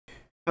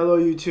Hello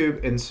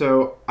YouTube, and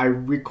so I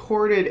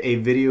recorded a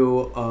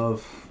video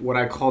of what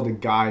I called a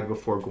guide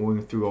before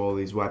going through all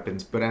these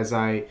weapons, but as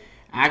I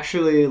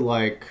actually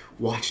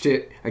watched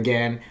it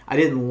again, I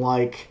didn't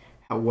like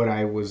what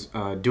I was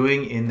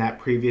doing in that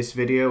previous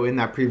video. In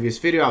that previous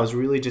video, I was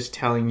really just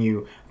telling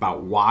you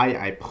about why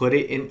I put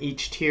it in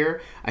each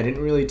tier. I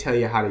didn't really tell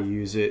you how to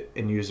use it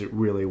and use it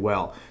really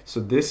well.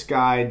 So this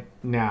guide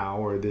now,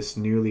 or this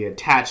newly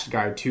attached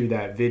guide to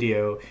that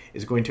video,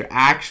 is going to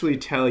actually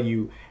tell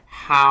you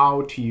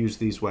how to use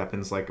these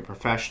weapons like a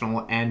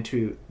professional and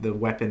to the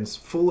weapon's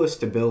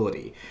fullest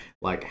ability,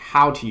 like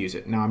how to use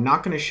it. Now, I'm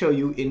not going to show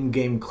you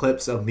in-game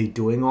clips of me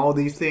doing all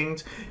these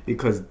things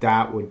because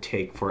that would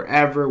take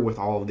forever with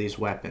all of these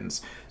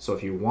weapons. So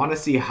if you want to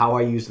see how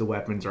I use the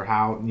weapons, or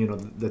how, you know,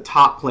 the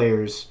top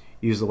players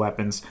use the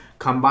weapons,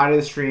 come by to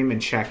the stream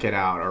and check it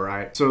out. All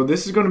right, so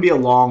this is going to be a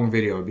long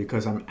video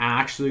because I'm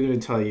actually going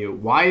to tell you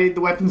why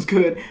the weapon's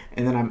good,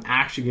 and then I'm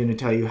actually going to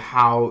tell you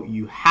how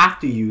you have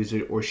to use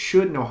it, or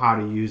should know how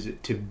to use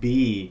it, to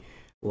be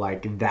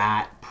like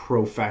that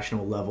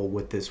professional level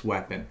with this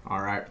weapon.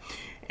 All right,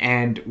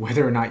 and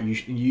whether or not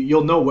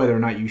you'll know whether or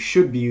not you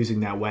should be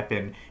using that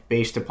weapon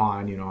based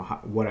upon, you know,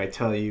 what I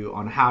tell you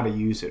on how to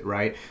use it,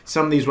 right?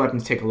 Some of these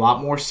weapons take a lot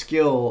more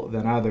skill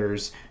than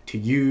others to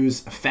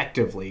use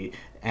effectively,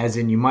 as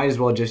in you might as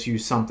well just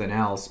use something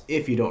else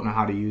if you don't know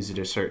how to use it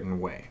a certain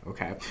way,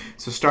 okay?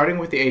 So starting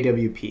with the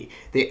AWP.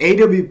 The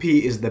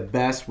AWP is the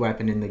best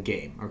weapon in the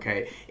game,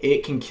 okay?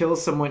 It can kill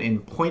someone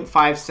in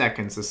 0.5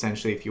 seconds,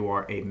 essentially, if you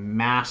are a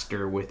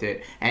master with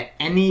it at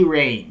any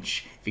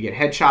range. If you get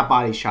headshot,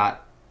 body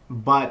shot.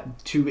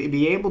 But to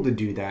be able to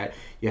do that,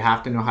 you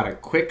have to know how to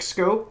quick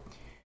scope,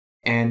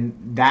 and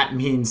that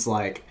means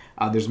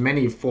there's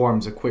many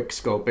forms of quick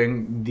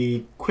scoping.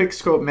 The quick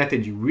scope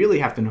method you really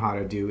have to know how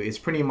to do is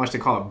pretty much, they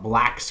call it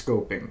black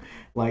scoping.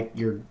 Like,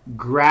 you're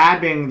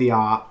grabbing the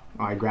op,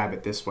 I grab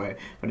it this way,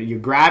 but you're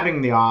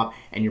grabbing the op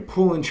and you're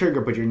pulling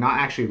trigger, but you're not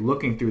actually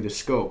looking through the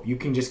scope. You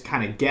can just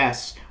kind of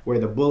guess where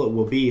the bullet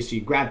will be, so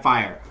you grab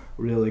fire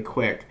really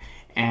quick.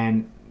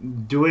 And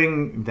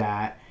doing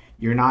that,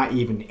 you're not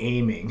even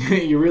aiming.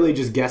 You're really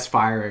just guess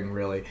firing,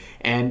 really.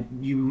 And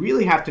you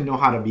really have to know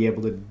how to be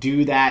able to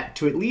do that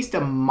to at least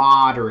a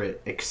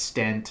moderate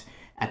extent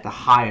at the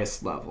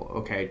highest level,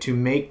 okay, to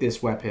make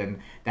this weapon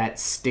that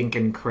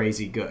stinking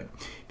crazy good.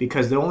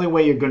 Because the only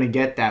way you're going to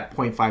get that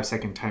 0.5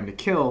 second time to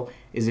kill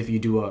is if you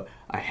do a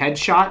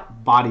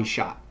headshot, body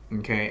shot,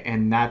 okay?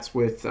 And that's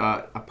with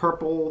a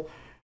purple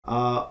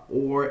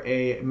or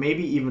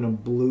maybe even a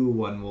blue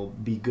one will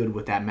be good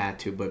with that mat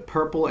too, but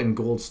purple and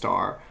gold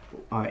star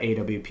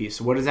AWP.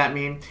 So what does that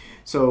mean?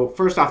 So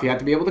first off, you have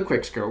to be able to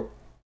quick scope.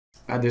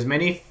 There's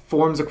many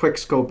forms of quick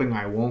scoping.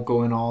 I won't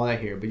go in all that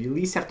here, but you at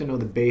least have to know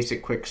the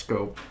basic quick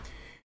scope.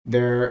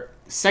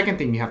 Second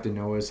thing you have to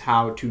know is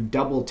how to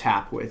double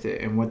tap with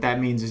it, and what that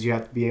means is you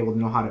have to be able to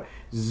know how to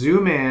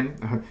zoom in,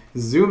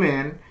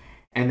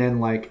 and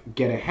then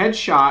get a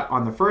headshot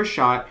on the first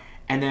shot,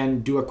 and then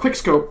do a quick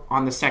scope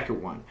on the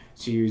second one.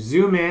 So you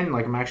zoom in,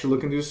 like I'm actually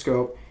looking through the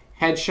scope,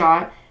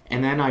 headshot,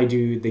 and then I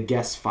do the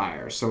guess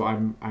fire. So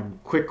I'm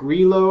quick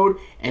reload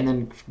and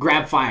then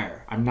grab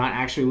fire. I'm not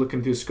actually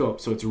looking through scope,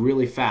 so it's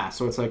really fast.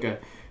 So it's like a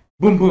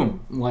boom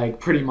boom, like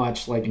pretty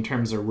much like in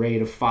terms of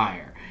rate of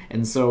fire.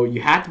 And so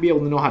you have to be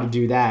able to know how to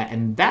do that,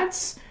 and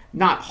that's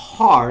not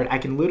hard. I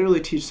can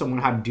literally teach someone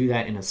how to do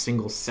that in a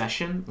single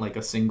session, like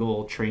a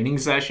single training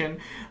session.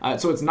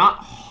 So it's not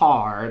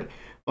hard,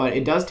 but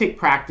it does take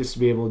practice to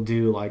be able to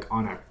do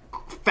on a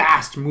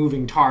fast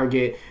moving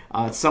target,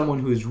 someone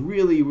who's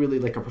really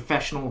like a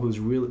professional, who's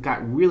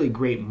got really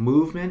great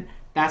movement.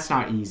 That's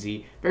not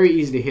easy. Very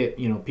easy to hit,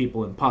 you know,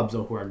 people in pubs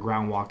who are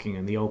ground walking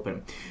in the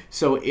open.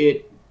 So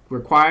it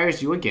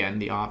requires you, again,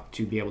 the op,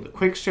 to be able to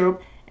quick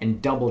scope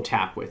and double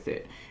tap with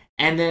it,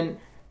 and then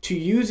to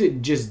use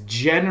it just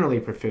generally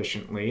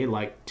proficiently,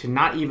 like to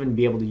not even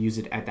be able to use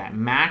it at that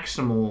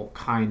maximal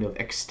kind of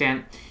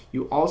extent,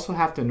 you also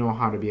have to know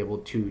how to be able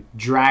to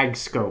drag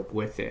scope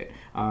with it.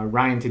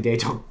 Ryan today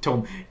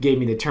gave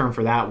me the term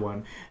for that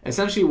one.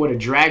 Essentially what a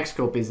drag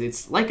scope is,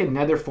 it's like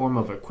another form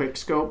of a quick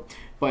scope,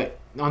 but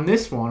on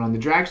this one, on the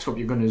drag scope,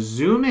 you're going to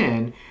zoom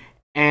in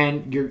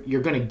and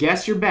you're going to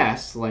guess your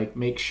best, like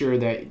make sure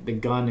that the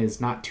gun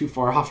is not too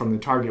far off from the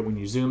target when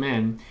you zoom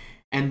in,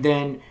 and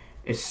then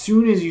as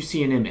soon as you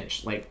see an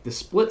image, like the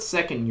split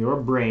second your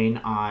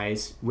brain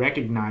eyes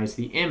recognize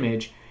the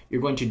image,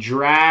 you're going to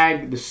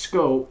drag the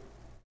scope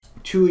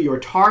to your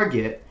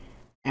target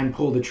and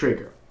pull the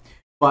trigger.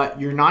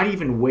 But you're not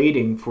even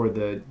waiting for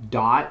the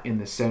dot in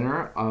the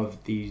center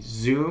of the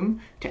zoom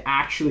to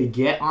actually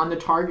get on the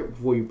target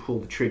before you pull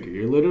the trigger.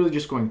 You're literally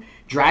just going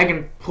drag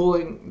and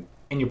pulling,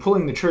 and you're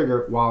pulling the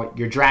trigger while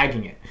you're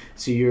dragging it.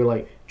 So you're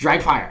like,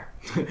 drag fire.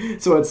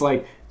 So it's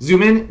like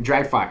zoom in,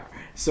 drag fire.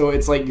 So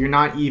it's like you're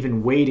not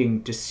even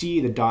waiting to see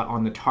the dot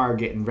on the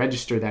target and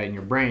register that in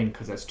your brain,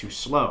 because that's too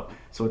slow.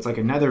 So it's like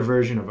another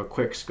version of a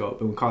quick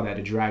scope, and we call that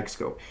a drag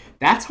scope.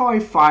 That's how I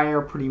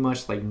fire pretty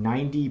much like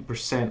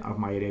 90% of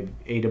my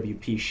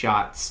AWP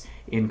shots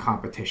in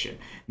competition.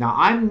 Now,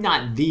 I'm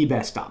not the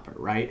best opper,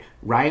 right?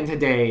 Ryan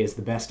Today is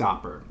the best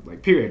opper,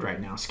 like period right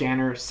now.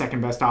 Scanner,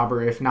 second best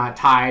opper, if not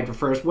tied for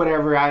first,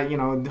 whatever, how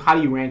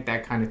do you rank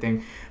that kind of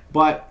thing?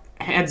 But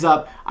heads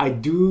up, I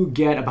do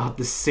get about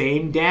the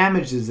same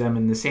damage as them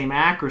and the same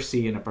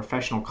accuracy in a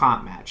professional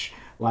comp match.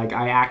 Like,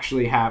 I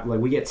actually have, like,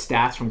 we get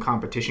stats from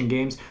competition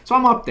games, so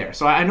I'm up there.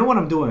 So I know what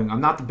I'm doing.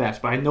 I'm not the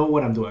best, but I know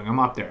what I'm doing. I'm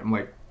up there. I'm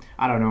like,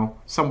 I don't know,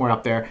 somewhere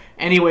up there.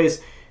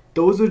 Anyways,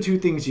 those are two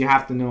things you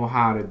have to know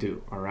how to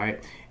do, all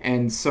right?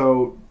 And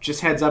so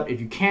just heads up,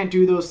 if you can't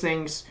do those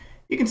things,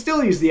 you can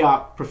still use the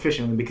op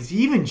proficiently, because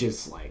even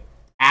just, like,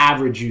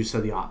 average use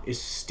of the op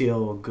is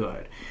still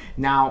good.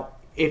 Now,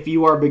 if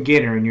you are a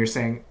beginner and you're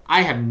saying,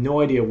 I have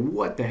no idea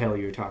what the hell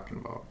you're talking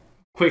about,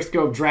 quick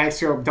scope, drag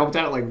scope, double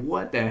tap, like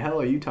what the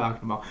hell are you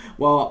talking about?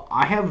 Well,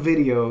 I have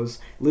videos,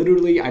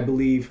 literally, I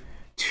believe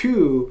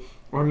 2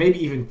 or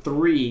maybe even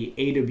 3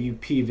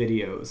 AWP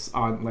videos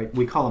on, like,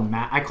 we call them,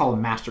 I call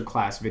them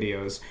masterclass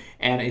videos,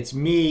 and it's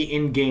me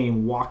in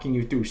game walking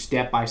you through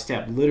step by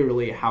step,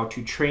 literally how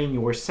to train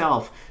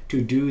yourself to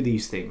do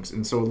these things.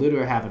 And so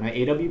literally I have an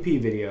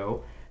AWP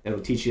video that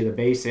will teach you the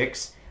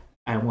basics.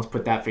 I almost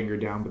put that finger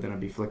down, but then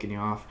I'd be flicking you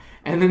off.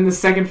 And then the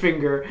second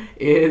finger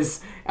is,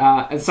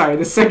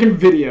 the second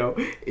video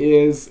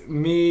is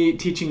me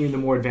teaching you the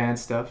more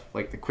advanced stuff,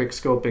 like the quick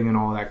scoping and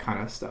all that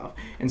kind of stuff.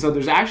 And so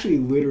there's actually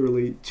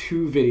literally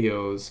 2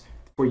 videos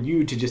for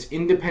you to just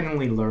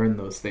independently learn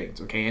those things,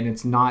 okay? And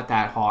it's not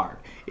that hard.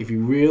 If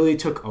you really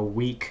took a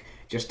week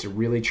just to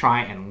really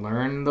try and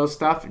learn those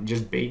stuff,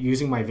 just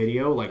using my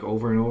video like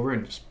over and over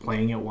and just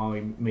playing it while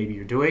maybe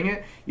you're doing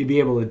it, you'd be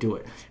able to do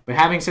it. But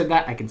having said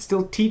that, I can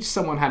still teach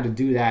someone how to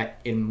do that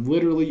in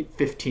literally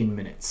 15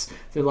 minutes.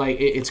 So like,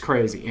 it's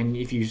crazy. And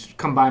if you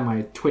come by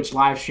my Twitch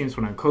live streams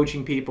when I'm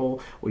coaching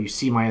people, or you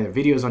see my other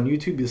videos on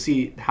YouTube, you'll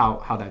see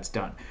how that's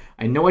done.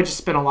 I know I just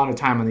spent a lot of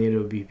time on the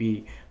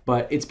AWP,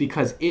 but it's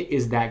because it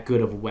is that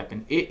good of a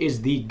weapon. It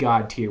is the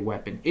god tier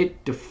weapon.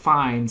 It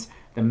defines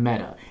the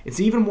meta. It's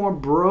even more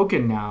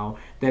broken now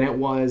than it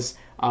was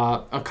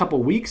a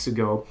couple weeks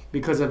ago,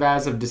 because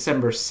as of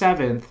December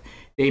 7th,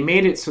 they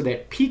made it so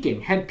that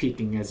head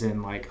peeking, as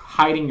in like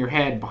hiding your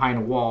head behind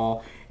a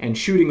wall and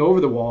shooting over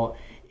the wall,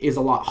 is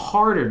a lot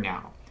harder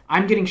now.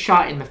 I'm getting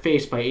shot in the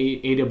face by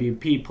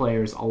AWP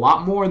players a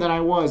lot more than I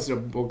was a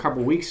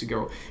couple weeks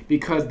ago,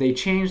 because they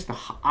changed the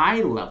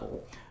eye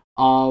level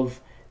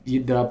of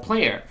the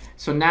player.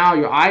 So now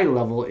your eye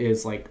level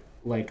is like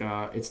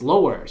it's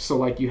lower, so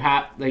like you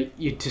have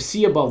to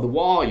see above the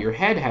wall, your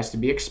head has to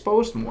be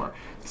exposed more,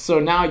 so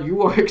now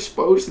you are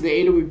exposed to the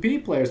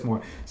AWP players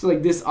more. So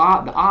like the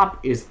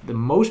op is the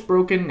most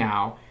broken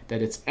now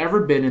that it's ever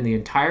been in the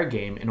entire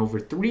game. In over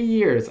 3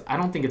 years, I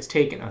don't think it's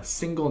taken a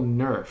single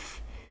nerf.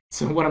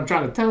 So what I'm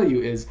trying to tell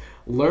you is,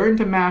 learn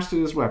to master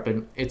this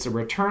weapon. It's a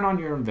return on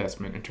your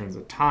investment in terms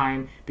of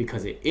time,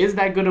 because it is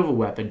that good of a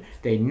weapon.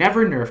 They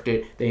never nerfed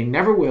it. They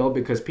never will,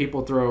 because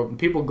people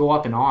go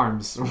up in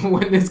arms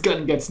when this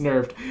gun gets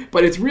nerfed.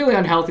 But it's really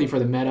unhealthy for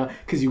the meta,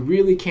 because you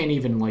really can't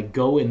even like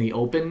go in the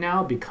open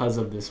now because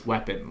of this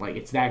weapon. Like,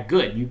 it's that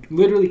good. You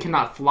literally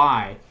cannot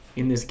fly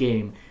in this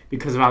game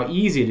because of how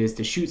easy it is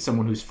to shoot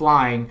someone who's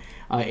flying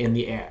in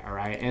the air,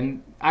 right?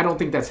 And I don't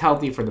think that's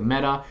healthy for the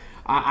meta.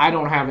 I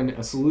don't have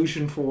a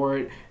solution for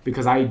it,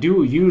 because I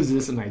do use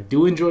this and I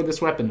do enjoy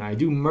this weapon and I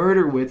do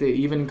murder with it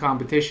even in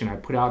competition. I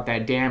put out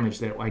that damage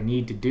that I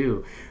need to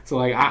do. So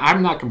like,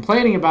 I'm not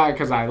complaining about it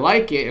because I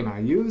like it and I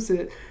use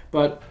it,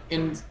 but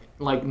in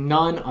like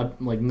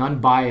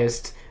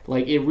non-biased,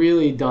 like, it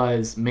really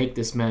does make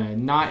this meta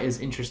not as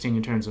interesting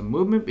in terms of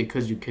movement,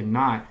 because you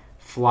cannot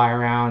fly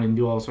around and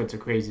do all sorts of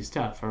crazy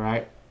stuff, all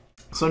right?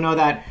 So know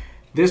that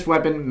this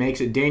weapon makes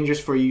it dangerous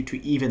for you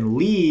to even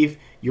leave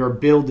your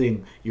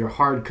building, your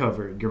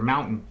hardcover, your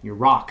mountain, your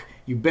rock.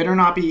 You better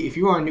not be, if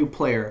you are a new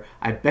player,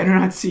 I better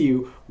not see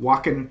you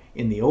walking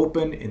in the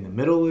open, in the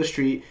middle of the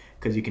street,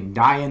 because you can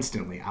die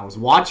instantly. I was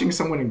watching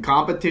someone in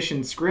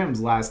competition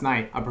scrims last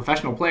night, a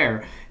professional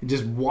player,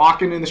 just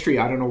walking in the street.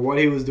 I don't know what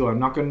he was doing. I'm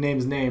not going to name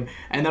his name.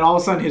 And then all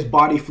of a sudden, his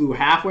body flew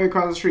halfway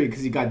across the street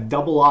because he got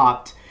double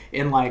opped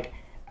in like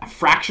a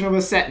fraction of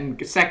a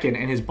second,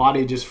 and his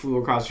body just flew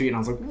across the street, and I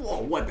was like, whoa,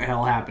 what the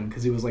hell happened?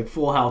 Because he was like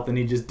full health and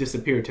he just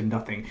disappeared to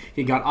nothing.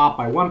 He got opped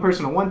by one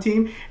person on one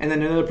team, and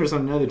then another person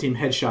on another team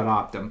headshot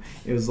opped him.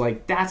 It was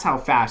like, that's how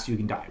fast you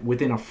can die,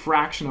 within a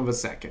fraction of a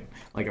second,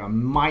 like a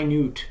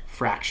minute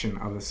fraction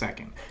of a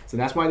second. So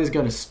that's why this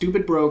gun is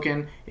stupid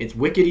broken, it's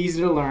wicked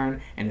easy to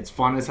learn, and it's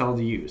fun as hell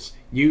to use.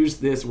 Use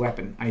this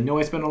weapon. I know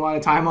I spent a lot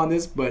of time on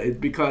this, but it's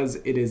because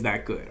it is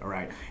that good, all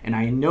right? And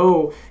I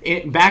know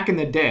back in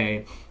the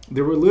day,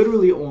 there were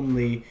literally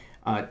only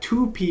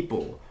 2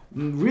 people,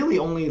 really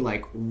only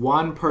like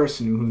one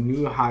person who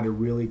knew how to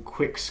really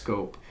quick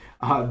scope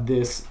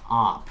this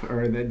op,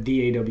 or the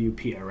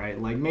DAWP, all right?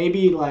 Like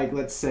maybe like,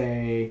 let's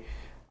say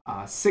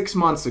 6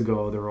 months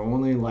ago, there were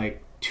only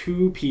like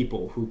 2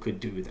 people who could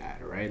do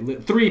that, all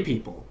right? 3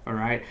 people, all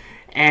right?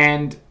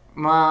 And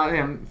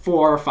 4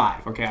 or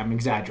 5, okay, I'm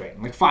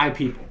exaggerating, like 5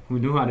 people who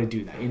knew how to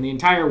do that in the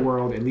entire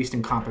world, at least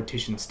in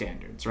competition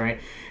standards,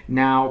 right?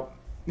 Now,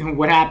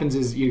 what happens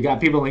is you got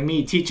people like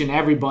me teaching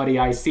everybody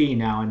I see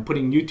now and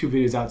putting YouTube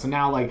videos out. So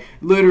now, like,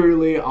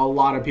 literally a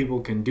lot of people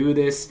can do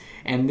this,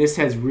 and this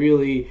has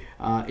really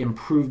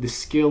improved the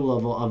skill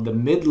level of the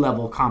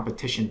mid-level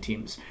competition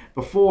teams.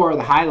 Before,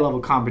 the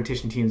high-level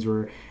competition teams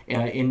were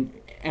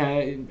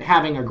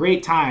having a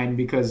great time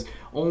because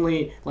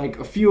only like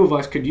a few of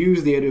us could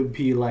use the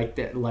AWP like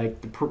that, like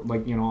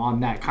you know, on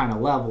that kind of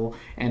level,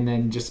 and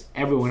then just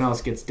everyone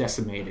else gets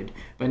decimated.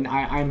 But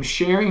I'm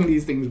sharing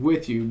these things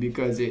with you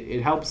because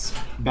it helps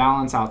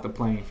balance out the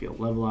playing field,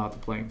 level out the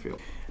playing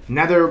field.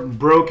 Another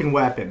broken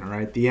weapon, all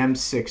right, the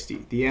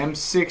M60. The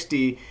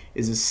M60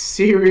 is a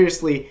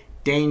seriously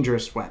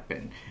dangerous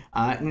weapon.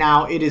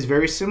 Now, it is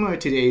very similar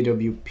to the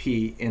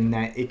AWP in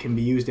that it can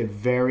be used at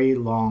very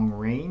long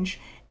range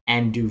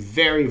and do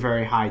very,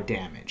 very high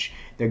damage.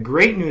 The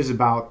great news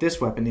about this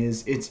weapon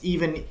is it's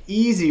even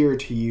easier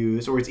to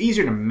use, or it's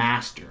easier to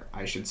master,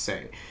 I should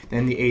say,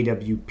 than the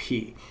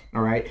AWP.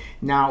 All right.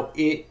 Now,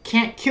 it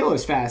can't kill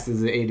as fast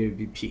as the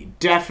AWP.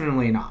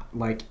 Definitely not.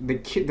 Like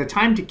the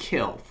time to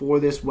kill for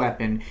this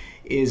weapon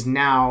is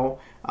now,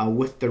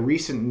 with the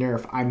recent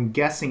nerf, I'm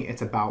guessing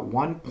it's about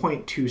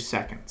 1.2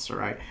 seconds. All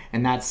right,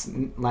 and that's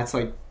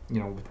like, you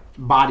know,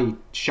 body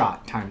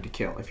shot time to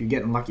kill. If you're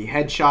getting lucky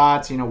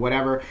headshots, you know,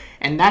 whatever,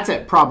 and that's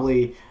at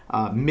probably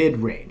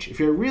mid-range. If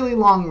you're really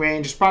long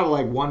range, it's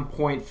probably like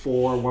 1.4,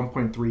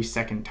 1.3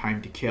 second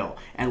time to kill.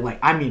 And like,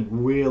 I mean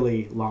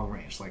really long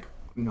range, like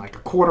a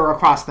quarter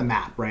across the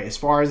map, right? As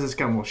far as this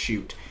gun will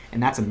shoot.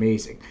 And that's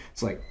amazing.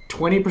 It's like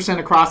 20%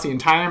 across the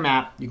entire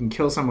map. You can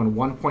kill someone in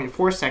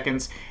 1.4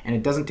 seconds, and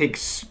it doesn't take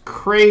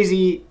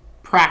crazy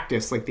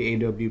practice like the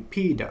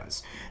AWP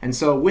does. And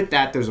so with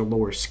that, there's a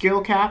lower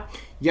skill cap,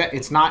 yet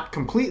it's not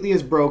completely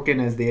as broken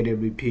as the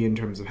AWP in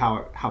terms of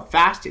how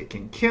fast it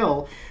can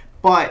kill,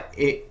 but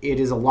it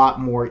is a lot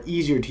more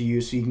easier to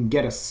use, so you can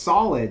get a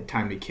solid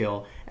time to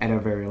kill at a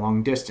very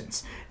long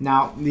distance.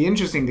 Now, the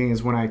interesting thing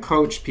is when I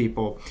coach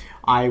people,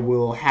 I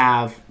will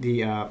have them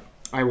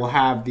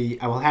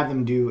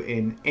do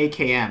an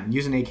AKM,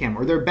 use an AKM,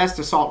 or their best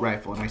assault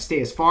rifle, and I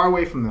stay as far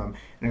away from them,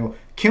 and I go,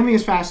 kill me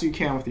as fast as you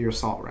can with your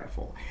assault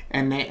rifle.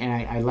 And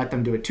I let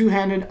them do it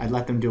two-handed, I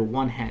let them do it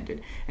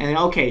one-handed. And then,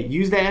 okay,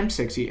 use that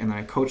M60, and then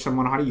I coach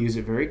someone how to use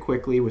it very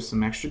quickly with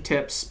some extra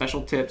tips,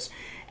 special tips,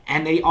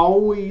 and they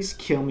always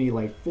kill me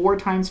like 4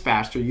 times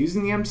faster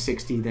using the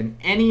M60 than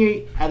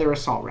any other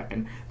assault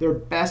weapon, their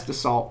best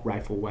assault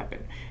rifle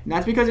weapon. And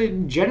that's because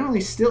it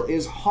generally still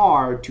is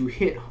hard to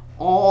hit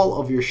all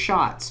of your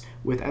shots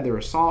with other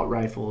assault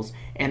rifles,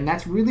 and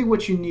that's really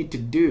what you need to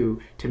do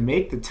to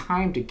make the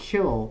time to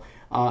kill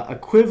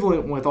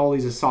equivalent with all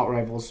these assault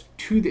rifles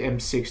to the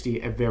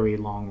M60 at very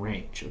long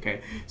range.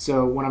 Okay,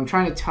 so what I'm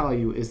trying to tell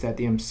you is that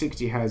the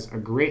M60 has a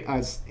great,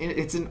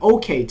 it's an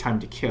okay time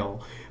to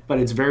kill, but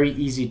it's very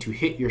easy to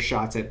hit your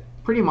shots at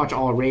pretty much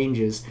all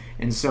ranges,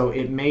 and so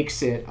it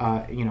makes it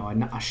you know,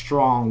 a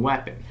strong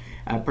weapon.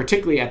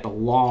 Particularly at the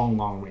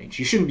long range.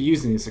 You shouldn't be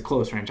using this at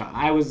close range.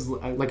 I was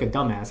like a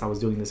dumbass. I was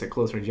doing this at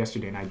close range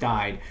yesterday and I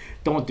died.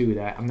 Don't do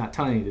that. I'm not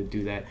telling you to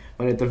do that.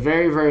 But at the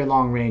very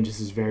long range, this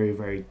is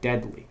very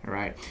deadly. All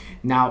right.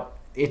 Now,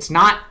 it's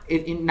not.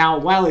 Now,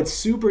 while it's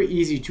super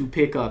easy to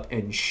pick up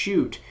and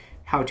shoot,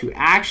 how to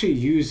actually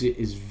use it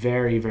is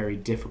very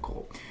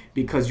difficult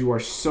because you are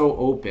so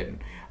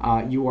open.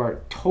 You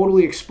are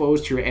totally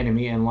exposed to your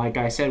enemy, and like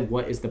I said,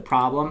 what is the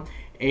problem?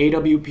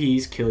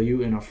 AWPs kill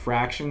you in a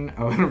fraction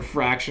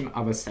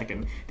of a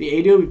second.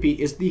 The AWP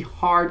is the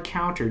hard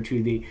counter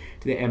to the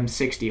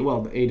M60.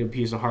 Well, the AWP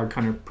is a hard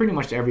counter pretty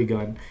much to every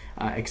gun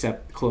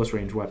except close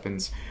range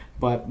weapons.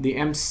 But the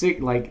M6,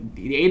 like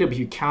the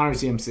AWP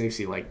counters the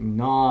M60 like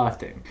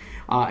nothing,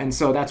 and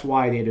so that's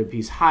why the AWP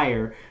is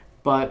higher.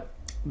 But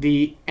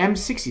the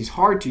M60 is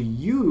hard to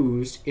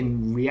use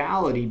in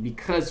reality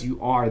because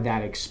you are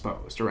that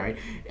exposed, right?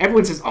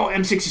 Everyone says, "Oh,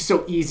 M60 is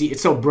so easy,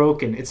 it's so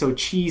broken, it's so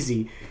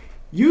cheesy."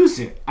 Use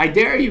it, I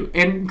dare you.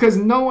 And because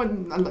no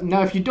one,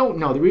 now if you don't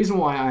know, the reason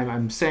why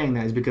I'm saying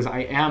that is because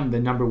I am the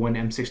 #1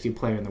 M60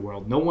 player in the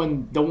world. No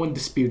one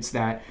disputes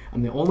that.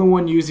 I'm the only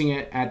one using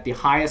it at the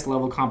highest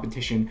level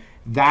competition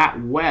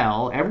that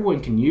well.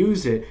 Everyone can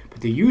use it, but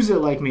to use it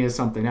like me is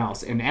something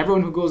else. And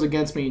everyone who goes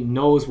against me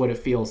knows what it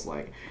feels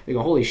like. They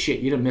go, holy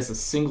shit, you didn't miss a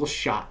single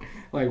shot.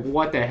 Like,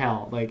 what the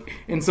hell? Like,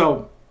 and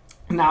so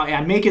now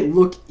I make it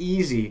look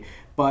easy,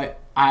 but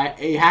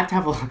you have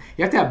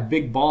to have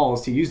big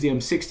balls to use the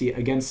M60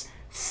 against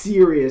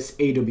serious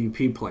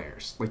AWP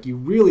players. Like, you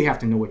really have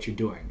to know what you're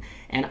doing.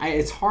 And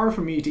it's hard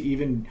for me to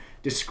even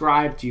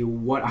describe to you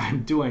what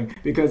I'm doing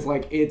because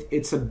like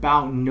it's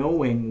about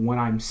knowing when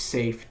I'm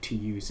safe to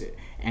use it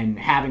and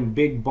having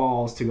big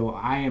balls to go,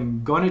 I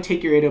am going to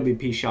take your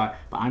AWP shot,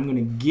 but I'm going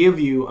to give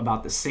you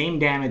about the same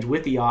damage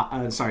with the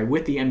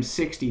with the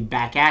M60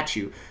 back at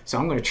you. So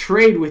I'm going to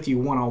trade with you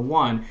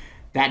one-on-one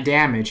that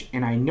damage,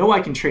 and I know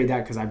I can trade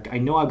that because I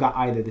know I've got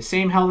either the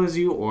same health as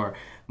you or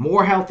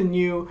more health than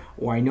you,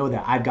 or I know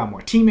that I've got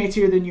more teammates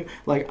here than you.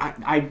 Like,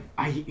 I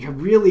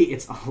really,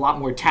 it's a lot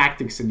more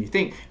tactics than you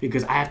think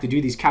because I have to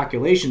do these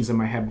calculations in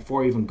my head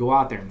before I even go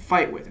out there and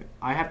fight with it.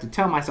 I have to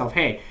tell myself,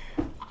 hey,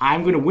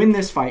 I'm going to win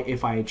this fight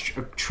if I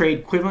trade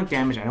equivalent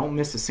damage. I don't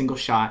miss a single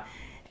shot.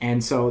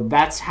 And so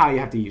that's how you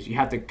have to use it. You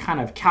have to kind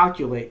of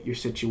calculate your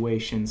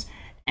situations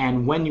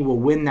and when you will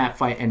win that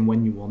fight and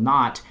when you will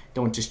not.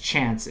 Don't just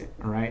chance it,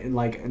 all right?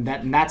 Like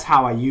that, and that's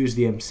how I use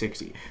the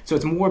M60. So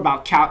it's more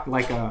about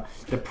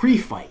the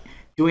pre-fight,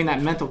 doing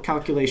that mental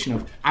calculation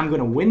of I'm going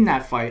to win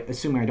that fight,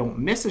 assuming I don't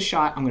miss a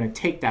shot. I'm going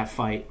to take that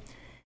fight.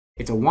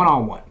 It's a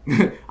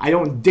one-on-one. I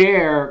don't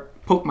dare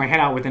poke my head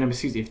out with an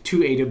M60 if two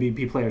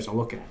AWP players are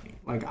looking at me.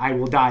 Like, I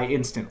will die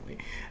instantly.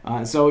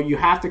 So you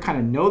have to kind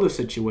of know the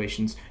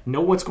situations,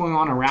 know what's going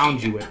on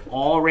around you at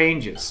all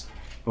ranges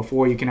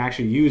before you can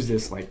actually use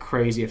this like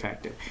crazy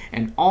effective.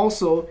 And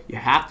also, you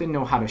have to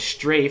know how to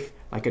strafe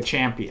like a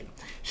champion.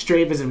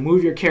 Strafe is to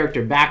move your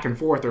character back and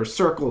forth, or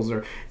circles,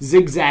 or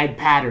zigzag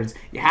patterns.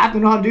 You have to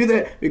know how to do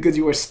that because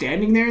you are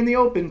standing there in the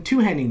open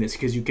two-handing this,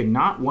 because you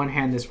cannot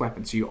one-hand this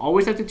weapon. So you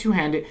always have to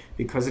two-hand it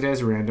because it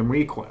has random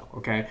recoil,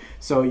 okay?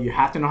 So you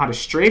have to know how to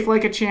strafe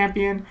like a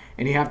champion,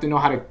 and you have to know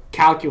how to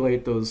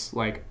calculate those,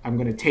 like, I'm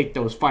going to take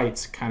those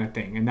fights kind of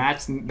thing. And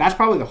that's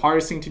probably the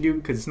hardest thing to do,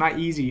 because it's not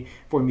easy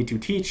for me to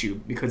teach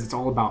you, because it's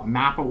all about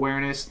map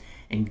awareness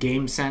and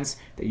game sense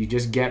that you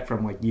just get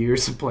from like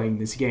years of playing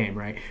this game,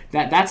 right?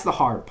 That's the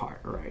hard part,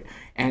 right?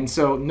 And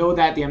so know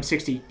that the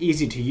M60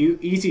 easy to use,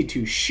 easy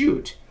to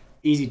shoot,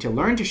 easy to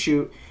learn to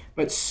shoot,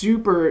 but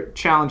super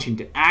challenging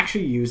to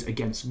actually use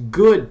against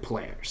good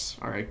players,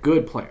 all right?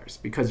 Good players,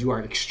 because you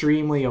are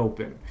extremely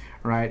open,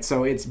 right?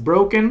 So it's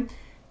broken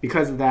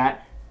because of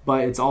that,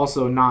 but it's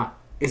also not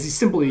as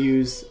simple to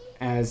use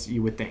as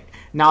you would think.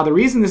 Now, the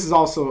reason this is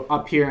also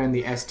up here in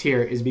the S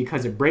tier is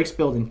because it breaks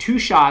build in 2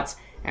 shots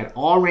at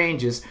all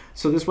ranges,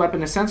 so this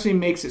weapon essentially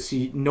makes it so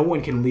no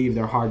one can leave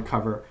their hard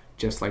cover,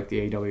 just like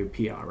the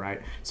AWP are,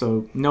 right?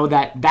 So know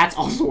that that's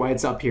also why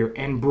it's up here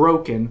and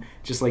broken,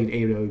 just like the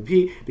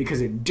AWP, because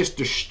it just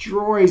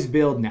destroys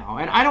build now.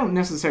 And I don't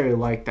necessarily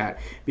like that,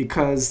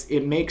 because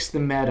it makes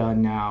the meta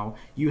now,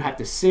 you have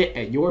to sit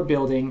at your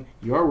building,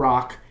 your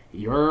rock,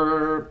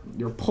 your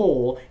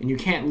pole, and you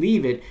can't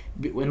leave it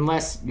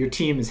unless your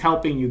team is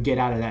helping you get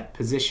out of that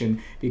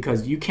position,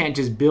 because you can't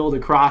just build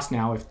across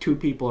now if 2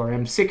 people are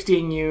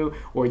M60ing you,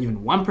 or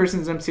even one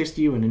person's M60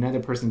 you and another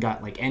person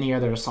got like any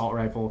other assault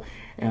rifle.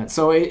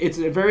 So it's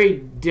a very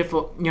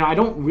difficult, you know, I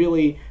don't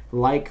really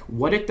like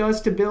what it does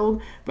to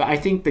build, but I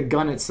think the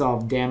gun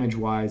itself, damage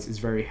wise, is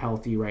very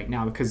healthy right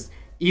now, because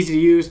easy to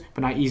use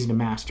but not easy to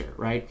master,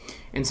 right?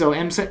 And so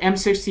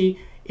M60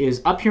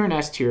 is up here in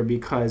S tier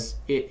because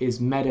it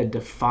is meta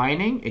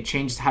defining. It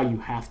changes how you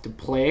have to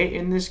play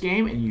in this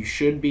game, and you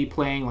should be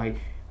playing like,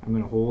 I'm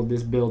going to hold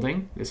this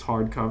building, this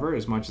hard cover,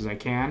 as much as I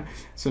can.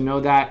 So know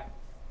that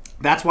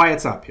that's why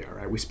it's up here,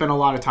 right? We spent a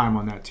lot of time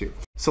on that too.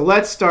 So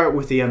let's start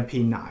with the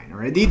MP9, all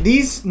right?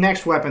 These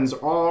next weapons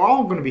are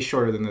all going to be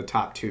shorter than the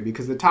top 2,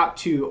 because the top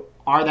 2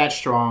 are that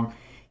strong.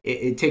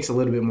 It takes a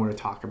little bit more to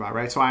talk about,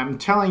 right? So I'm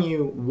telling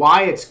you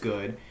why it's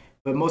good,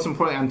 but most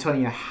importantly, I'm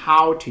telling you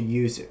how to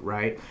use it,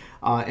 right?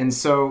 And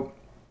so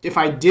if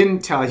I didn't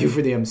tell you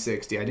for the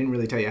M60, I didn't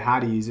really tell you how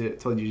to use it. I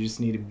told you just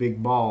needed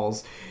big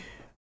balls.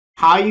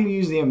 How you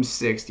use the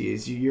M60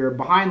 is you're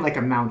behind like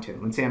a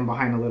mountain. Let's say I'm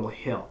behind a little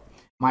hill.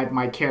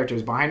 My character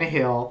is behind a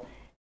hill.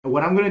 And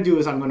what I'm going to do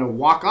is I'm going to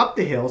walk up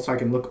the hill so I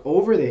can look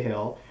over the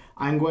hill.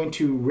 I'm going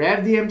to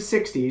rev the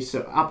M60,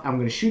 so up. I'm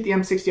going to shoot the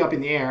M60 up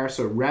in the air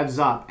so it revs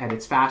up at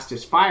its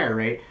fastest fire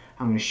rate.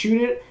 I'm going to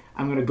shoot it.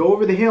 I'm going to go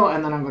over the hill,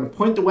 and then I'm going to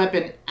point the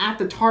weapon at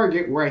the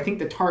target where I think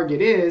the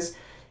target is,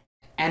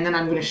 and then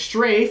I'm going to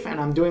strafe, and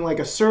I'm doing like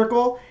a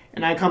circle,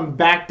 and I come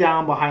back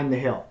down behind the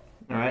hill.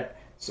 All right?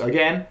 So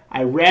again,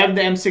 I rev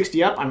the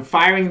M60 up. I'm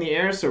firing in the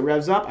air, so it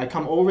revs up. I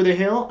come over the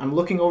hill. I'm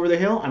looking over the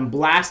hill. I'm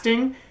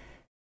blasting.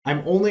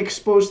 I'm only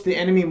exposed to the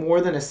enemy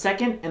more than a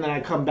second, and then I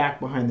come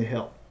back behind the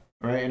hill.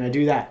 All right? And I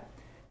do that.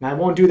 Now, I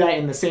won't do that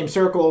in the same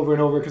circle over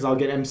and over, because I'll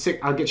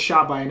get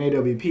shot by an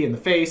AWP in the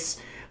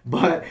face.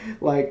 But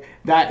like,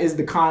 that is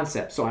the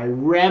concept. So I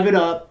rev it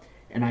up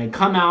and I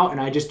come out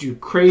and I just do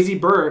crazy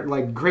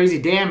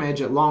crazy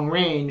damage at long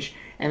range,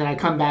 and then I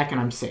come back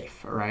and I'm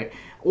safe, all right?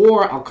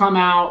 Or I'll come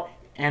out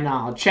and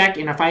I'll check,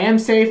 and if I am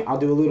safe, I'll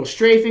do a little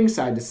strafing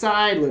side to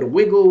side, little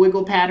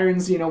wiggle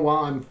patterns, you know,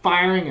 while I'm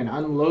firing and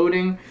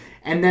unloading,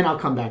 and then I'll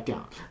come back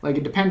down. Like,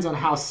 it depends on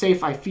how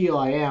safe I feel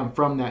I am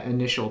from that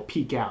initial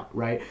peek out,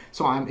 right?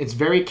 So it's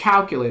very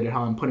calculated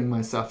how I'm putting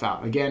myself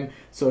out. Again,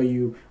 so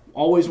you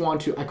always want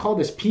to, I call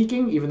this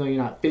peeking, even though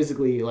you're not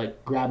physically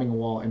like grabbing a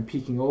wall and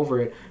peeking over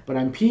it, but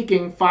I'm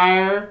peeking,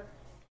 fire,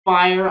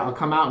 I'll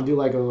come out and do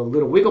like a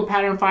little wiggle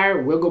pattern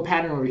fire, wiggle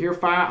pattern over here,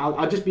 fire.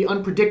 I'll just be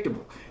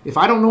unpredictable. If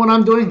I don't know what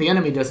I'm doing, the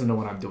enemy doesn't know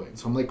what I'm doing.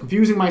 So I'm like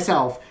confusing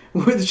myself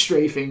with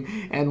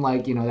strafing and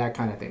like, you know, that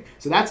kind of thing.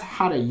 So that's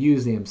how to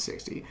use the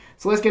M60.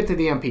 So let's get to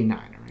the MP9,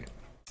 all right?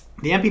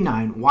 The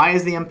MP9, why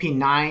is the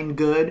MP9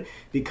 good?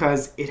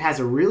 Because it has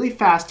a really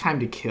fast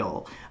time to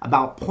kill,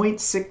 about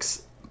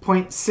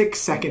 0.6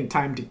 second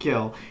time to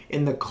kill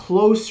in the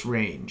close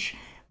range,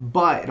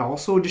 but it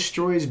also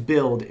destroys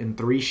build in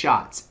 3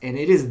 shots, and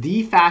it is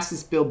the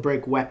fastest build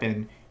break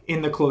weapon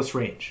in the close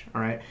range,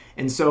 all right?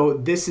 And so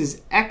this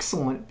is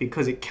excellent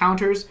because it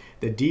counters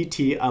the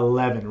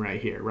DT11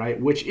 right here, right?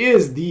 Which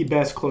is the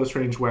best close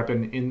range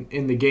weapon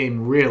in the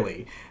game,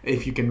 really,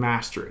 if you can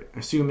master it,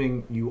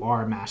 assuming you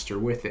are a master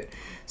with it.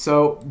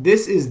 So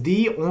this is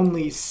the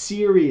only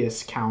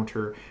serious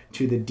counter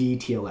to the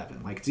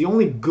DT11. Like, it's the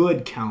only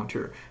good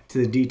counter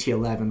to the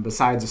DT11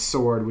 besides a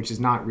sword, which is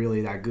not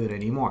really that good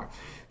anymore.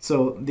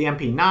 So the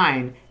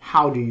MP9,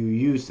 how do you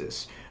use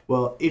this?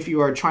 Well, if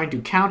you are trying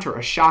to counter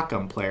a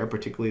shotgun player,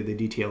 particularly the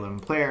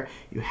DT11 player,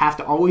 you have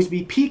to always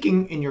be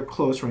peeking in your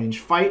close range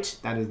fight.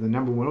 That is the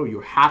number one rule. You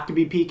have to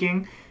be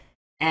peeking,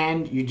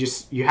 and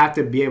you have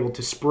to be able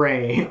to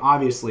spray,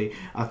 obviously,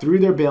 through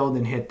their build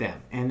and hit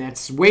them. And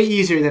that's way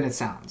easier than it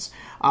sounds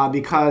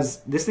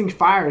because this thing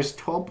fires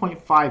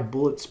 12.5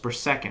 bullets per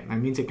second. That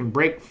means it can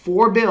break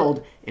 4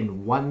 build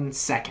in 1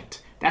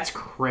 second. That's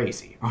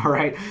crazy, all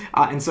right?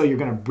 And so you're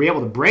going to be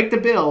able to break the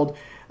build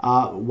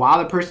while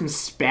the person's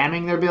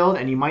spamming their build,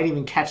 and you might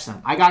even catch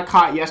them. I got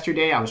caught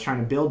yesterday. I was trying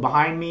to build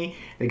behind me.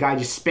 The guy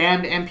just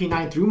spammed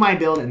MP9 through my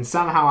build, and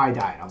somehow I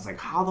died. I was like,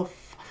 how the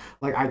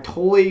like, I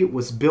totally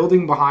was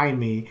building behind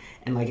me,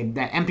 and like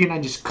that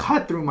MP9 just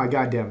cut through my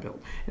goddamn build.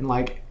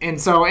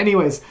 And so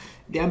anyways,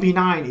 the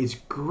MP9 is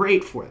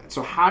great for that.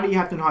 So how do you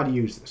have to know how to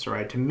use this, all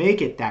right? To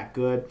make it that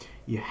good,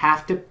 you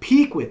have to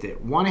peek with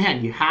it. One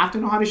hand. You have to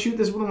know how to shoot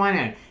this with one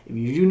hand. If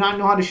you do not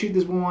know how to shoot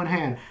this with one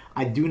hand,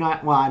 I do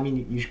not, well, I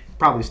mean, you should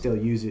probably still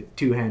use it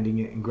two-handing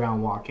it and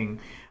ground walking,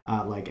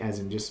 like as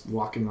in just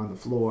walking on the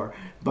floor.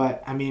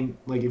 But, I mean,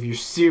 like if you're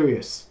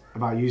serious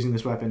about using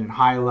this weapon in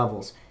high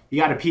levels, you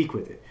got to peek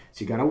with it.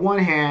 So you got to one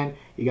hand,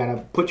 you got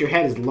to put your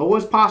head as low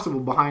as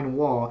possible behind a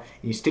wall,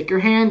 and you stick your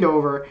hand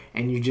over,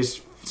 and you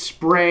just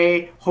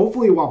spray,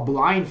 hopefully while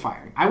blind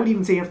firing. I would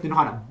even say you have to know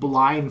how to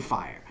blind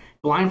fire.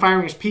 Blind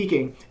firing is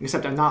peeking,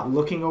 except I'm not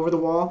looking over the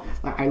wall.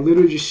 Like, I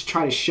literally just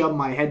try to shove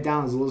my head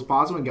down as low as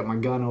possible and get my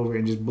gun over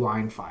and just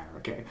blind fire,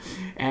 okay?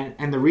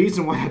 And the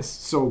reason why that's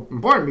so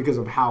important because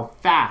of how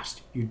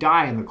fast you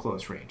die in the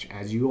close range.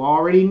 As you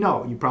already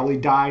know, you probably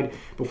died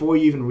before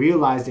you even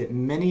realized it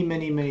many,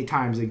 many, many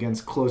times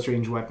against close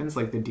range weapons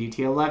like the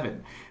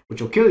DT11,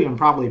 which will kill you in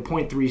probably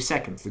 0.3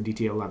 seconds, the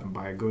DT11,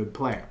 by a good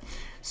player.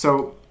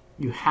 So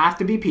you have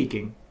to be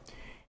peeking.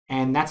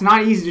 And that's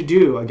not easy to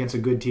do against a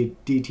good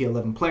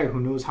DT11 player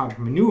who knows how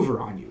to maneuver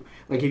on you.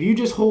 Like, if you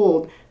just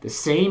hold the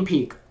same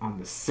peek on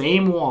the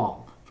same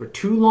wall for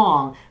too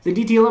long, the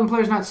DT11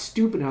 player is not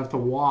stupid enough to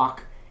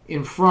walk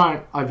in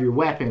front of your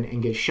weapon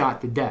and get shot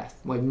to death.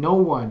 Like, no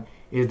one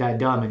is that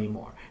dumb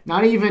anymore.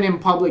 Not even in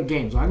public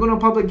games. When I go to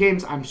public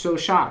games, I'm so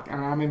shocked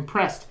and I'm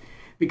impressed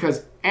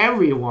because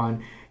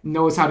everyone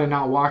knows how to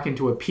not walk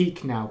into a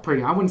peek now.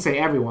 I wouldn't say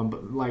everyone,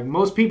 but like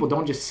most people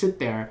don't just sit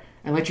there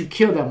and let you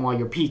kill them while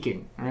you're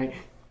peeking, all right?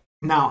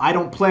 Now, I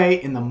don't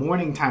play in the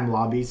morning time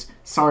lobbies.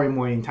 Sorry,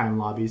 morning time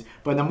lobbies.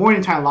 But in the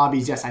morning time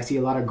lobbies, yes, I see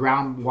a lot of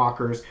ground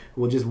walkers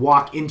who will just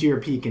walk into your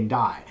peek and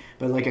die.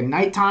 But like at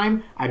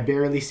nighttime, I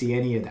barely see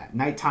any of that.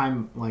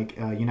 Nighttime, like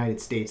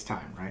United States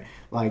time, right?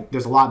 Like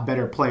there's a lot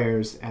better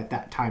players at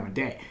that time of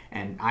day.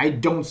 And I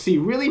don't see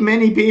really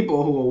many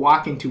people who will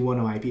walk into one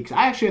of my peeks.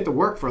 I actually have to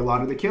work for a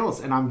lot of the kills,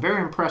 and I'm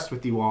very impressed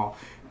with you all.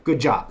 Good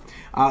job.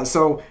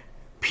 So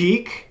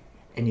peek.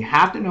 And you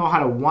have to know how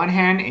to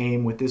one-hand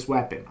aim with this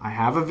weapon. I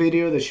have a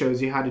video that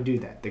shows you how to do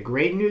that. The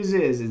great news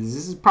is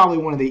this is probably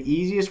one of the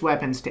easiest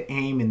weapons to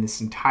aim in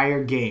this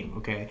entire game,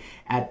 okay,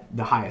 at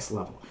the highest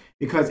level.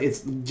 Because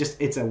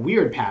it's a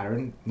weird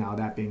pattern. Now,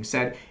 that being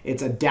said,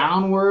 it's a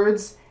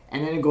downwards,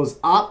 and then it goes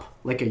up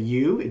like a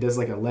U. It does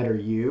like a letter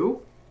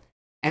U.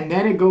 And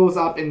then it goes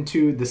up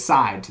into the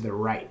side to the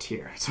right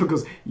here. So it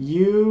goes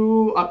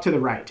U up to the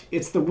right.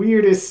 It's the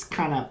weirdest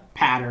kind of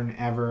pattern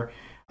ever.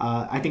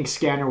 I think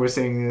Scanner was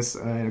saying this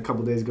a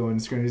couple days ago on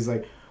the screen. He's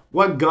like,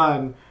 what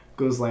gun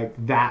goes like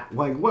that?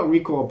 Like, what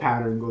recoil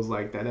pattern goes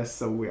like that? That's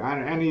so weird.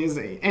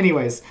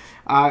 Anyways,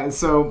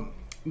 so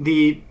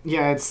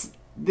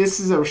this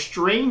is a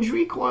strange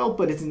recoil,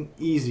 but it's an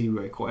easy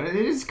recoil. And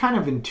it is kind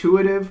of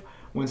intuitive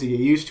once you get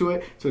used to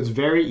it, so it's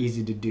very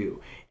easy to do.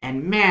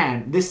 And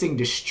man, this thing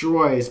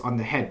destroys on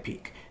the head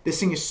peek. This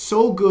thing is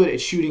so good at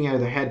shooting out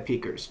of the head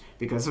peekers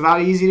because of how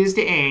easy it is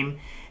to aim.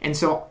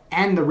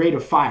 And the rate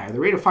of fire. The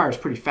rate of fire is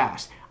pretty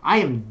fast. I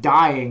am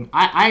dying.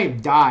 I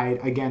have died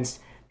against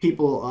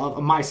people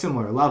of my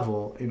similar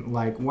level,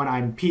 like when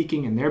I'm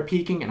peeking and they're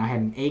peeking, and I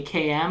had an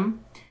AKM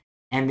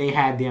and they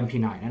had the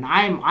MP9. And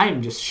I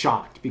am just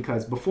shocked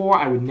because before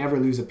I would never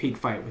lose a peek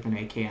fight with an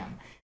AKM.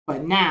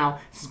 But now,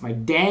 since my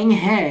dang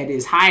head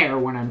is higher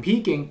when I'm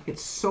peeking,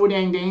 it's so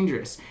dang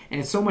dangerous.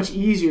 And it's so much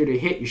easier to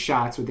hit your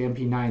shots with the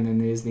MP9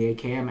 than it is the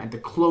AKM at the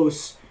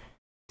close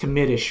to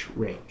mid-ish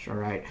range, all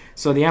right?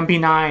 So the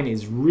MP9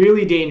 is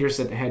really dangerous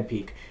at the head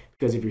peek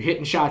because if you're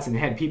hitting shots in the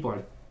head, people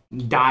are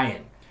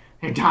dying.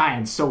 They're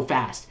dying so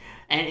fast.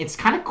 And it's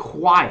kind of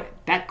quiet.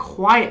 That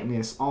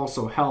quietness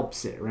also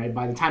helps it, right?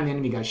 By the time the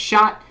enemy got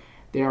shot,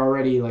 they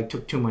already like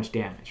took too much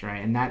damage,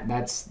 right? And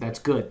that's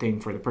good thing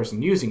for the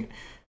person using it.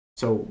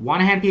 So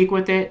one hand peek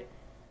with it,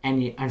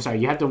 and you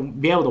have to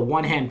be able to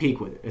one-hand peek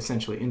with it,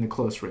 essentially, in the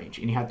close range.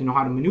 And you have to know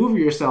how to maneuver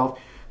yourself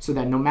so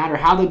that no matter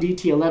how the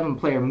DT11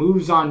 player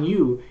moves on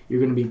you, you're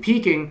going to be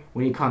peeking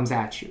when he comes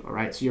at you, all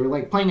right? So you're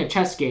like playing a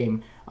chess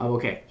game of,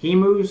 okay, he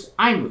moves,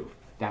 I move.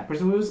 That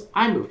person moves,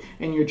 I move.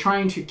 And you're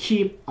trying to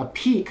keep a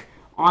peek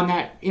on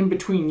that in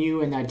between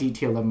you and that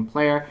DT11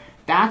 player.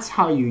 That's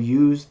how you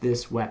use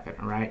this weapon,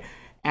 all right?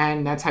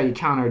 And that's how you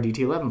counter a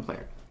DT11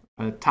 player,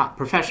 a top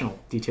professional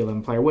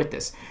DT11 player with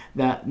this.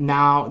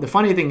 Now, the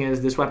funny thing is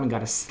this weapon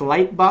got a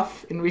slight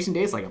buff in recent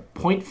days, like a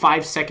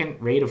 0.5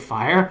 second rate of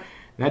fire.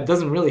 That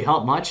doesn't really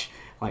help much,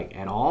 like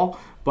at all.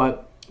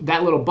 But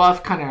that little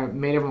buff kind of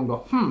made everyone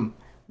go,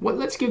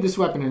 let's give this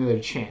weapon another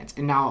chance.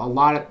 And now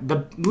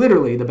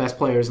literally the best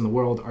players in the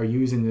world are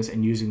using this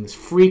and using this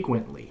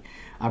frequently.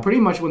 Pretty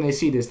much when they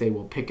see this, they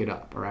will pick it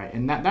up, all right?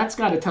 And that's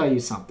got to tell you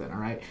something, all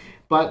right?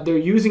 But they're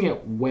using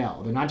it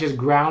well. They're not just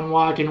ground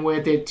walking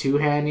with it,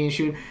 two-handing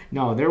shooting.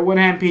 No, they're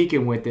one-hand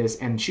peeking with this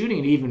and shooting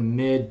it even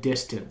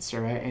mid-distance,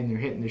 all right? And they're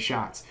hitting the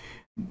shots.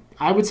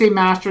 I would say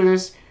master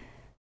this.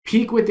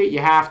 Peek with it, you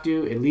have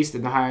to, at least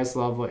at the highest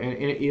level, and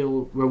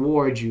it'll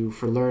reward you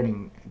for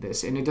learning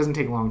this, and it doesn't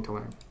take long to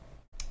learn.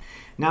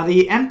 Now,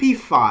 the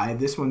MP5,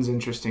 this one's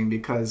interesting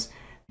because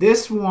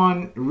this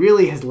one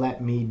really has let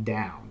me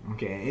down,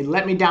 okay? It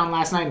let me down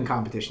last night in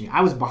competition.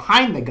 I was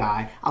behind the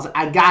guy. I was like,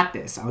 I got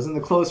this. I was in the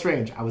close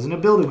range. I was in a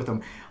building with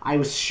him. I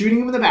was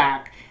shooting him in the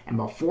back, and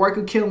before I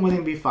could kill him with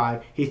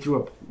MP5, he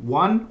threw up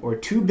 1 or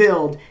 2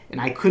 build,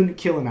 and I couldn't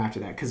kill him after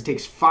that because it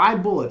takes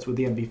 5 bullets with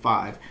the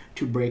MP5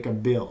 to break a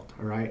build,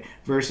 all right,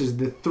 versus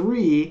the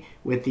 3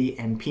 with the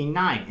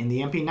MP9. And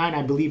the MP9,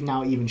 I believe,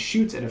 now even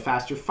shoots at a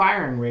faster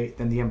firing rate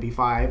than the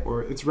MP5,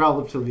 or it's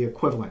relatively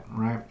equivalent,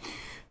 all right?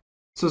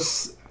 So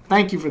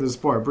thank you for the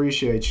support.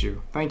 Appreciate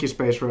you. Thank you,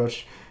 Space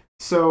Roach.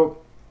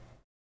 So,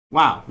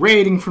 wow,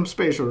 rating from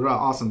Space Roach. Wow,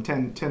 awesome.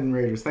 10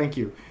 raters. Thank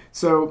you.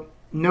 So,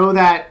 know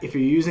that if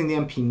you're using the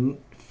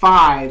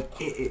MP5,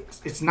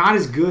 it's not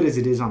as good as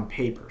it is on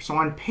paper. So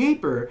on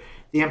paper,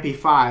 the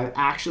MP5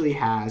 actually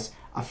has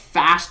a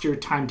faster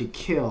time to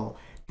kill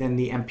than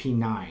the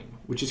MP9,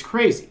 which is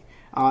crazy.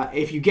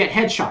 If you get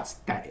headshots,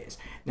 that is.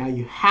 Now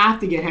you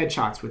have to get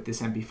headshots with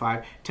this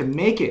MP5 to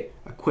make it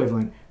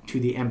equivalent to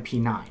the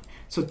MP9.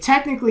 So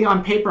technically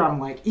on paper,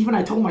 I'm like, even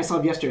I told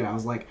myself yesterday, I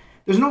was like,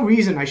 there's no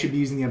reason I should be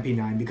using the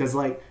MP9 because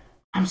like,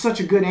 I'm such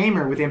a good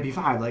aimer with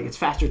MP5. Like, it's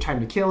faster time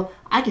to kill.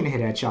 I can hit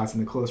headshots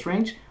in the close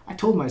range. I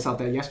told myself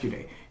that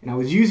yesterday. And I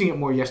was using it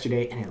more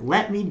yesterday, and it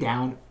let me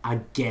down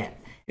again.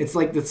 It's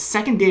like the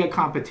second day of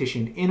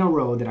competition in a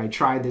row that I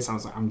tried this. I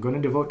was like, I'm going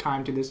to devote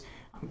time to this.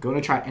 I'm going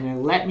to try. And it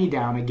let me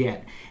down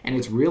again. And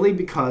it's really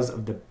because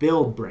of the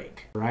build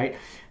break, right?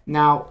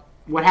 Now,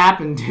 what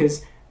happened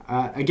is,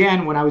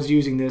 again, when I was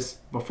using this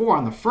before,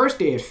 on the first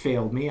day it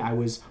failed me. I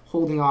was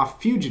holding off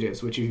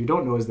Fugitives, which if you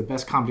don't know is the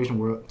best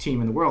competition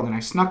team in the world, and I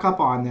snuck up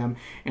on them,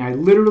 and I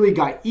literally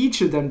got each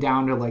of them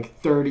down to like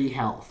 30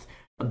 health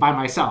by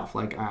myself.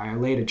 Like, I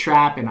laid a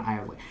trap,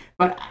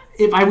 but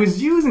if I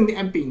was using the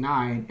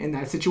MP9 in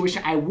that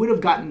situation, I would have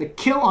gotten the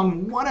kill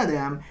on one of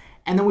them,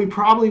 and then we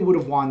probably would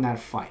have won that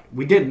fight.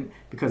 We didn't,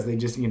 because they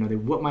just, they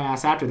whooped my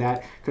ass after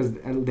that, because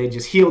they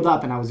just healed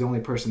up, and I was the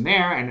only person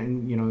there,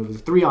 and it was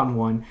a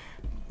 3-on-1.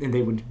 And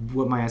they would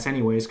whip my ass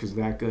anyways because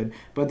they're that good.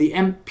 But the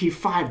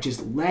MP5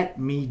 just let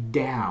me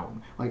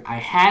down. Like, I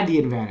had the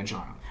advantage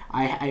on them.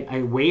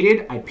 I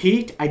waited, I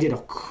peeked, I did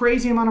a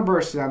crazy amount of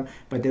bursts to them,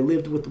 but they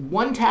lived with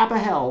 1 tap of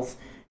health,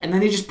 and then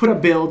they just put a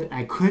build, and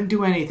I couldn't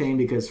do anything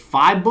because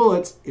 5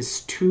 bullets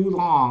is too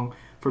long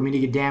for me to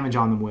get damage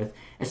on them with,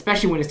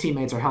 especially when his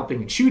teammates are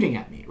helping and shooting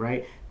at me,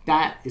 right?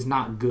 That is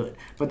not good.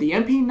 But the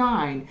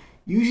MP9,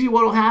 usually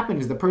what will happen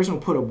is the person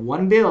will put up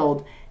 1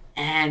 build,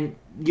 and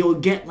you'll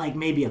get like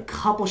maybe a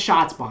couple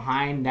shots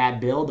behind that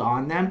build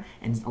on them,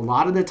 and a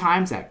lot of the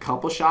times that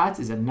couple shots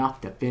is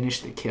enough to finish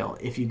the kill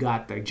if you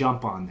got the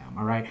jump on them,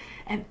 all right?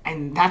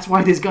 And that's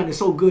why this gun is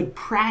so good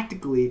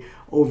practically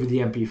over the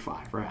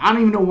MP5, right? I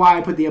don't even know why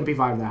I put the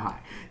MP5 that high.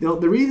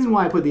 The reason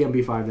why I put the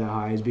MP5 that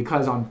high is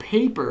because on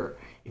paper,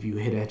 if you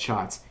hit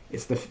headshots,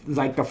 it's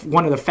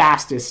one of the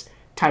fastest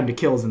time to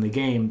kills in the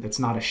game that's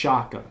not a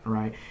shotgun, all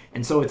right?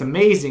 And so it's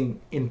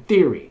amazing in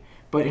theory.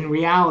 But in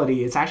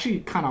reality, it's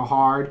actually kind of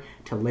hard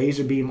to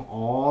laser beam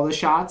all the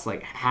shots,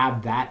 like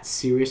have that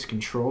serious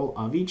control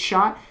of each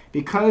shot,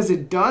 because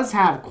it does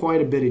have quite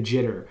a bit of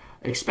jitter,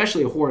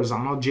 especially a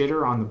horizontal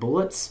jitter on the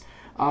bullets.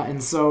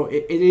 And so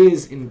it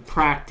is, in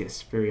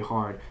practice, very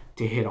hard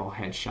to hit all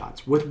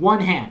headshots with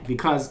one hand,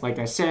 because, like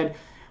I said,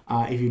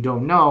 if you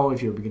don't know,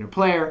 if you're a beginner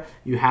player,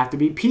 you have to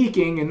be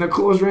peeking in the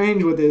close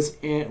range with this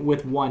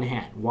with one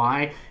hand.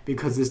 Why?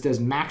 Because this does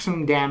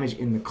maximum damage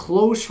in the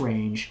close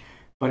range.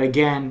 But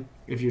again,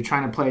 if you're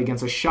trying to play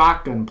against a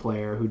shotgun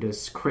player who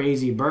does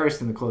crazy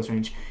bursts in the close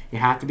range, you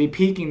have to be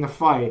peeking the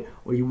fight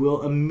or you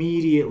will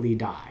immediately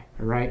die,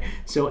 all right?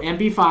 So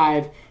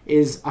MP5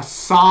 is a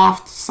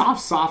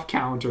soft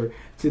counter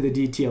to the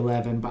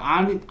DT11, but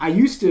I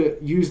used to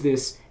use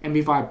this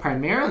MP5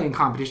 primarily in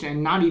competition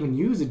and not even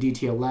use a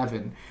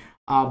DT11,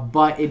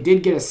 but it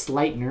did get a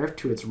slight nerf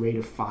to its rate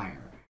of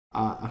fire.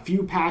 a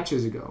few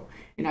patches ago.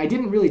 And I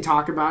didn't really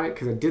talk about it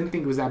because I didn't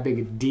think it was that big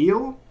a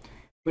deal.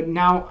 But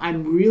now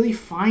I'm really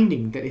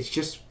finding that it's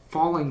just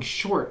falling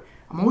short.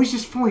 I'm always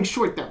just falling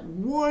short. That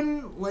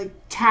one like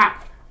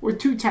tap or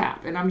two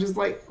tap. And I'm just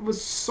like, it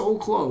was so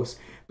close.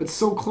 But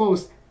so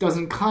close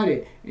doesn't cut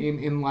it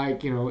in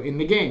like, in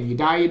the game. You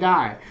die, you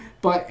die.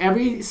 But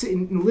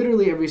in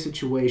literally every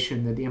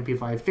situation that the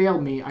MP5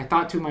 failed me, I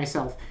thought to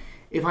myself,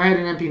 if I had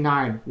an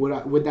MP9,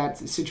 would that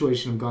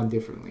situation have gone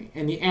differently?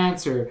 And the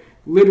answer,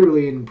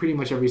 literally in pretty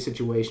much every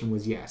situation,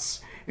 was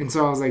yes. And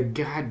so I was like,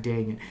 God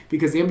dang it,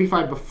 because the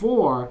MP5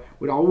 before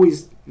would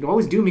always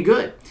do me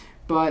good,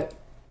 but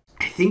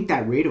I think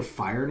that rate of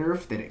fire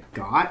nerf that it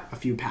got a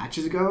few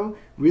patches ago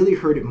really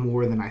hurt it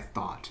more than I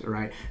thought. All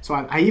right, so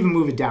I even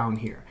move it down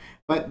here.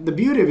 But the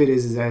beauty of it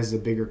is that it has a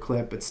bigger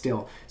clip, but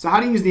still. So how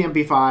to use the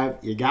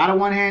MP5? You got to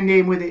one-hand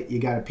aim with it. You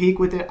got to peek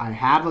with it. I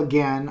have,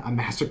 again, a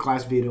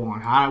masterclass video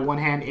on how to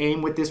one-hand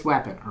aim with this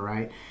weapon, all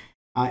right?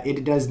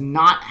 It does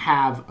not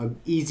have an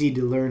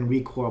easy-to-learn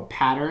recoil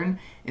pattern,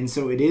 and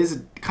so it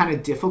is kind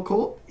of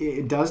difficult.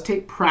 It does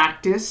take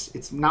practice.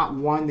 It's not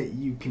one that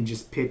you can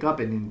just pick up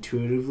and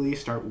intuitively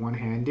start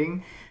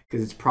one-handing,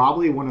 because it's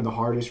probably one of the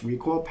hardest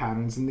recoil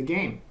patterns in the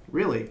game,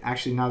 really,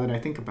 actually, now that I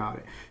think about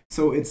it.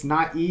 So it's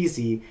not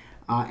easy.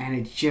 And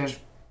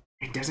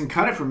it doesn't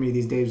cut it for me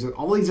these days. With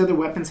all these other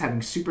weapons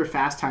having super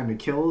fast time to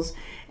kills,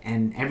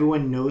 and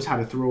everyone knows how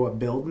to throw a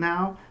build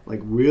now, like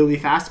really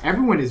fast.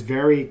 Everyone is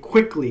very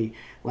quickly,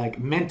 like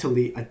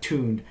mentally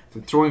attuned to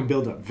throwing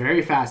build up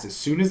very fast as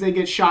soon as they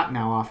get shot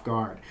now off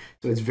guard.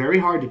 So it's very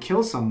hard to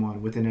kill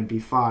someone with an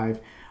MP5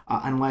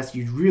 unless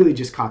you really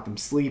just caught them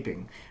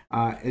sleeping,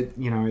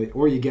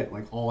 or you get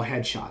like all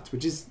headshots,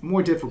 which is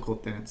more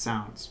difficult than it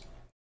sounds.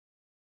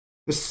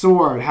 The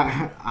sword,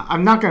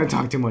 I'm not going to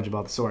talk too much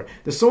about the sword.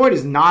 The sword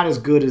is not as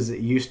good as it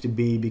used to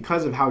be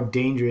because of how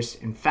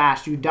dangerous and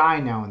fast you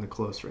die now in the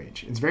close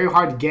range. It's very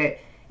hard to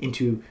get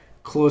into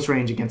close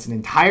range against an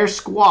entire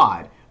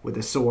squad with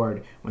a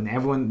sword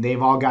when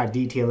they've all got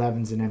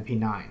DT11s and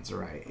MP9s, all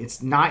right?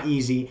 It's not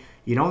easy.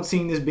 You don't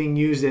see this being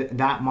used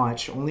that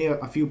much. Only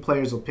a few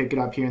players will pick it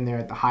up here and there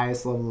at the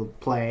highest level of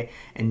play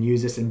and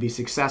use this and be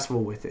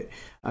successful with it.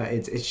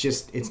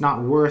 It's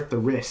not worth the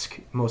risk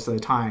most of the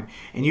time.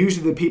 And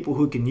usually the people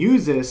who can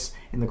use this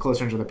in the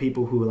close range are the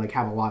people who like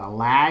have a lot of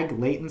lag,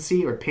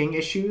 latency, or ping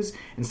issues,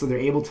 and so they're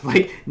able to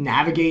like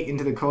navigate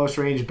into the close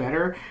range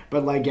better.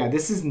 But like, yeah,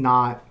 this is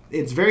not.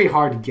 It's very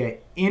hard to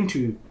get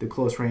into the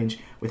close range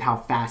with how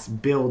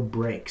fast build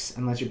breaks,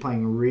 unless you're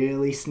playing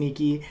really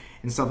sneaky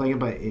and stuff like that,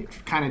 but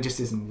it kind of just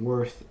isn't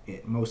worth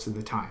it most of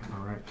the time,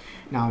 all right?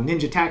 Now,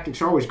 ninja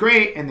tactics are always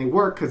great, and they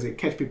work because they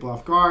catch people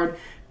off guard,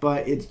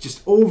 but it's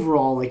just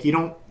overall, like, you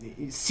don't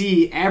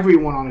see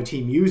everyone on a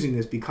team using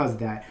this because of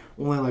that.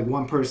 Only, like,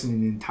 one person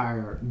in the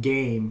entire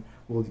game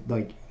will,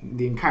 like,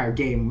 the entire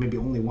game, maybe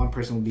only one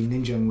person will be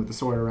ninjaing with the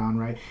sword around,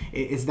 right?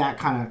 It's that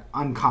kind of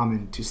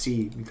uncommon to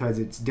see because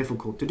it's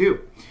difficult to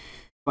do.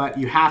 But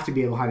you have to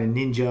be able how to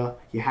ninja.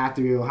 You have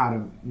to be able how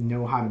to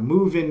know how to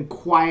move in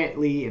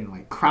quietly and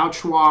like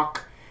crouch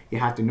walk. You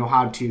have to know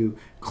how to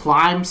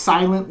climb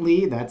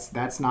silently.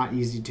 That's not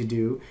easy to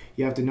do.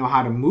 You have to know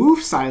how to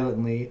move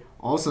silently.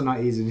 Also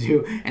not easy to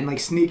do. And like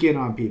sneak in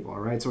on people, all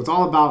right? So it's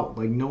all about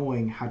like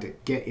knowing how to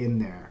get in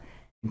there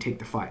and take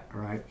the fight,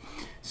 all right?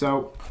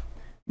 So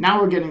now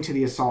we're getting to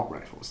the assault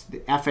rifles, the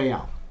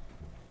FAL.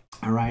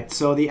 All right,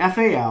 so the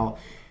FAL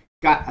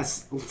got a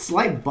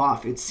slight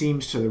buff, it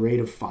seems, to the rate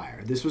of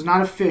fire. This was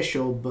not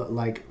official, but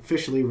like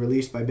officially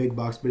released by Big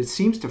Box, but it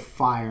seems to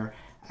fire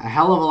a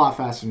hell of a lot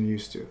faster than it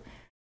used to.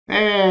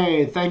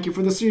 Hey, thank you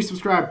for the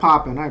subscribe,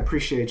 Poppin'. I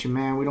appreciate you,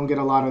 man. We don't get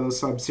a lot of those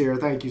subs here.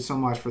 Thank you so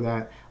much for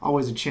that.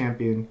 Always a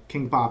champion,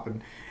 King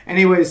Poppin'.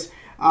 Anyways,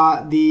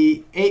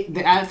 the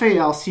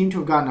FAL seemed to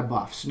have gotten a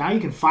buff, so now you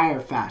can fire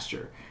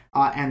faster.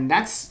 And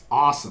that's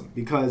awesome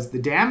because the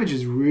damage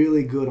is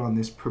really good on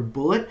this per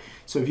bullet.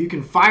 So if you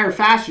can fire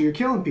faster, you're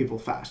killing people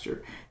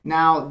faster.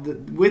 Now,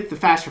 with the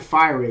faster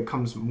fire rate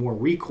comes more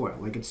recoil,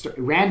 like it's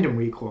random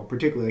recoil,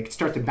 particularly. Like it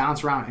starts to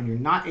bounce around and you're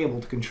not able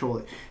to control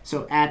it.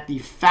 So at the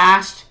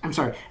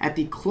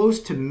close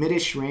to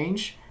midish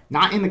range,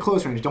 not in the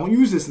close range. Don't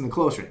use this in the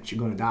close range. You're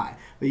going to die.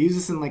 But use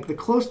this in like the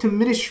close to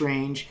midish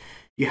range.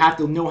 You have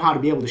to know how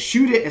to be able to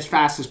shoot it as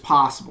fast as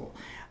possible.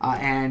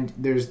 And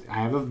I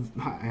have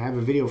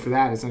a video for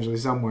that essentially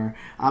somewhere.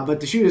 But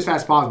to shoot as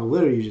fast as possible,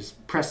 literally you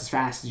just press as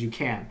fast as you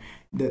can.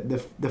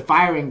 The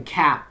firing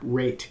cap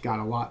rate got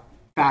a lot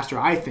faster,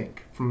 I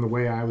think, from the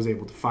way I was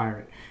able to fire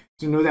it.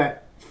 So know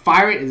that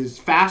fire it as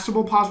fast as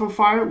possible.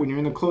 Fire it when you're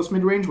in the close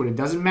mid range, when it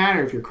doesn't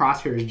matter if your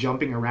crosshair is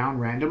jumping around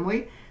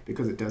randomly,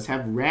 because it does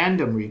have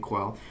random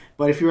recoil.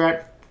 But if you're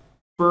at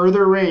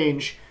further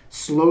range,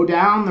 slow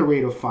down the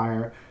rate of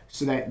fire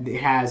so that it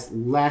has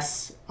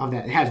less of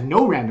that. It has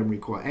no random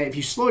recoil. If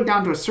you slow it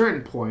down to a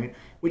certain point,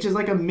 which is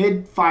like a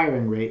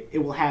mid-firing rate, it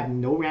will have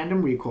no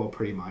random recoil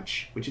pretty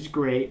much, which is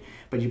great.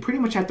 But you pretty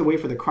much have to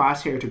wait for the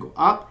crosshair to go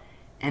up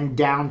and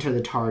down to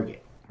the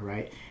target, all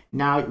right?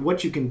 Now,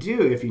 what you can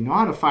do, if you know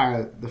how to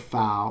fire the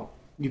FAL,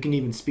 you can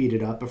even speed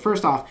it up. But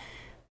first off,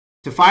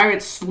 To fire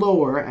it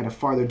slower at a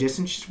farther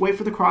distance, just wait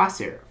for the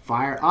crosshair.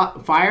 Fire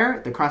up,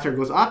 fire, the crosshair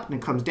goes up and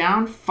it comes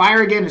down.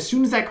 Fire again as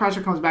soon as that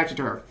crosshair comes back to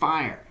target.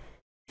 Fire,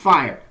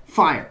 fire,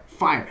 fire,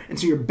 fire. And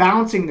so you're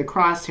bouncing the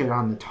crosshair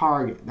on the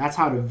target. That's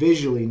how to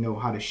visually know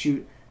how to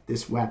shoot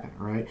this weapon,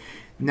 right?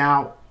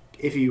 Now,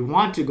 if you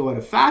want to go at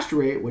a faster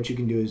rate, what you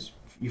can do is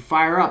you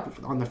fire up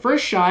on the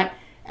first shot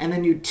and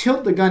then you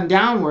tilt the gun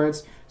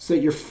downwards so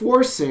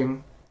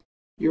that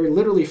you're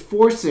literally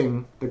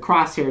forcing the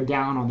crosshair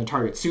down on the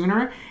target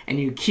sooner, and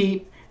you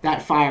keep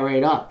that fire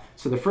rate up.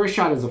 So the first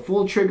shot is a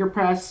full trigger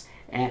press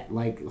at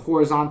like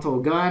horizontal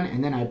gun,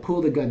 and then I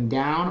pull the gun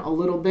down a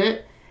little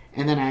bit,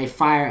 and then I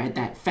fire at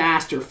that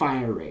faster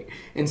fire rate.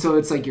 And so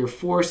it's like you're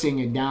forcing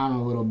it down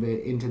a little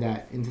bit into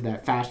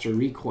that faster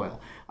recoil.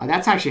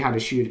 That's actually how to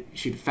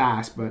shoot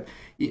fast, but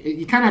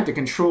you kind of have to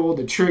control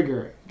the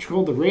trigger,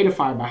 control the rate of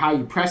fire by how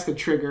you press the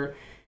trigger.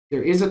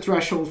 There is a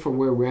threshold for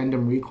where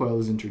random recoil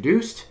is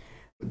introduced.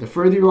 The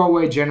further you are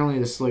away, generally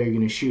the slower you're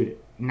going to shoot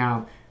it.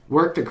 Now,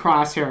 work the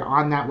crosshair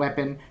on that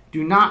weapon.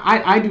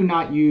 I do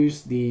not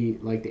use the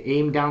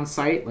aim down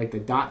sight, like the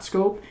dot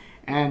scope.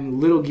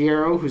 And Little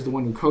Gero, who's the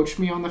one who coached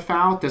me on the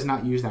FAL, does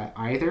not use that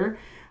either.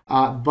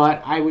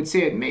 But I would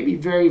say it may be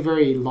very,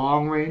 very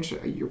long range.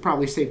 You're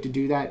probably safe to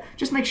do that.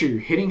 Just make sure you're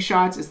hitting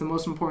shots is the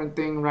most important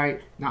thing,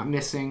 right? Not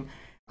missing.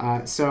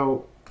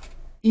 So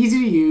easy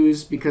to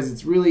use because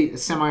it's really a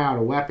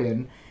semi-auto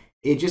weapon.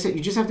 You just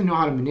have to know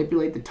how to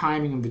manipulate the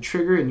timing of the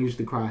trigger and use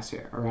the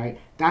crosshair, all right?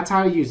 That's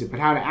how to use it. But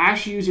how to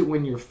actually use it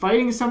when you're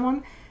fighting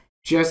someone,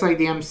 just like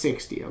the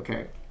M60,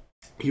 okay?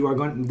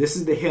 This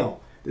is the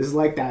hill. This is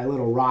like that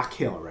little rock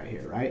hill right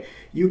here, right?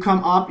 You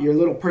come up, your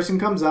little person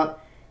comes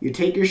up, you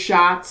take your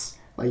shots,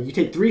 like you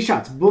take 3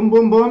 shots, boom,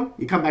 boom, boom,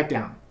 you come back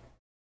down.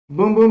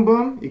 Boom, boom,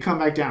 boom, you come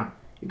back down.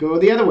 You go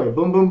the other way,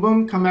 boom, boom,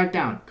 boom, come back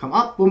down. Come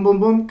up, boom, boom,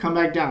 boom, come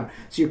back down.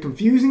 So you're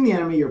confusing the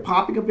enemy, you're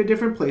popping up at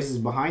different places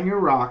behind your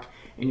rock,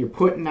 and you're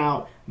putting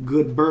out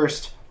good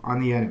burst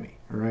on the enemy,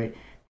 all right?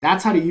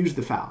 That's how to use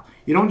the FAL.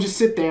 You don't just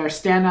sit there,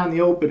 stand out in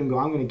the open and go,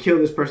 I'm going to kill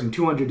this person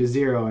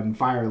 200-0 and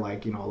fire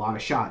a lot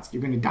of shots.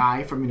 You're going to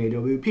die from an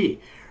AWP,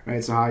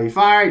 right? So how you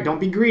fire, don't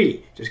be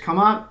greedy. Just come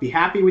up, be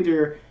happy with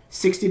your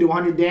 60 to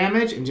 100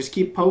 damage, and just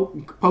keep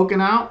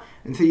poking out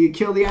until you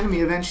kill the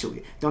enemy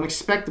eventually. Don't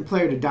expect the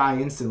player to die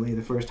instantly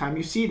the first time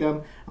you see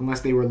them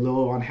unless they were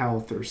low on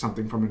health or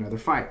something from another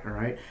fight, all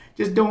right?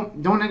 Just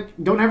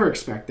don't ever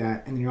expect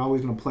that, and then you're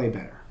always going to play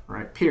better, all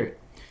right? Period.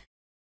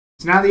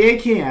 So now the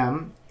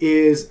AKM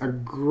is a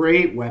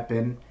great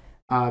weapon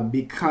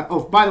because,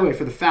 oh, by the way,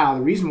 for the FAL,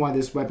 the reason why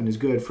this weapon is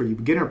good for you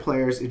beginner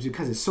players is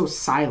because it's so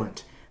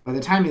silent. By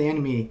the time the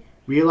enemy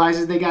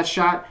realizes they got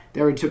shot,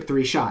 they already took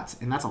 3 shots,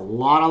 and that's a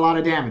lot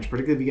of damage,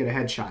 particularly if you get a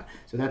headshot.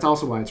 So that's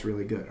also why it's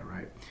really good, all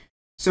right?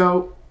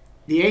 So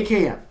the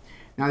AKM.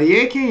 Now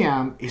the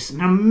AKM is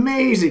an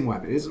amazing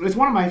weapon. It's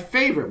one of my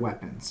favorite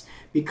weapons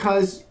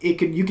because you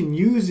can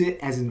use it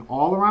as an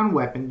all-around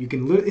weapon.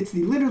 It's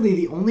literally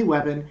the only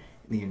weapon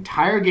in the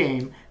entire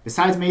game,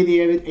 besides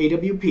maybe the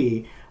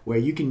AWP, where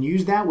you can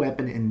use that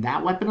weapon and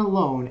that weapon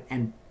alone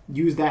and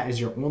use that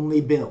as your only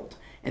build.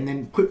 And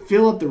then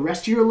fill up the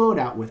rest of your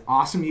loadout with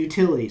awesome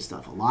utility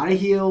stuff. A lot of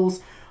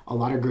heals, a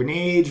lot of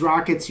grenades,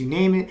 rockets, you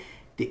name it.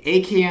 The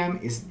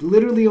AKM is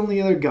literally the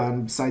only other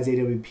gun besides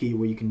AWP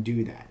where you can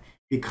do that.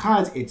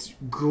 Because it's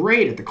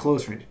great at the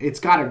close range.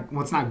 It's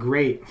not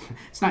great.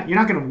 You're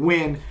not going to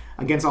win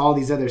against all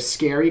these other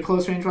scary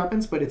close range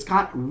weapons, but it's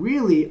got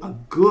really a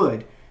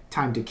good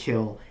time to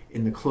kill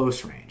in the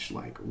close range.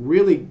 Like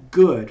really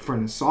good for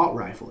an assault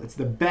rifle. It's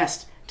the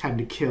best time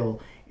to kill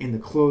in the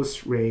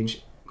close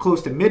range,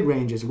 close to mid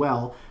range as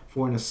well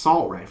for an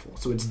assault rifle.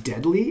 So it's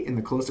deadly in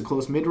the close to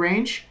close mid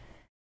range,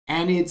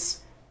 and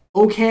it's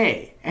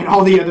okay at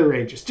all the other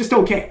ranges. Just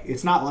okay.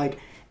 It's not like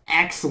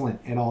excellent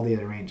at all the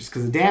other ranges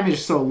because the damage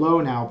is so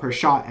low now per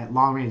shot at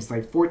long range. It's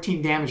like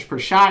 14 damage per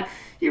shot.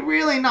 You're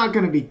really not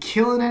going to be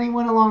killing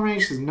anyone at long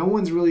range because no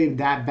one's really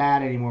that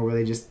bad anymore where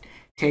they just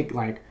take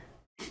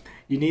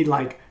you need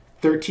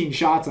 13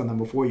 shots on them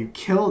before you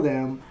kill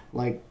them.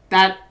 Like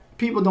that,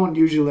 people don't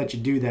usually let you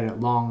do that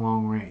at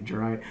long range, all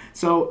right?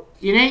 So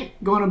you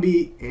ain't going to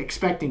be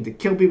expecting to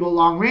kill people at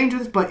long range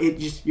with this, but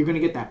you're going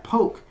to get that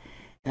poke.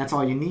 That's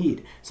all you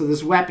need. So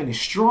this weapon is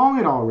strong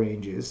at all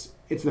ranges.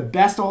 It's the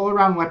best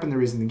all-around weapon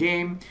there is in the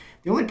game.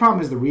 The only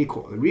problem is the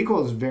recoil. The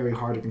recoil is very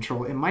hard to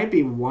control. It might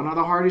be one of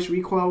the hardest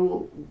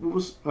recoils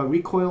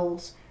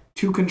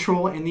to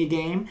control in the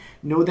game.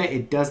 Know that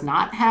it does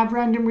not have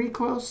random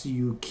recoil, so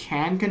you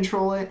can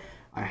control it.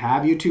 I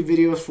have YouTube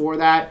videos for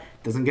that.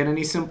 It doesn't get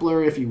any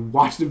simpler if you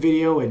watch the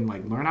video and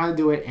learn how to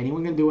do it.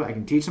 Anyone can do it. I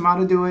can teach them how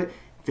to do it.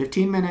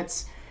 15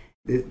 minutes.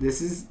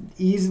 This is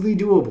easily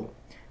doable.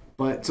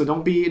 So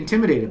don't be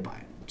intimidated by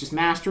it. Just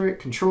master it,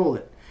 control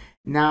it.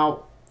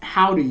 Now,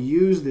 how to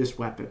use this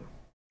weapon.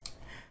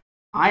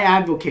 I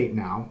advocate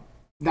now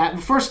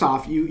that, first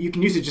off, you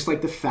can use it just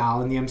like the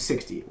FAL and the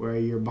M60, where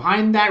you're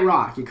behind that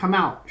rock, you come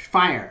out,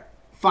 fire,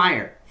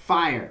 fire,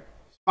 fire,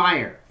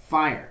 fire,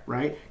 fire,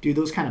 right? Do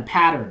those kind of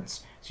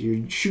patterns So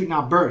you're shooting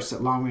out bursts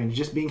at long range,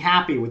 just being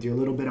happy with your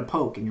little bit of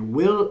poke, and you're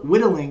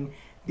whittling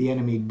the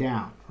enemy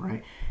down,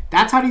 right?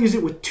 That's how to use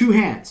it with two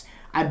hands.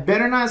 I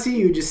better not see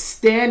you just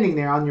standing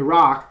there on your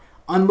rock,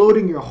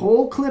 unloading your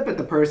whole clip at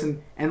the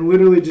person and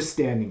literally just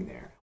standing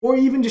there. Or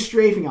even just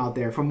strafing out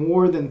there for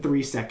more than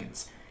 3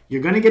 seconds.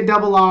 You're going to get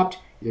double opt,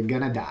 you're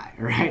going to die,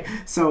 all right?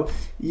 So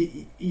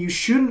you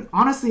shouldn't,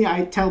 honestly,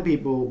 I tell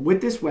people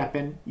with this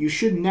weapon, you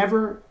should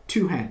never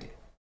two-hand it.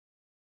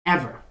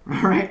 Ever,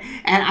 all right?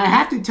 And I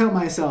have to tell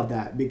myself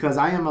that because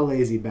I am a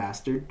lazy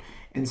bastard.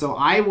 And so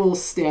I will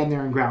stand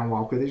there and ground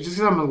walk with it just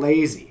because I'm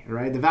lazy,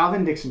 right? The Valve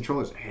Index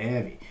controllers are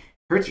heavy. It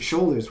hurts your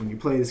shoulders when you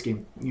play this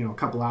game, you know, a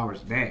couple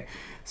hours a day.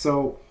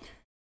 So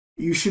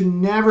you should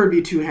never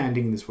be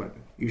two-handing this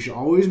weapon. You should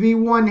always be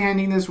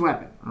one-handing this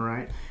weapon, all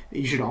right?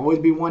 You should always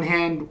be one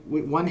hand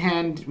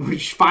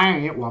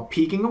firing it while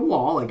peeking a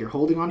wall, like you're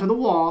holding onto the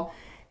wall,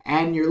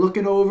 and you're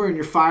looking over and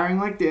you're firing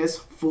like this,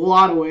 full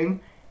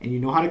autoing, and you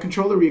know how to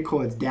control the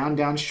recoil. It's down,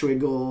 down,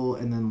 swiggle,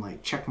 and then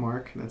like check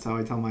mark. That's how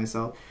I tell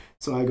myself.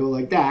 So I go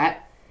like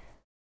that.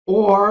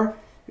 Or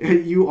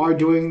you are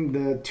doing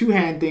the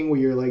two-hand thing where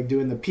you're like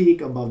doing the peek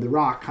above the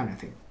rock kind of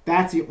thing.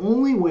 That's the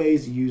only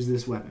ways to use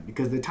this weapon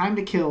because the time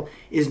to kill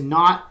is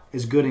not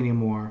as good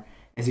anymore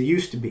as it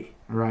used to be,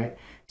 all right?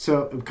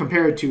 So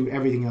compared to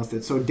everything else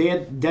that's so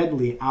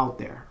deadly out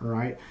there, all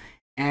right?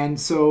 And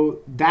so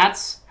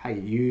that's how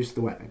you use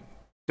the weapon.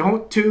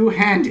 Don't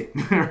two-hand it,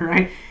 all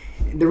right?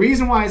 The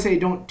reason why I say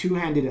don't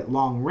two-hand it at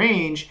long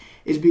range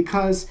is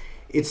because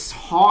it's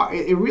hard.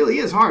 It really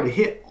is hard to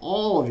hit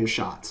all of your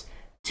shots.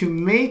 To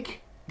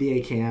make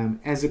the AKM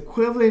as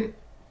equivalent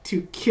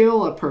to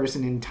kill a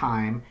person in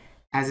time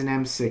as an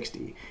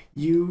M60,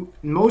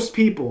 most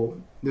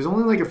people, there's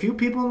only like a few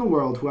people in the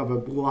world who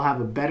will have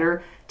a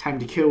better time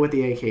to kill with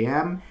the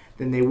AKM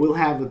than they will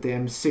have with the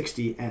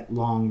M60 at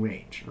long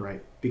range,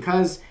 right?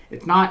 Because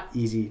it's not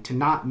easy to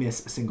not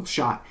miss a single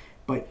shot,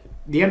 but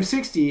the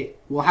M60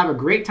 will have a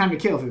great time to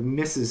kill if it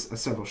misses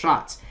several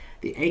shots.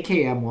 The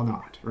AKM will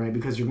not, right?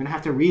 Because you're going to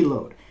have to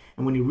reload.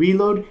 And when you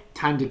reload,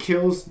 time to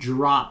kills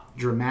drop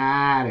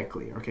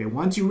dramatically, okay?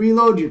 Once you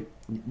reload,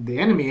 the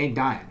enemy ain't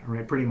dying,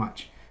 right? Pretty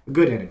much. A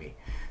good enemy.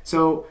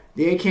 So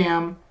the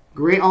AKM,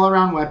 great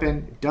all-around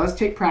weapon. It does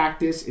take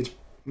practice.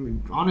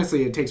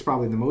 Honestly, it takes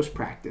probably the most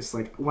practice.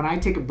 Like when I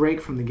take a break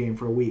from the game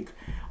for a week,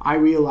 I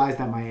realize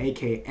that my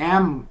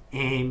AKM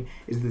aim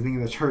is the thing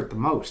that's hurt the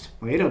most.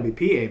 My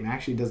AWP aim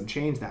actually doesn't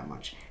change that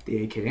much.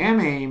 The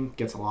AKM aim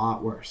gets a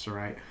lot worse, all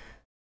right?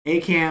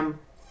 AKM,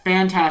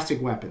 fantastic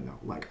weapon though.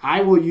 Like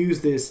I will use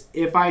this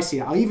if I see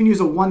it. I'll even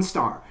use a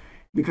 1-star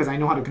because I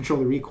know how to control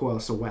the recoil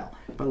so well.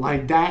 But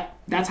like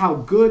that's how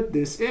good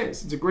this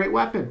is. It's a great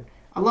weapon.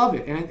 I love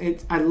it,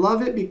 and I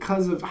love it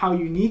because of how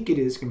unique it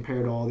is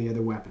compared to all the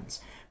other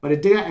weapons. But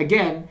it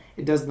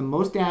does the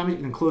most damage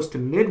and close to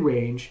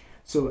mid-range,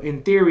 so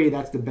in theory,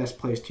 that's the best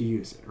place to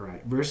use it,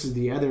 right? Versus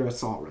the other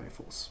assault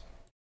rifles.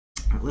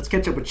 All right, let's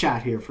catch up with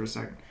chat here for a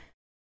second.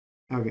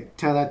 Okay,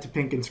 tell that to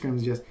Pink and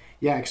Scrims just,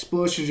 yeah,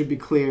 explosions should be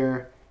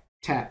clear,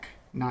 tech,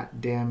 not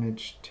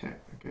damage,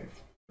 tech, okay.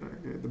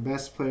 The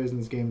best players in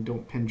this game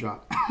don't pin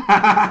drop.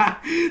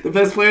 The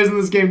best players in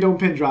this game don't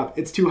pin drop.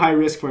 It's too high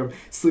risk for him.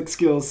 Slick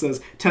Skills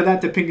says, tell that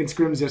to Pink and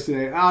Scrims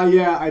yesterday. Oh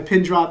yeah, I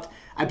pin dropped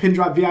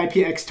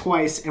VIPX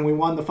twice, and we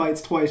won the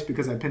fights twice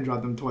because I pin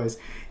dropped them twice.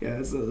 Yeah,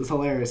 it's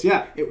hilarious.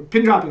 Yeah,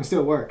 pin dropping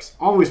still works.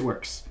 Always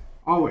works.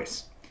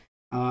 Always.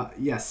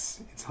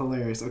 Yes, it's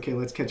hilarious. Okay,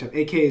 let's catch up.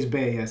 AK is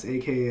Bay. Yes,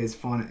 AK is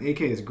fun. AK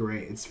is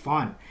great. It's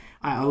fun.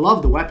 I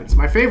love the weapon. It's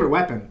my favorite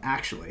weapon,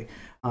 actually.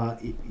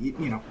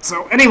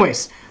 So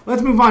anyways,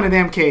 let's move on to the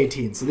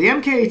MK18. So the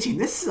MK18,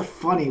 this is a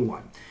funny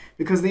one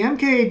because the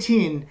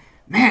MK18,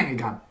 man, it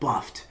got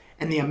buffed.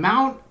 And the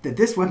amount that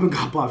this weapon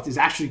got buffed is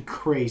actually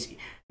crazy.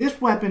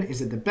 This weapon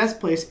is at the best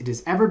place it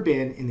has ever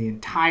been in the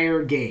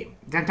entire game.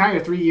 The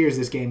entire 3 years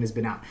this game has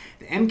been out.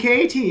 The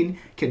MK18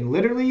 can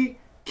literally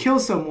kill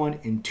someone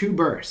in 2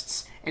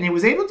 bursts. And it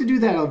was able to do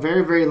that a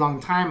very, very long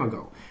time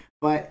ago.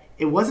 But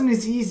it wasn't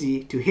as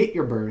easy to hit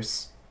your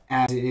bursts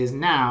as it is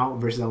now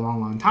versus a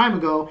long, long time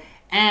ago.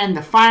 And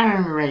the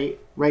firing rate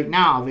right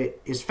now of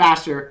it is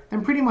faster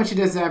than pretty much it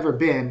has ever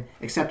been,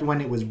 except when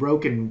it was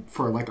broken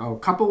for like a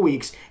couple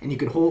weeks and you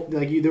could hold,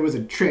 there was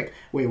a trick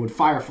where it would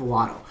fire full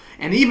auto.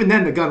 And even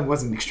then the gun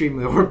wasn't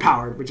extremely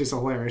overpowered, which is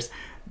hilarious.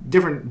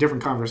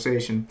 Different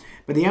conversation.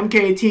 But the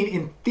MK18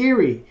 in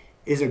theory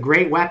is a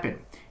great weapon.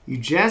 You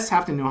just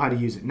have to know how to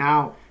use it.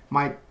 Now,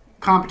 my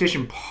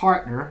competition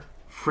partner,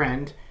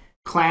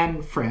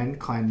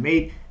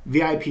 clanmate,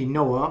 VIP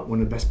Noah,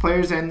 one of the best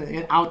players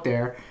out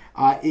there,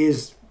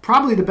 is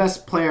probably the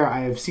best player I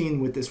have seen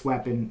with this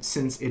weapon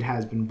since it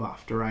has been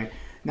buffed, all right?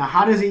 Now,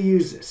 how does he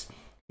use this?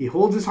 He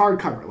holds his hard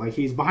cover, like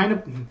he's behind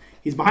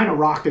a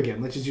rock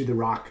again. Let's just do the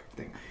rock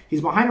thing.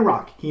 He's behind a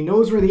rock. He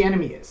knows where the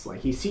enemy is.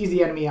 Like, he sees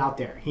the enemy out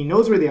there. He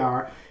knows where they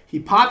are. He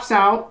pops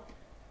out,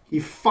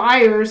 he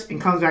fires, and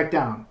comes back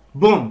down.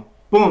 Boom,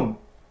 boom.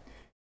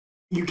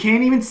 You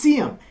can't even see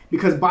him,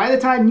 because by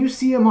the time you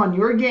see him on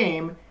your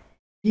game,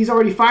 he's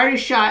already fired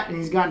his shot and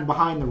he's gotten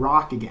behind the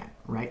rock again,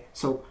 right?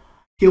 So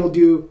he'll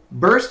do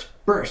burst,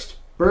 burst,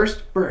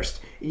 burst,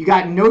 burst. You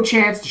got no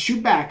chance to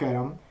shoot back at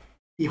him.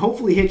 He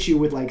hopefully hits you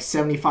with like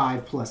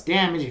 75 plus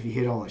damage if you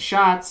hit all his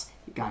shots.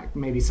 You got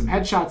maybe some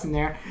headshots in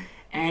there.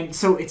 And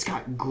so it's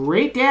got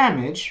great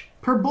damage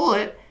per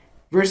bullet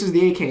versus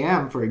the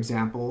AKM, for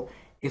example.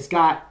 It's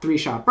got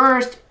 3-shot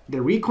burst.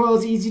 The recoil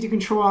is easy to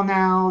control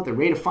now. The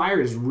rate of fire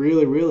is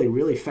really, really,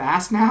 really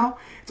fast now.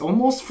 It's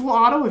almost full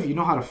auto if you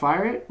know how to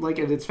fire it, like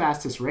at its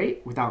fastest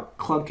rate without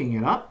clunking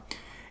it up.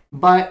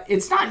 But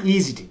it's not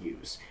easy to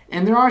use.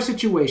 And there are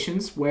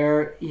situations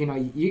where, you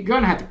know, you're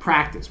going to have to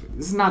practice with it.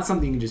 This is not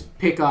something you can just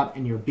pick up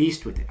and you're a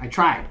beast with it. I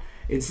tried.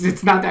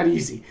 It's not that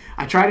easy.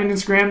 I tried it in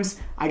scrims.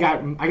 I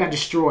got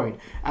destroyed.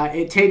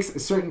 It takes a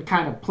certain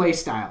kind of play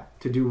style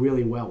to do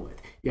really well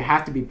with. You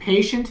have to be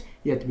patient.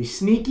 You have to be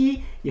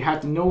sneaky. You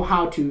have to know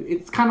how to.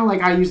 It's kind of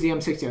like I use the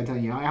M60. I tell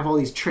you, I have all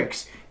these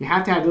tricks. You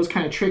have to have those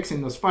kind of tricks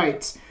in those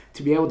fights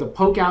to be able to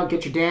poke out,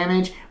 get your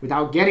damage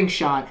without getting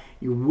shot.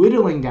 You're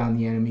whittling down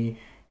the enemy,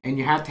 and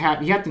you have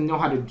to know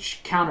how to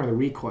counter the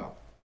recoil.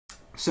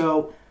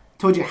 So, I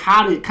told you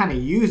how to kind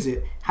of use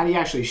it. How do you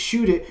actually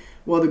shoot it?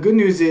 Well, the good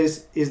news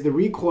is the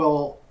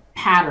recoil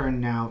pattern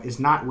now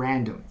is not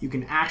random. You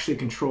can actually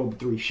control the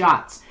 3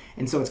 shots,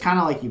 and so it's kind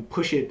of like you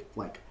push it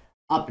like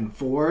up and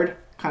forward,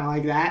 kind of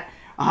like that,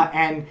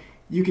 and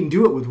you can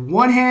do it with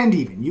one hand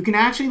even. You can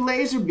actually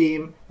laser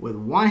beam with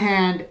one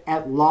hand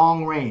at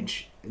long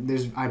range.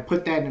 I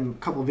put that in a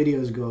couple of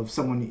videos ago of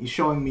someone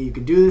showing me you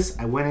could do this.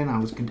 I went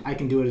in, I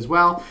can do it as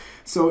well.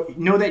 So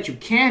know that you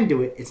can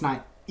do it. It's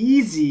not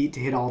easy to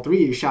hit all 3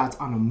 of your shots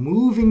on a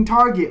moving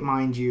target,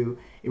 mind you.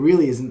 It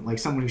really isn't. Like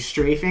someone who's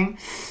strafing,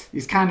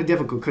 it's kind of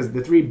difficult because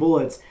the 3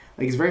 bullets,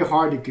 like it's very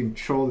hard to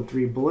control the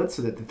 3 bullets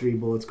so that the 3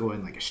 bullets go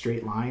in like a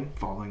straight line,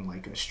 following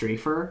like a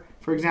strafer,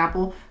 for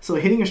example. So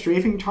hitting a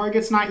strafing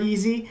target's not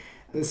easy.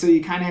 So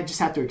you kind of just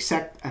have to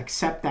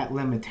accept that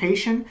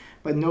limitation,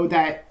 but know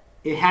that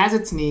it has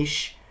its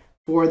niche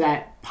for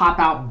that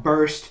pop-out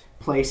burst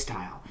play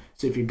style.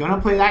 So if you're going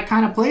to play that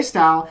kind of play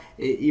style,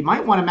 you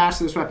might want to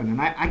master this weapon.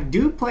 And I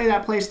do play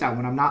that play style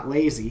when I'm not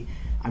lazy.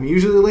 I'm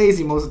usually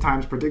lazy most of the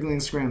times, particularly in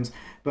scrims.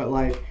 But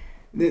like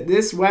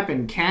this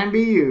weapon can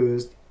be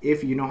used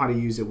if you know how to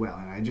use it well.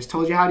 And I just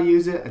told you how to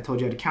use it. I told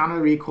you how to counter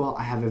the recoil.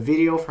 I have a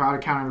video for how to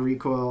counter the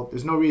recoil.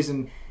 There's no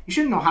reason you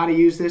shouldn't know how to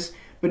use this.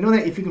 But know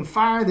that if you can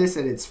fire this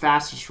at its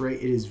fastest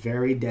rate, it is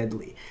very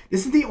deadly.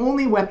 This is the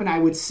only weapon I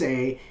would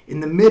say in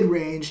the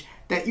mid-range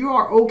that you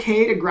are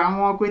okay to ground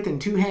walk with in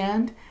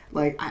 2-hand.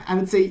 Like, I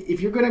would say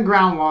if you're going to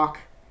ground walk,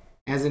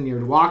 as in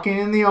you're walking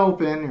in the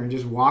open or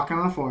just walking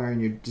on the floor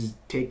and you're just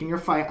taking your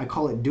fight, I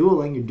call it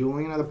dueling, you're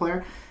dueling another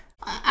player,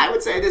 I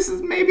would say this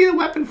is maybe the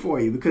weapon for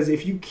you, because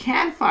if you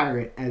can fire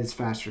it at its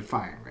faster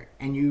firing rate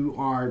and you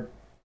are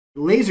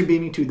laser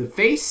beaming to the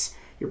face,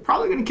 you're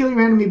probably going to kill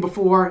your enemy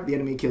before the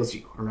enemy kills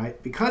you, all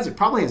right? Because it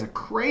probably has a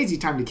crazy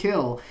time to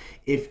kill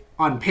if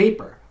on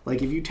paper.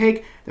 Like if you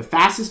take the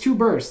fastest 2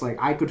 bursts, like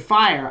I could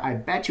fire, I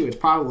bet you it's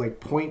probably like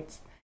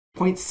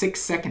 0.6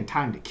 second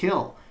time to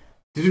kill.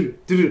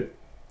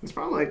 It's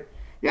probably like,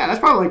 yeah, that's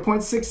probably like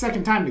 0.6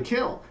 second time to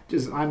kill.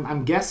 Just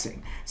I'm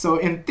guessing. So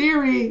in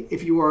theory,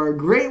 if you are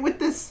great with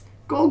this,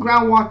 go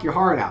ground walk your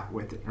heart out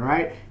with it, all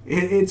right?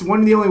 It's one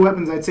of the only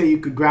weapons I'd say you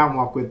could ground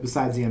walk with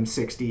besides the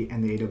M60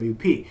 and the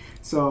AWP.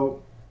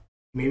 So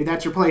maybe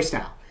that's your play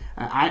style.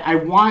 I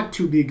want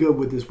to be good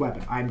with this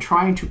weapon. I'm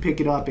trying to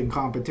pick it up in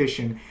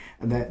competition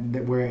that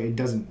where it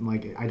doesn't,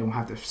 like, I don't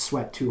have to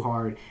sweat too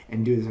hard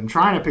and do this. I'm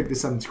trying to pick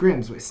this up in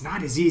scrims, but it's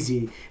not as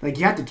easy. Like,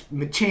 you have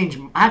to change.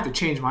 I have to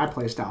change my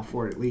play style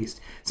for it at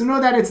least. So know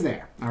that it's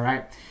there. All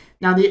right.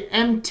 Now the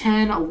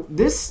M10,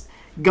 this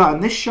gun,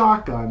 this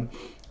shotgun,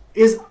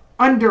 is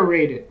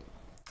underrated.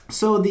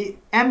 So the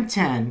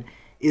M10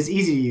 is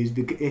easy to use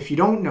because if you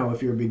don't know,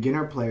 if you're a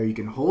beginner player, you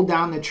can hold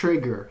down the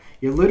trigger.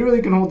 You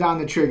literally can hold down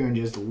the trigger and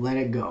just let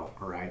it go,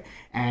 all right?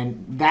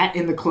 And that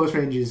in the close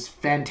range is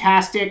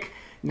fantastic.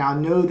 Now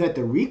know that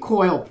the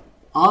recoil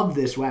of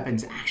this weapon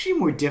is actually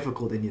more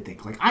difficult than you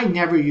think. Like, I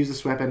never use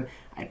this weapon.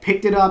 I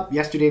picked it up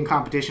yesterday in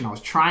competition. I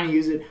was trying to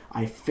use it.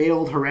 I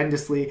failed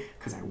horrendously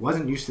because I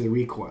wasn't used to the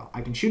recoil.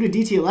 I can shoot a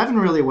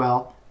DT11 really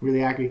well,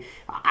 really accurate.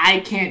 I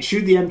can't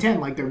shoot the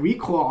M10. Like, the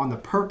recoil on the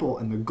purple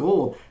and the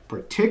gold,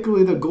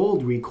 particularly the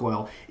gold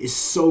recoil, is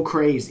so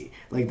crazy.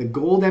 Like, the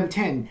gold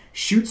M10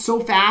 shoots so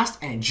fast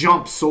and it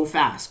jumps so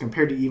fast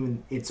compared to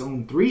even its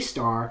own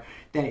 3-star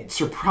that it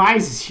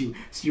surprises you.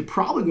 So you're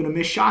probably going to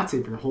miss shots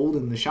if you're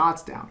holding the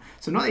shots down.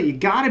 So know that you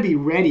got to be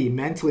ready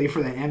mentally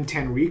for the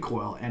M10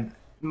 recoil. And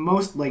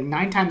most, like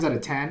 9 times out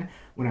of 10,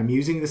 when I'm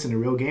using this in a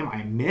real game,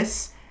 I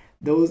miss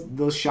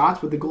those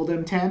shots with the gold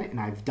M10, and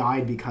I've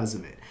died because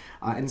of it.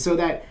 And so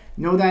that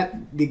know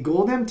that the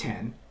gold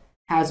M10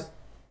 has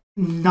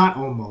not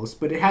almost,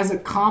 but it has a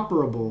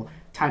comparable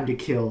time to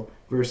kill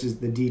versus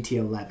the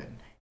DT11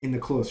 in the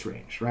close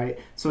range, right?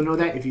 So know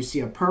that if you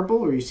see a purple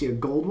or you see a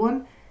gold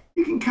one,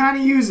 you can kind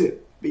of use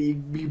it, but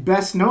you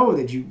best know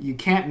that you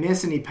can't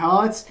miss any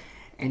pellets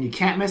and you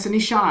can't miss any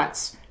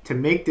shots to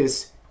make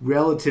this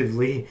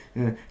relatively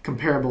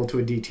comparable to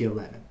a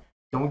DT11.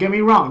 Don't get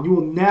me wrong, you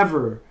will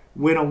never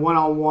win a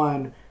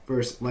one-on-one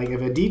versus, like,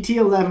 if a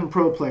DT11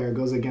 pro player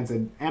goes against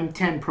an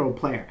M10 pro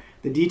player,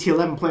 the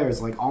DT11 player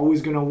is, like,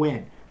 always going to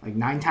win, like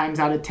 9 times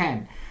out of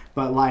 10.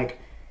 But, like,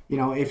 you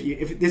know,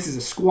 if this is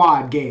a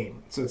squad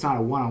game, so it's not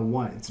a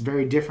one-on-one. It's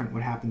very different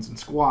what happens in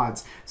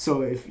squads.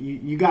 So if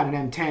you got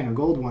an M10, a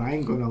gold one, I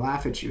ain't going to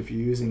laugh at you if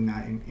you're using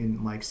that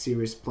in like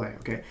serious play,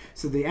 okay?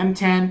 So the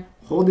M10,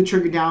 hold the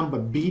trigger down,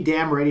 but be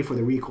damn ready for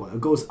the recoil. It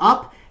goes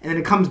up and then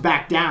it comes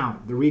back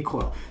down, the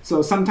recoil.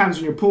 So sometimes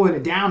when you're pulling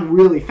it down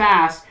really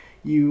fast,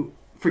 you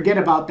forget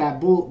about that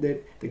bolt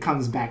that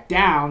comes back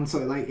down. So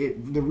like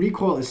the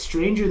recoil is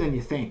stranger than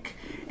you think.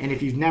 And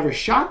if you've never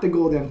shot the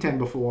gold M10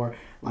 before,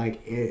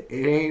 like it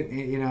ain't,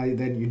 you know,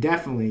 then you're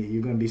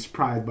going to be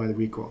surprised by the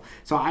recoil.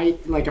 So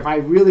if I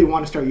really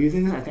want to start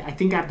using this, I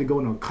think I have to go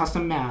into a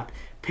custom map,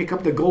 pick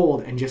up the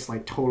gold, and just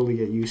like totally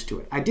get used to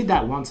it. I did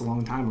that once a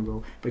long time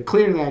ago, but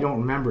clearly I don't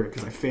remember it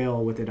because I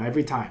fail with it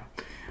every time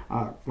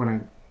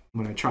when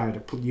I try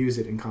to use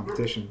it in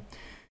competition.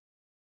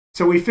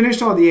 So we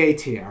finished all the A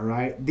tier, all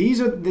right? These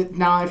are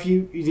now if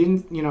you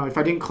didn't, you know, if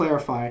I didn't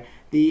clarify,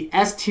 the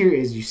S tier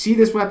is you see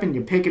this weapon,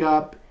 you pick it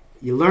up.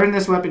 You learn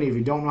this weapon if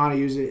you don't know how to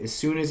use it as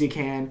soon as you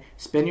can.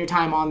 Spend your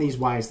time on these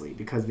wisely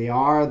because they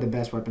are the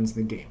best weapons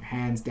in the game,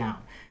 hands down.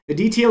 The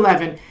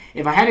DT11,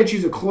 if I had to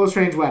choose a close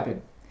range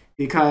weapon,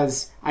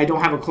 because I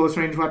don't have a close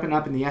range weapon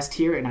up in the S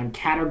tier and I'm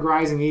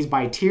categorizing these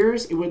by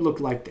tiers, it would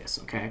look like this,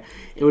 okay?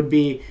 It would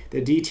be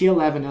the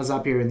DT11 is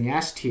up here in the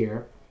S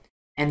tier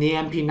and the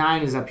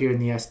MP9 is up here in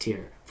the S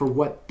tier for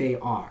what they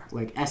are,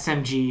 like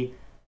SMG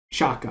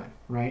shotgun,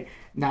 right?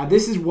 Now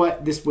this is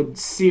what this would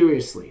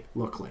seriously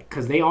look like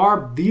because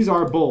these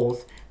are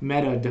both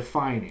meta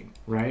defining,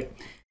 right?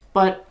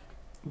 But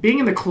being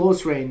in the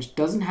close range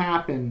doesn't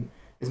happen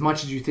as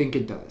much as you think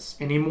it does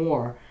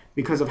anymore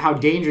because of how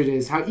dangerous it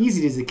is, how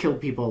easy it is to kill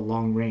people at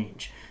long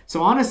range.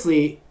 So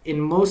honestly,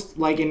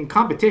 in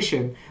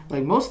competition,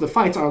 like most of the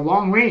fights are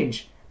long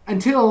range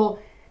and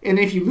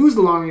if you lose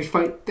the long range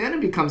fight, then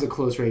it becomes a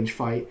close range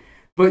fight.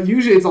 But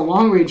usually it's a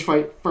long range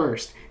fight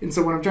first. And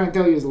so what I'm trying to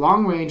tell you is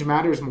long range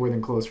matters more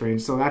than close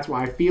range. So that's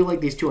why I feel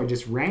like these two are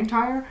just ranked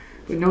higher.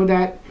 But know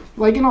that,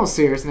 like in all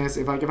seriousness,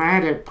 if I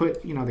had to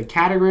put, you know, the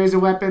categories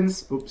of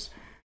weapons,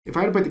 if I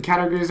had to put the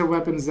categories of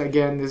weapons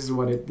again, this is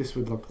what this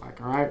would look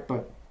like, all right?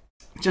 But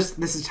just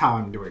this is how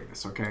I'm doing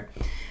this, okay?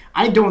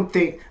 I don't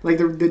think like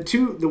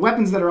the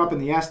weapons that are up in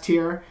the S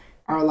tier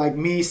are like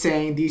me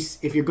saying these.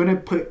 If you're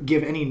gonna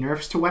give any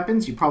nerfs to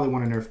weapons, you probably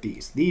want to nerf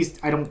these. These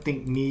I don't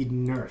think need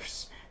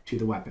nerfs to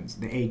the weapons,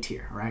 the A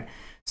tier, right?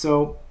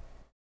 So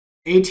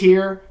A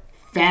tier,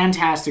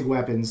 fantastic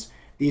weapons.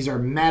 These are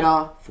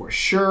meta for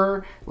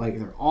sure. Like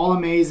they're all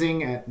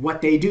amazing at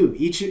what they do.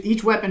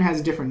 Each weapon has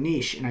a different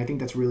niche, and I think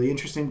that's really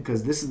interesting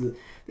because this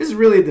is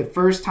really the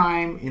first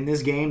time in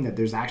this game that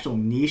there's actual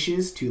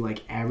niches to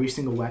like every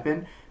single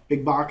weapon.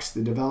 Big Box,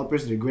 the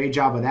developers did a great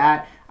job of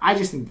that. I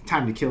just think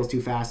time to kill is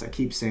too fast. I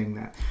keep saying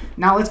that.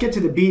 Now let's get to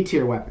the B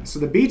tier weapons. So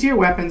the B tier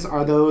weapons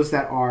are those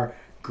that are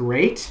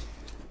great.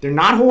 They're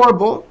not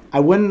horrible.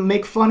 I wouldn't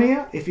make fun of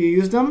you if you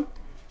used them.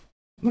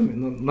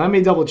 Let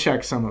me double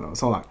check some of those.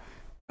 Hold on.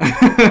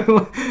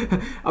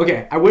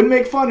 Okay, I wouldn't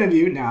make fun of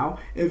you now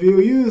if you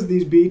use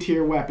these B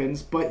tier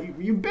weapons, but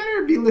you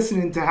better be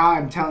listening to how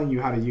I'm telling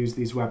you how to use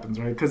these weapons,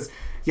 right? Because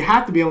you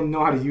have to be able to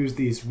know how to use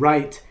these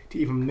right to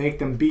even make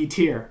them B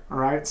tier, all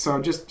right? So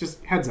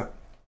just heads up.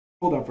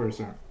 Hold up for a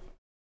second.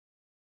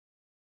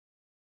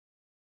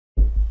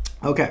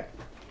 Okay,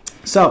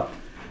 so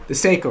the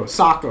Sako,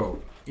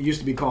 it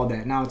used to be called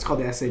that. Now it's called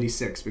the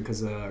S86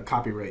 because of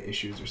copyright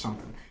issues or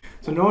something.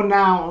 So know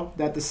now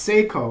that the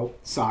Sako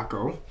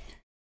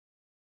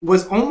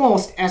was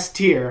almost S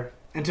tier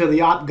until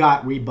the op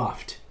got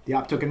rebuffed. The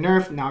op took a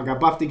nerf, now it got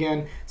buffed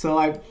again. So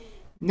like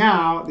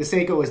now the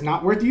Sako is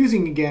not worth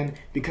using again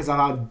because of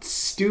how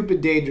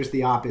stupid dangerous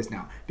the op is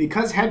now.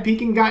 Because head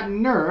peeking got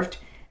nerfed,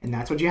 and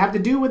that's what you have to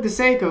do with the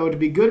Sako to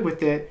be good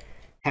with it.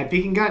 Head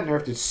peeking got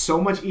nerfed. It's so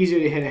much easier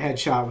to hit a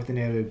headshot with an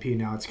AWP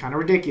now. It's kind of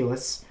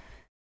ridiculous.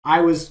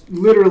 I was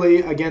literally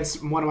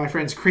against one of my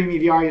friends, Creamy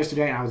VR,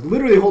 yesterday, and I was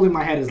literally holding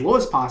my head as low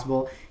as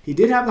possible. He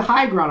did have the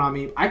high ground on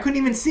me. I couldn't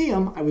even see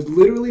him. I was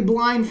literally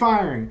blind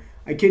firing.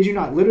 I kid you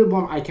not. Literally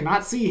blind. I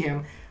cannot see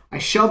him. I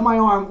shoved my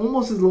arm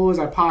almost as low as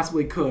I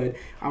possibly could.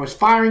 I was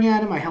firing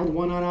at him. I held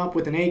one on up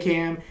with an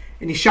ACAM,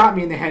 and he shot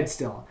me in the head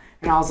still.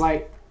 And I was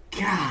like,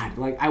 God,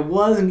 like I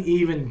wasn't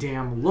even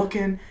damn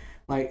looking.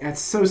 Like,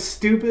 that's so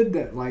stupid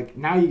that, like,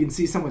 now you can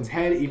see someone's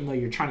head even though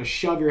you're trying to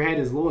shove your head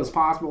as low as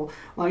possible.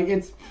 Like,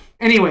 it's...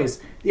 Anyways,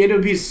 the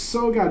AWP is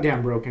so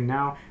goddamn broken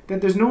now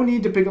that there's no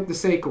need to pick up the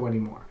Sako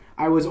anymore.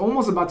 I was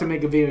almost about to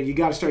make a video, you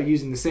gotta start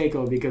using the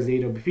Sako because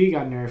the AWP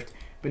got nerfed.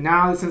 But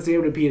now, since the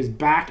AWP is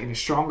back and is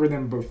stronger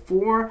than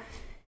before,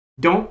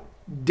 don't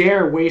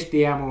dare waste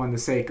the ammo on the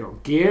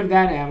Sako. Give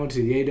that ammo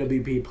to the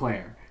AWP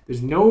player.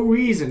 There's no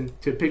reason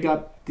to pick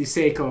up the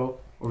Sako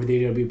over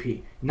the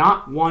AWP.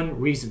 Not one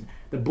reason.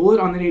 The bullet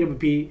on the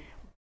AWP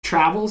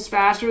travels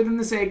faster than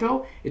the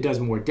Sako. It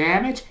does more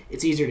damage.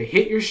 It's easier to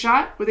hit your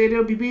shot with the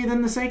AWP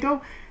than the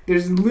Sako.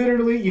 There's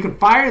literally, you can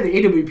fire the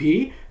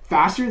AWP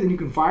faster than you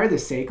can fire the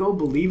Seiko,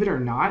 believe it or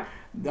not.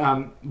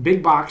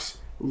 Big Box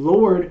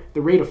lowered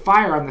the rate of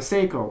fire on the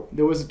Seiko.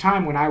 There was a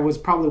time when I was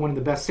probably one of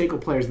the best Seiko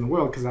players in the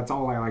world because that's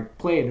all I like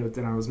played with,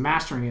 and I was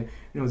mastering it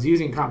and I was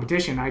using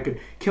competition. I could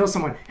kill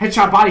someone,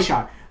 headshot, body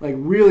shot, like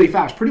really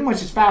fast, pretty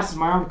much as fast as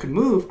my arm could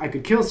move. I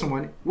could kill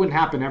someone. It wouldn't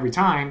happen every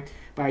time,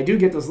 but I do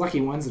get those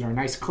lucky ones that are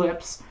nice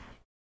clips.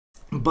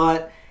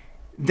 But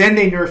then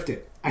they nerfed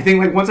it. I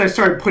think like once I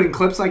started putting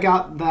clips like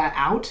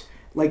out,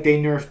 like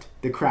they nerfed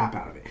the crap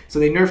out of it. So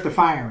they nerfed the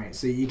firing rate,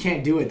 so you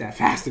can't do it that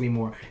fast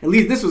anymore. At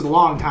least this was a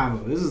long time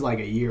ago. This is like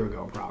a year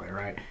ago probably,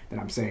 right, that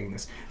I'm saying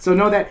this. So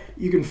know that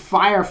you can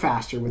fire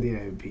faster with the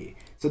AWP.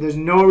 So there's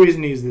no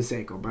reason to use the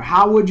Seiko. But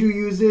how would you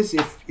use this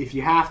if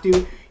you have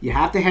to? You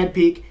have to head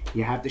peek,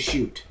 you have to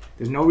shoot.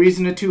 There's no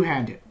reason to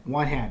two-hand it,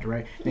 one hand,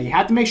 right? Now you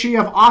have to make sure you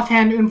have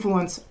offhand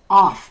influence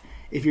off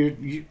if you're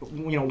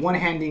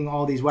one-handing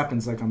all these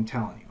weapons like I'm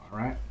telling you, all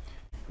right?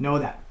 Know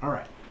that. All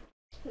right.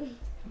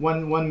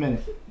 One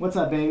minute. What's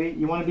up, baby?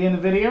 You want to be in the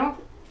video?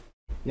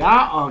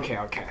 Yeah? Okay.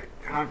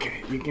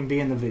 You can be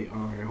in the video.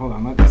 Okay, hold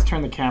on. Let's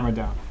turn the camera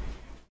down.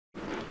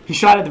 He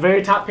shot at the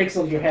very top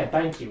pixel of your head.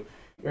 Thank you.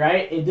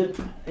 Right? It did.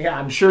 Yeah,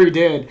 I'm sure he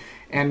did.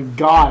 And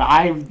God,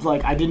 I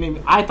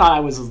thought I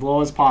was as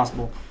low as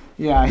possible.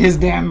 Yeah, his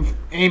damn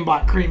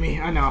aimbot creamy.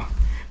 I know.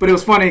 But it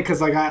was funny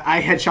because like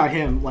I headshot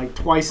him like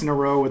twice in a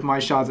row with my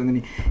shots, and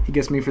then he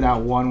gets me for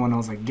that one. I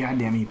was like, God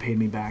damn, he paid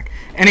me back.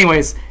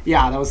 Anyways,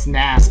 yeah, that was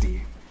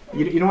nasty.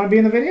 You don't want to be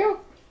in the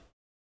video?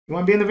 You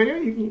want to be in the video?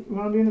 You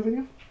want to be in the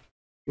video?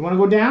 You want to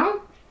go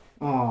down?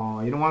 Oh,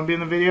 you don't want to be in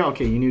the video?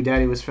 Okay, you knew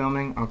Daddy was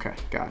filming? Okay,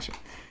 gotcha.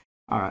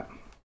 All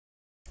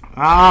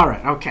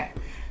right, okay.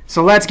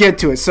 So let's get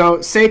to it. So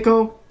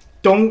Seiko,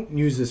 don't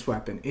use this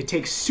weapon. It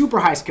takes super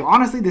high skill.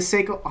 Honestly, the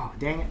Seiko... Oh,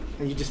 dang it.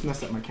 You just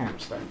messed up my camera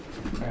stuff.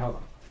 All right, hold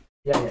on.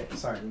 Yeah,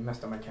 sorry, you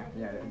messed up my camera.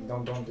 Yeah,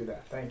 don't do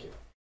that. Thank you.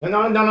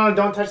 No,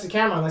 don't touch the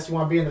camera unless you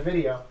want to be in the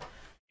video.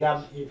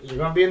 Yeah, you're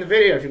going to be in the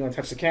video if you're going to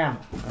touch the camera.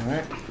 All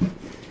right?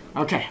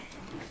 Okay.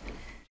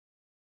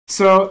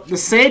 So the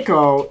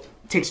Seiko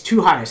takes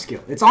too high a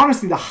skill. It's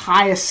honestly the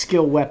highest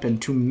skill weapon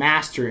to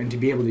master and to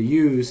be able to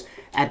use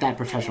at that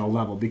professional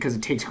level because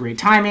it takes great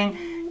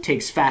timing,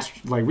 takes fast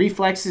like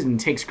reflexes, and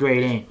takes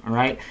great aim. All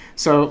right?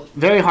 So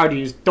very hard to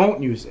use.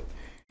 Don't use it.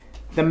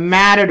 The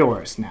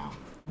Matadors now.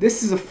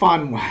 This is a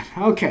fun one.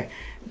 Okay.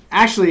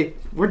 Actually,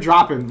 we're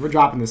dropping the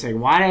Seiko.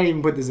 Why did I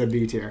even put this at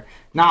B tier?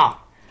 Nah.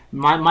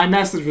 My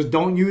message was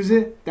don't use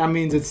it. That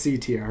means it's C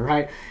tier, all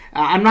right?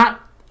 I'm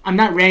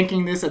not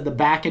ranking this at the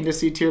back end of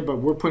C tier, but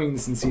we're putting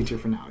this in C tier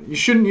for now. You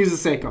shouldn't use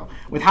the Seiko.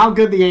 With how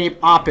good the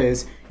op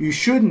is, you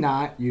should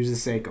not use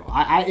the Seiko.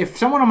 If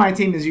someone on my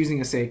team is using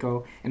a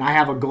Seiko and I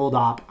have a gold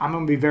op, I'm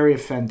going to be very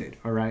offended,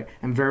 all right?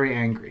 I'm very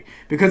angry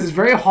because it's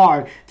very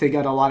hard to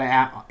get a lot of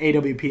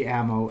AWP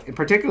ammo,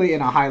 particularly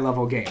in a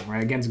high-level game,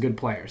 right, against good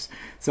players.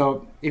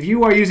 So if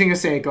you are using a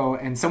Seiko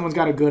and someone's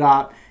got a good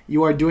op,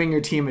 you are doing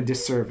your team a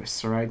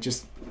disservice, all right?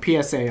 Just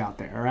PSA out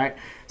there, all right?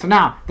 So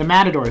now, the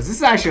Matadors. This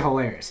is actually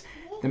hilarious.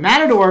 The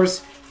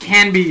Matadors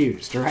can be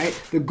used, all right?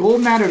 The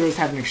gold Matadors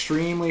have an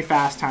extremely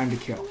fast time to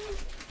kill.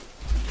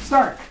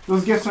 Start.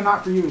 Those gifts are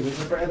not for you. Those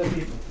are for other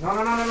people.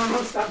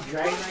 No. Stop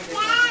dragging that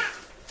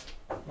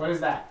gift. What is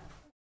that?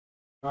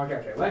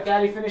 Okay. Let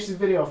Daddy finish his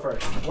video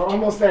first. We're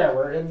almost there.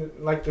 We're in,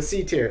 like, the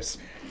C tiers.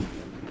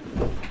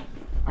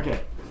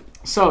 Okay.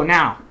 So,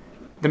 now,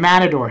 the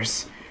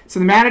Matadors. So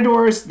the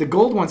Matadors, the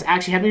gold ones,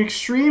 actually have an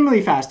extremely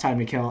fast time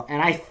to kill,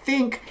 and I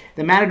think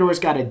the Matadors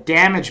got a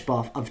damage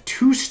buff of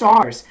 2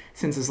 stars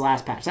since this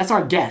last patch. That's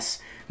our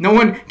guess. No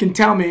one can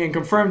tell me and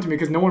confirm to me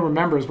because no one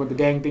remembers what the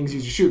dang things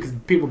used to shoot because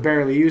people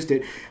barely used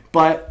it.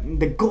 But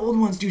the gold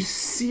ones do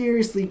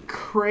seriously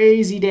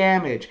crazy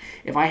damage.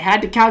 If I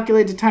had to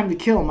calculate the time to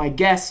kill, my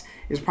guess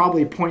is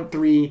probably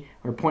 0.3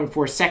 or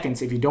 0.4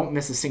 seconds if you don't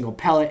miss a single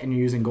pellet and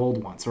you're using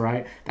gold ones, all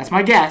right? That's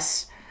my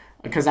guess.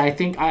 Because I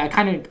think I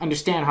kind of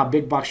understand how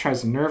Big Box tries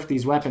to nerf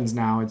these weapons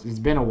now. It's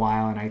been a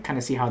while, and I kind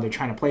of see how they're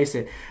trying to place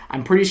it.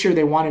 I'm pretty sure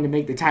they wanted to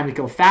make the time to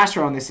kill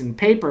faster on this in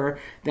paper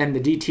than the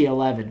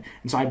DT11.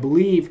 And so I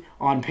believe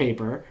on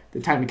paper the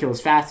time to kill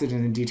is faster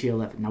than the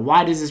DT11. Now,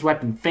 why does this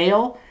weapon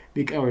fail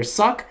or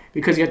suck?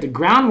 Because you have to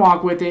ground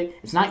walk with it.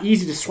 It's not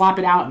easy to swap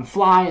it out and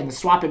fly and then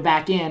swap it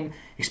back in,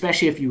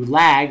 especially if you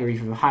lag or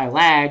if you have high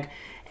lag.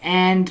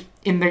 And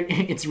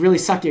it's really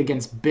sucky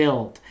against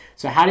build.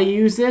 So how do you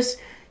use this?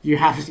 You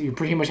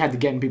pretty much have to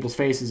get in people's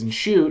faces and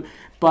shoot.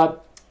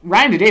 But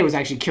Ryan today was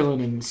actually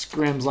killing in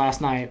scrims last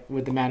night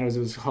with the Matadors.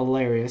 It was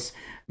hilarious.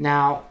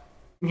 Now,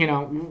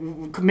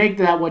 make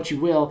that what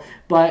you will.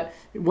 But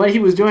what he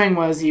was doing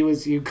was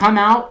you come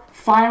out,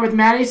 fire with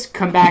Matties,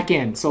 come back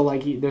in. So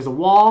like there's a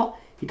wall.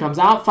 He comes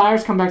out,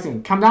 fires, come back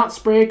in. Comes out,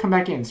 spray, come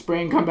back in.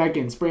 Spray and come back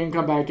in. Spray and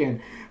come back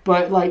in.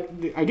 But like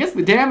I guess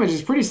the damage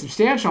is pretty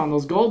substantial on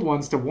those gold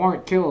ones to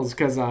warrant kills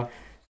because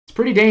it's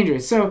pretty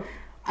dangerous. So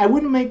I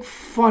wouldn't make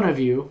fun of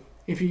you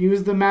if you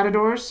use the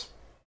Matadors.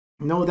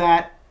 Know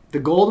that the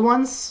gold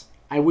ones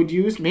I would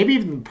use, maybe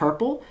even the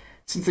purple,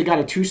 since they got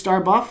a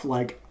 2-star buff.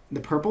 Like the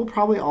purple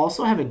probably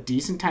also have a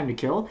decent time to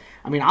kill.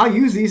 I mean, I'll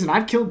use these, and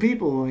I've killed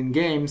people in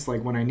games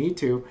like when I need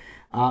to.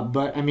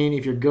 But I mean,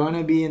 if you're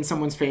gonna be in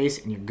someone's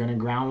face and you're gonna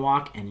ground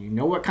walk, and you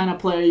know what kind of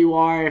player you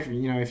are, if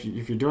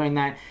you're doing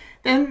that,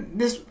 then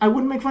I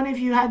wouldn't make fun if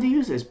you had to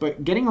use this.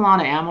 But getting a lot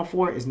of ammo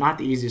for it is not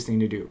the easiest thing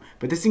to do.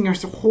 But this thing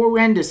is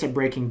horrendous at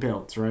breaking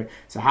builds, right?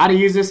 So how to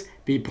use this?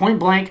 Be point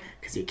blank,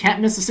 because you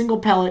can't miss a single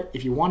pellet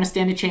if you want to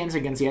stand a chance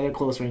against the other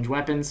close range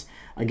weapons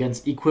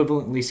against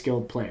equivalently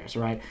skilled players,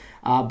 right?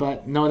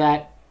 But know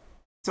that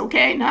it's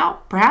okay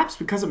now, perhaps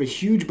because of a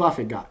huge buff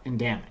it got in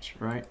damage,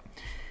 right?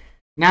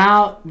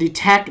 Now, the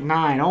Tech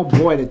 9. Oh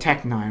boy, the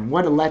Tech 9.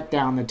 What a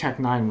letdown the Tech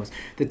 9 was.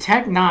 The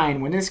Tech 9,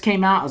 when this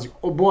came out, I was like,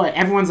 oh boy,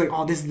 everyone's like,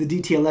 oh, this is the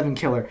DT11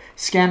 killer.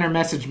 Scanner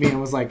messaged me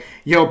and was like,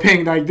 yo,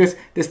 Ping, like this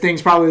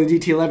thing's probably the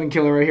DT11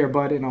 killer right here,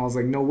 bud. And I was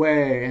like, no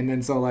way. And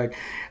then so like,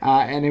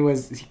 and it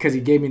was because he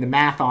gave me the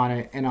math on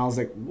it. And I was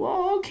like,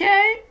 well,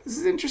 okay, this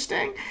is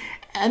interesting.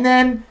 And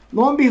then,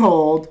 lo and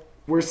behold,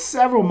 we're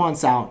several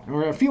months out,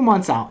 or a few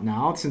months out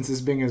now, since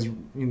this thing has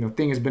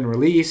been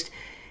released,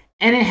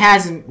 and it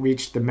hasn't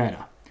reached the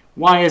meta.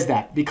 Why is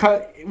that?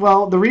 Because,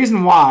 well, the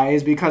reason why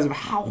is because of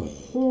how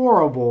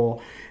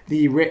horrible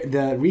the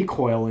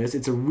recoil is.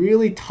 It's a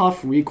really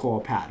tough recoil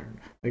pattern,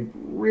 like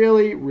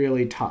really,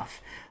 really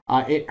tough.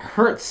 It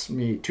hurts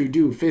me to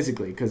do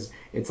physically because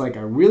it's like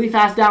a really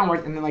fast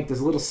downward and then like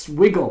this little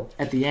swiggle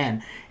at the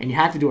end, and you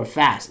have to do it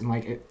fast, and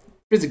like it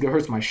physically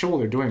hurts my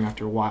shoulder doing it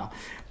after a while.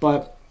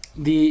 But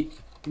the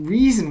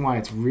reason why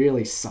it's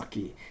really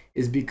sucky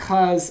is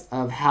because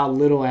of how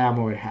little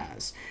ammo it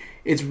has.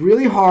 It's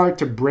really hard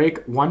to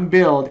break one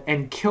build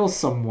and kill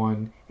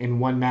someone in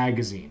one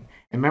magazine.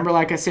 And remember,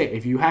 like I said,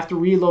 if you have to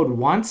reload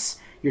once,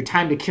 your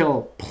time to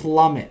kill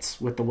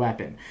plummets with the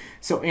weapon.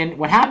 So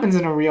what happens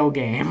in a real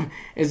game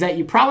is that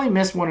you probably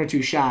miss 1 or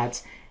 2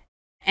 shots,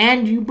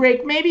 and you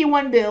break maybe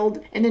one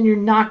build, and then you're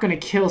not going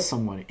to kill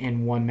someone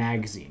in one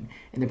magazine.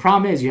 And the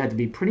problem is you have to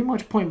be pretty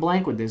much point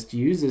blank with this to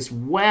use this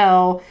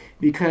well,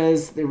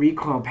 because the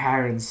recoil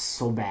pattern's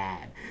so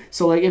bad.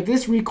 So like if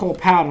this recoil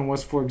pattern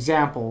was, for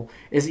example,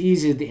 as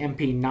easy as the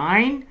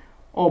MP9,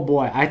 oh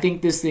boy, I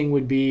think this thing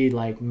would be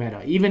like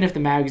meta, even if the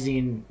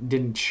magazine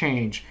didn't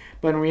change.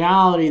 But in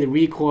reality, the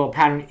recoil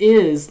pattern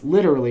is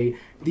literally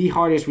the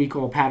hardest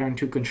recoil pattern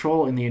to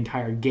control in the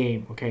entire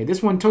game. Okay,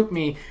 this one took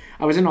me,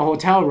 I was in a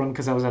hotel room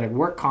because I was at a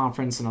work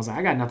conference and I was like,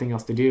 I got nothing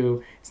else to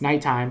do. It's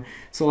nighttime.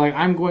 So like,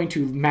 I'm going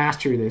to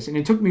master this. And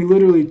it took me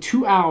literally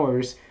 2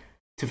 hours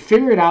to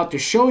figure it out, to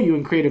show you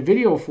and create a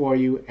video for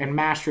you and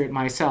master it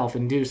myself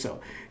and do so.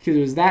 Because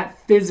it was that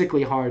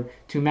physically hard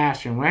to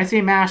master. And when I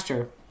say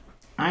master,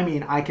 I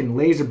mean I can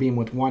laser beam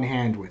with one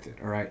hand with it,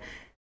 all right?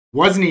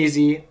 Wasn't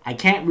easy. I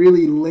can't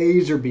really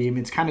laser beam.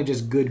 It's kind of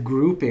just good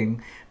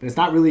grouping, but it's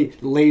not really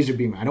laser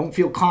beam. I don't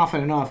feel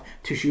confident enough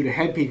to shoot a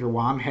head peeker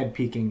while I'm head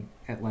peeking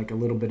at like a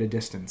little bit of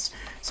distance.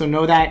 So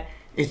know that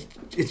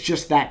it's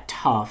just that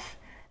tough,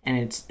 and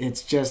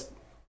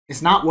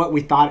it's not what we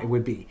thought it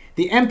would be.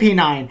 The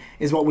MP9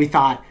 is what we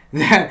thought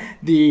that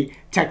the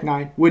Tech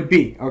 9 would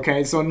be,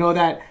 okay? So know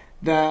that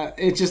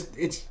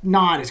it's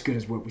not as good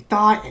as what we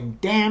thought,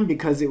 and damn,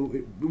 because it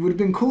would have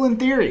been cool in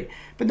theory.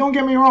 But don't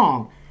get me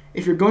wrong.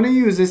 If you're going to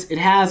use this, it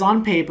has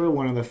on paper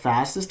one of the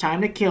fastest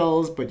time to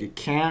kills, but you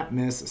can't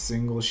miss a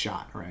single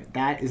shot, right?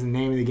 That is the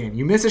name of the game.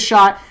 You miss a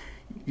shot,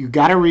 you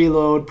got to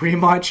reload pretty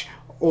much,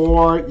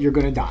 or you're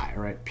going to die,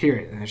 all right?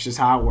 Period. And that's just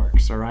how it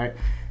works, all right?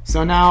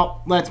 So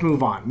now let's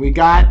move on. We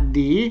got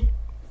the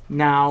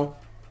now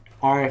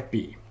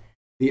RFB.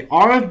 The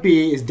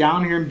RFB is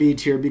down here in B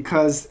tier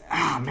because,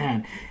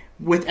 man,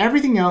 with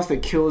everything else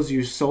that kills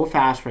you so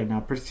fast right now,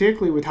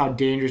 particularly with how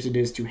dangerous it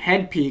is to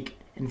head peek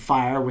and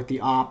fire with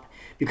the op,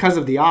 because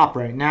of the op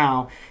right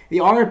now, the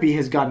RFB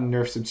has gotten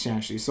nerfed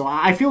substantially. So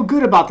I feel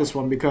good about this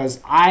one because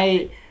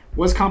I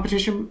was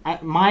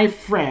my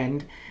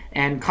friend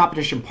and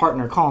competition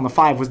partner, Colin the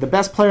 5, was the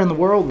best player in the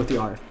world with the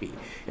RFB.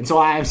 And so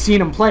I've seen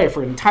him play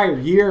for an entire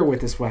year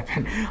with this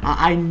weapon.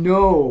 I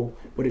know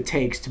what it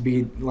takes to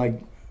be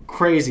like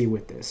crazy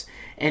with this.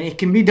 And it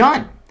can be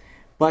done.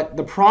 But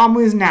the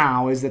problem is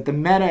now is that the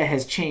meta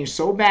has changed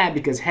so bad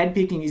because head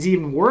peeking is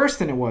even worse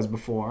than it was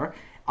before.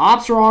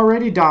 Ops are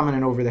already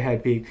dominant over the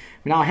head peek.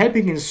 But now head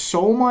peeking is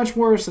so much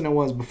worse than it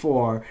was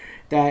before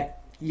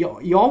that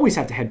you always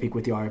have to head peek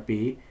with the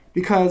RFB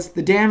because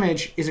the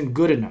damage isn't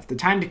good enough. The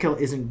time to kill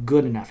isn't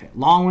good enough at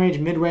long range,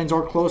 mid range,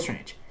 or close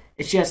range.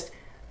 It's just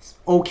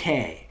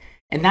okay.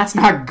 And that's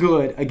not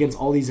good against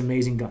all these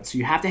amazing guns. So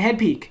you have to head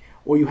peek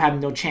or you have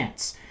no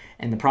chance.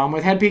 And the problem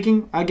with head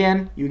peeking,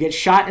 again, you get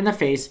shot in the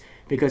face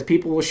because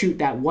people will shoot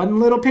that one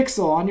little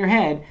pixel on your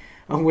head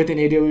with an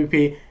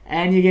AWP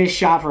and you get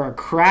shot for a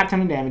crap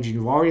ton of damage and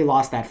you've already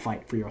lost that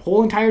fight for your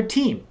whole entire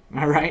team,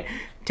 all right?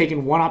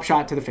 Taking one op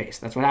shot to the face.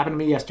 That's what happened to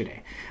me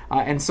yesterday.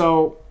 And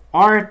so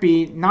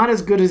RFB, not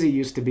as good as it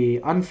used to be,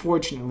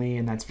 unfortunately,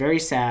 and that's very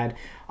sad,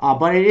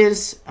 but it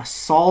is a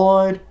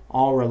solid,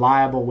 all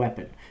reliable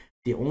weapon.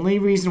 The only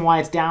reason why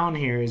it's down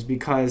here is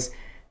because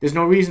there's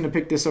no reason to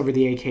pick this over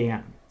the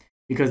AKM.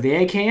 because the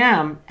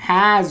AKM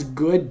has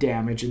good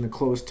damage in the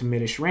close to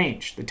midish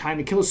range. The time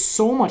to kill is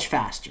so much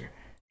faster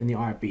than the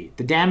RB.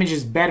 The damage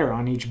is better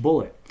on each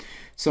bullet.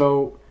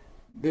 So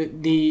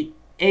the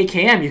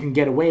AKM, you can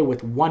get away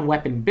with one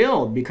weapon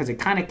build because it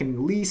kind of can at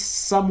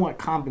least somewhat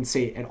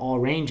compensate at all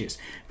ranges.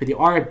 But the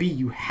RB,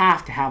 you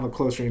have to have a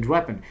close range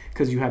weapon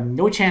because you have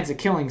no chance of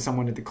killing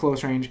someone at the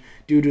close range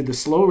due to the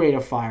slow rate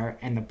of fire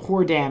and the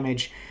poor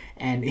damage.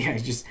 And yeah,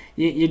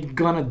 you're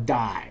gonna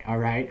die, all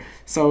right?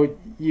 So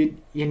you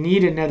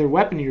need another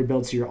weapon in your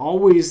build, so you're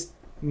always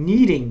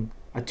needing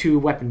a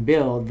 2-weapon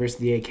build versus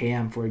the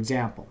AKM, for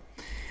example.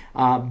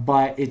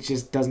 But it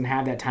just doesn't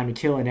have that time to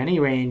kill in any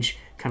range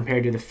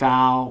compared to the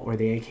FAL or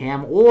the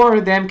AKM or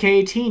the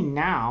MK18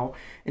 now.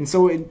 And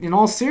so in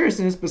all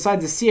seriousness,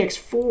 besides the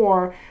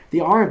CX4, the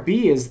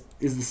RB is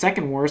the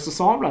second worst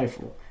assault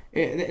rifle.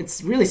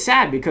 It's really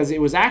sad because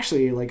it was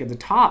actually like at the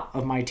top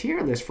of my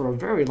tier list for a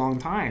very long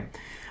time.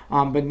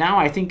 But now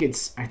I think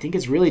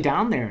it's really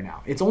down there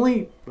now.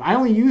 I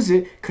only use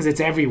it because it's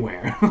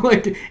everywhere.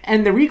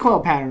 And the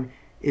recoil pattern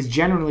is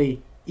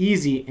generally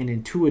easy and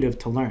intuitive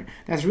to learn.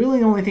 That's really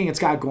the only thing it's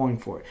got going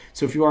for it.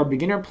 So if you are a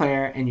beginner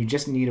player and you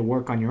just need to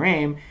work on your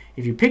aim,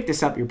 if you pick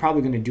this up, you're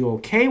probably going to do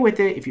okay with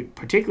it,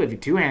 particularly if you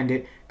two-hand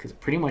it, because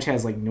it pretty much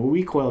has like no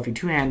recoil if you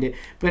two-hand it.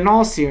 But in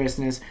all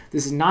seriousness,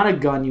 this is not a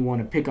gun you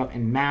want to pick up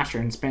and master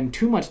and spend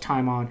too much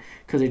time on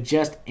because it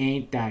just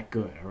ain't that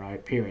good, all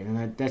right, period.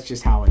 And that's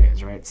just how it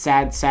is, right?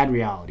 Sad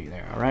reality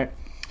there, all right?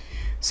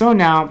 So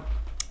now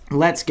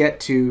let's get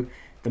to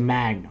the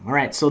Magnum. All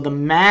right, so the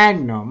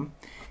Magnum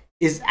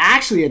is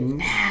actually a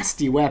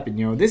nasty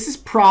weapon. This is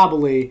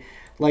probably,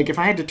 like, if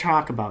I had to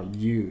talk about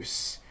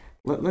use,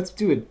 let's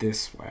do it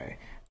this way.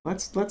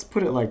 Let's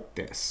put it like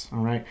this,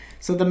 all right?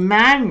 So the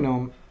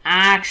Magnum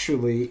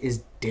actually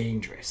is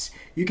dangerous.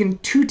 You can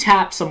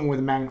two-tap someone with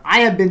a Magnum. I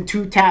have been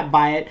two-tapped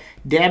by it.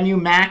 Damn you,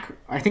 Mac.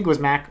 I think it was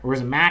Mac, or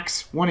was it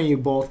Max? One of you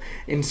both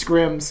in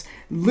scrims.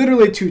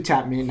 Literally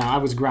two-tapped me. Now, I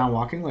was ground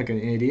walking like an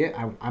idiot.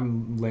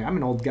 I'm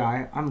an old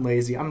guy. I'm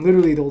lazy. I'm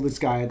literally the oldest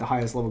guy at the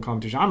highest level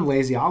competition. I'm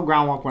lazy. I'll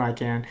ground walk when I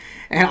can.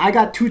 And I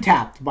got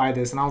two-tapped by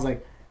this, and I was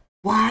like,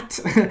 what?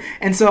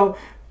 And so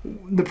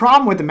the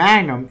problem with the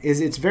Magnum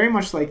is it's very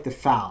much like the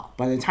FAL.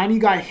 By the time you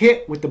got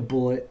hit with the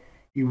bullet,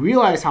 you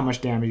realize how much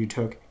damage you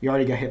took, you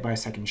already got hit by a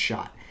second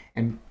shot.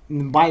 And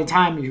by the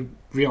time you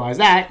realize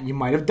that, you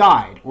might have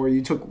died, or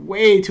you took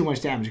way too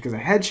much damage, because a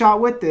headshot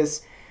with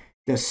this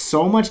does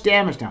so much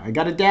damage now. It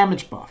got a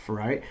damage buff,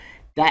 right?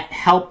 That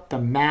helped the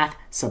math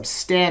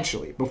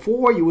substantially.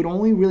 Before, you would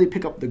only really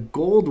pick up the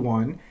gold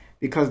one,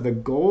 because the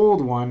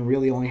gold one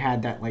really only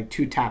had that like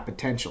two-tap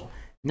potential.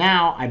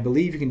 Now, I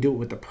believe you can do it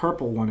with the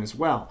purple one as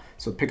well.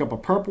 So pick up a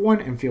purple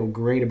one and feel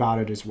great about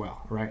it as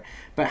well, right?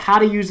 But how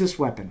to use this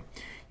weapon?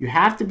 You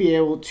have to be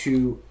able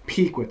to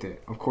peek with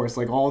it, of course,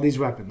 like all these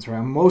weapons, right?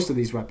 Most of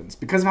these weapons.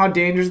 Because of how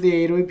dangerous the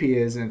AWP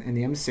is and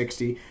the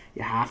M60,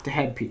 you have to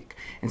head peek.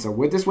 And so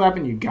with this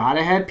weapon, you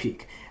gotta head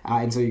peek.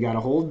 And so you gotta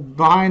hold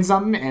behind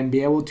something and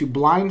be able to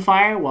blind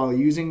fire while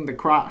using the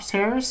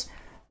crosshairs,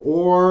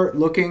 or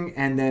looking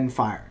and then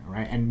firing,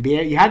 right? And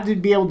you have to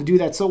be able to do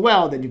that so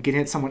well that you can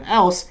hit someone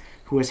else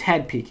who is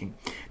head peeking.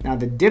 Now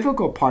the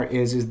difficult part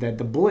is that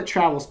the bullet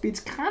travel speed's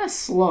kind of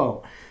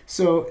slow.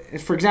 So,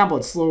 for example,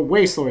 it's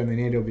way slower than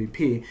the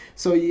AWP.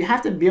 So you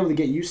have to be able to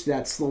get used to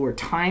that slower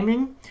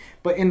timing.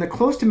 But in the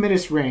close to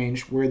midish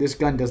range, where this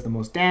gun does the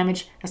most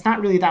damage, that's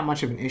not really that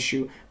much of an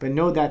issue. But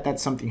know that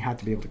that's something you have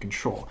to be able to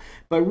control.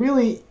 But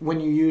really, when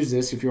you use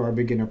this, if you're a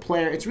beginner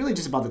player, it's really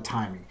just about the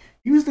timing.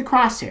 Use the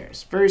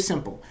crosshairs. Very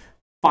simple.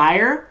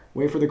 Fire,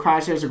 wait for the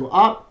crosshairs to go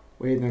up,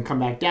 wait, and then come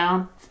back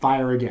down,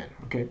 fire again.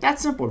 Okay,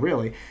 that's simple,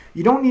 really.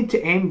 You don't need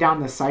to aim down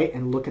the sight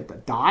and look at the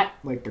dot,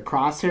 like the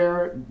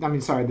crosshair,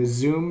 the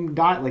zoom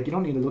dot. Like, you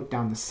don't need to look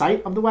down the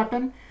sight of the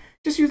weapon.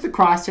 Just use the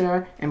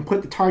crosshair and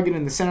put the target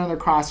in the center of the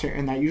crosshair,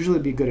 and that usually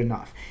be good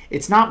enough.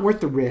 It's not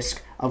worth the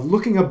risk of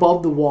looking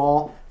above the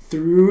wall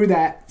through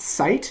that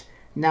sight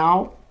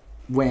now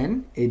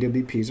when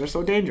AWPs are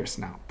so dangerous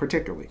now,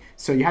 particularly.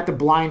 So you have to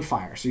blind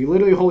fire. So you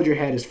literally hold your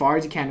head as far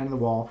as you can under the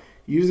wall,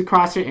 use the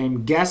crosshair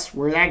aim, guess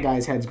where that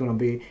guy's head's going to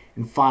be,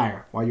 and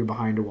fire while you're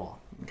behind a wall.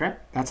 Okay?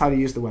 That's how to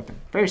use the weapon.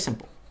 Very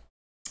simple.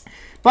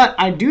 But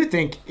I do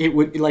think it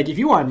would, like, if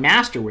you are a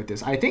master with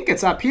this, I think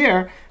it's up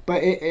here,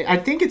 but I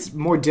think it's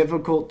more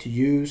difficult to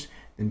use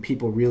than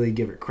people really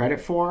give it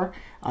credit for.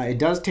 It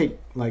does take,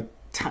 like,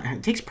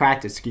 it takes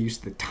practice to get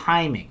used to the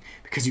timing,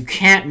 because you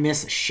can't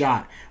miss a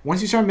shot.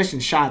 Once you start missing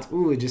shots,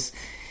 ooh,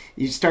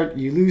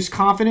 you lose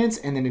confidence,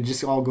 and then it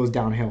just all goes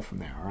downhill from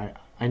there, all right?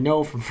 I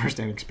know from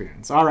first-hand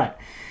experience. All right.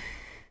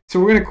 So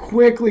we're going to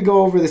quickly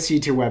go over the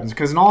C-tier weapons,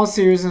 because in all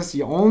seriousness,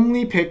 you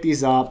only pick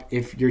these up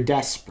if you're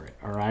desperate,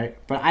 all right?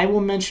 But I will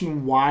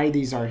mention why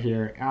these are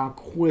here, and I'll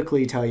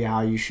quickly tell you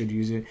how you should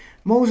use it.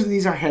 Most of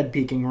these are head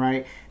peeking,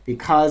 right?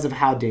 Because of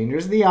how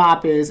dangerous the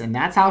op is, and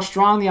that's how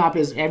strong the op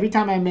is. Every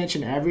time I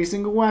mention every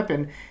single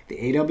weapon, the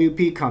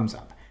AWP comes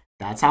up.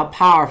 That's how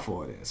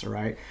powerful it is, all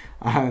right?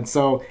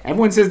 So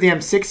everyone says the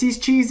M60 is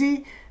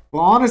cheesy,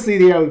 Well, honestly,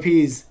 the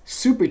LVP is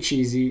super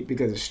cheesy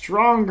because it's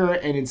stronger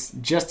and it's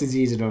just as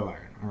easy to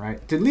learn. All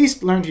right, to at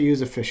least learn to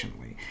use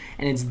efficiently,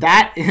 and it's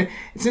that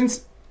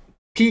since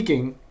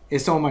peaking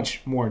is so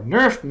much more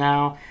nerfed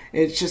now,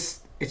 it's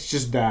just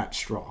that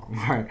strong.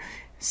 All right,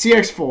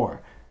 CX4,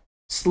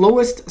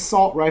 slowest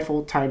assault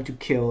rifle time to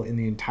kill in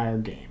the entire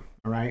game.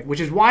 All right, which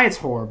is why it's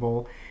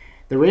horrible.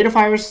 The rate of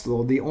fire is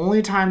slow. The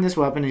only time this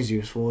weapon is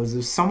useful is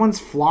if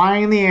someone's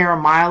flying in the air a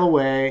mile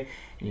away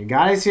and you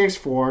got a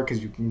CX4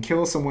 because you can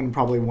kill someone in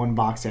probably one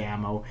box of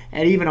ammo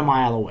and even a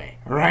mile away.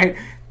 All right,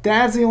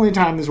 that's the only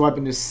time this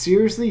weapon is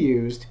seriously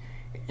used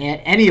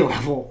at any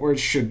level where it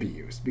should be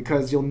used,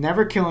 because you'll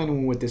never kill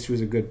anyone with this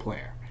who's a good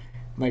player.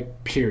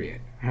 Like,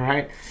 period. All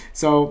right,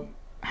 so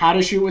how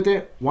to shoot with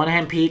it?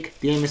 One-hand peek.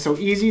 The aim is so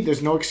easy,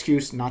 there's no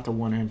excuse not to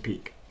one-hand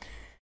peek.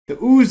 The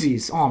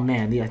Uzis, oh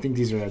man, I think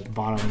these are at the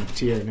bottom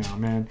tier now,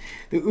 man.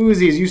 The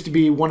Uzis used to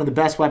be one of the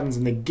best weapons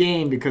in the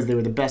game because they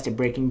were the best at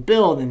breaking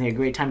build and they had a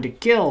great time to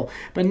kill.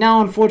 But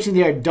now,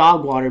 unfortunately, they are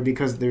dog water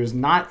because there's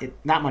not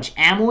much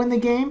ammo in the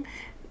game.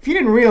 If you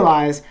didn't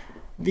realize,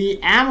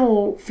 the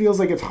ammo feels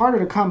like it's harder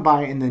to come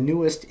by in the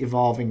newest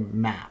evolving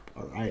map,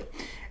 all right?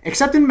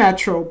 Except in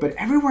Metro, but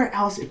everywhere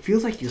else, it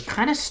feels like you're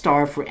kind of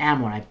starved for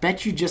ammo, and I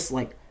bet you just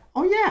like,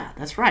 oh yeah,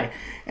 that's right.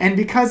 And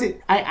because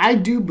I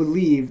do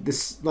believe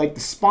this, like the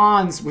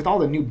spawns with all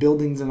the new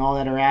buildings and all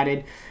that are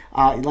added,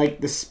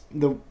 like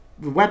the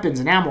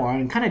weapons and ammo are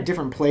in kind of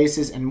different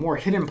places and more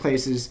hidden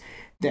places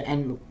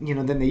than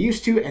they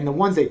used to, and the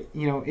ones that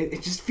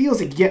it just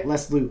feels like you get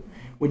less loot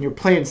when you're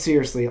playing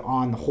seriously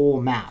on the whole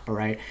map, all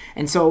right?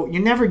 And so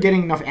you're never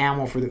getting enough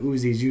ammo for the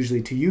Uzis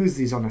usually to use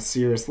these on a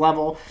serious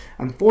level.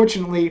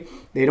 Unfortunately,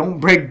 they don't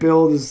break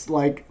builds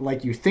like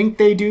you think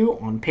they do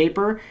on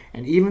paper,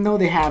 and even though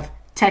they have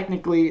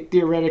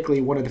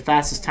theoretically one of the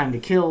fastest time to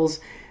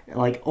kills,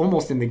 like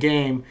almost in the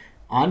game,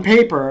 on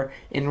paper,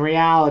 in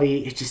reality,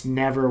 it just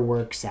never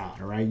works out,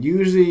 all right?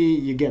 Usually,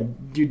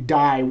 you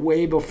die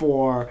way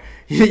before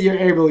you're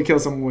able to kill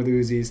someone with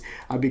Uzis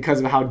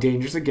because of how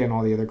dangerous, again,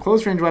 all the other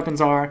close-range weapons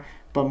are,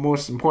 but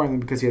most importantly,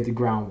 because you have to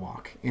ground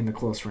walk in the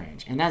close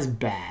range, and that's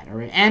bad, all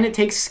right? And it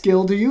takes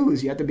skill to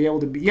use. You have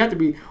to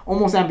be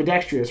almost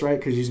ambidextrous, right?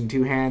 Because using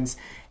two hands,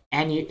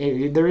 and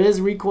there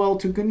is recoil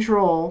to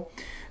control,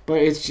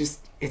 but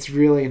it's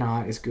really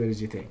not as good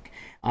as you think.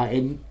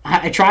 And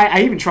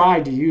I even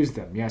tried to use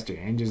them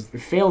yesterday and it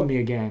failed me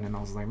again, and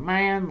I was like,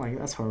 man, like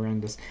that's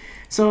horrendous.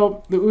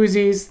 So the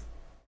Uzis,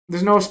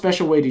 there's no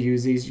special way to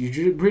use these.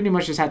 You pretty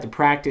much just have to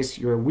practice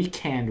your weak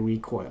hand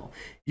recoil.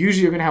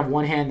 Usually you're gonna have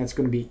one hand that's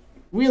gonna be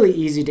really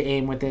easy to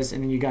aim with this,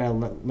 and then you gotta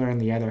learn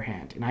the other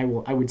hand. And I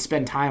would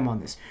spend time on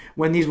this.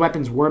 When these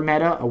weapons were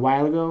meta a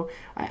while ago,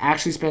 I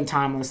actually spent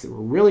time on this. They were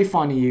really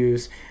fun to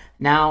use.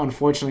 Now,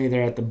 unfortunately,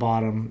 they're at the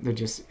bottom.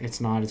 It's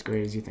not as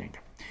great as you think.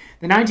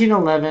 The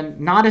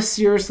 1911, not a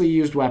seriously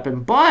used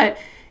weapon, but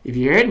if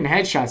you're hitting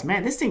headshots,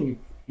 man, this thing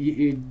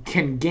you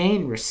can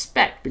gain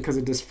respect because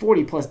it does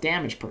 40 plus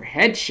damage per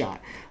headshot.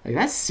 Like,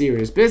 that's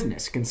serious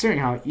business considering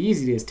how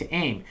easy it is to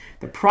aim.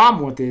 The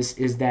problem with this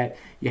is that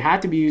you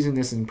have to be using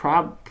this in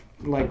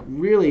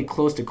really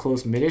close to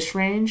close midish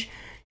range,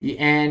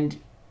 and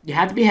you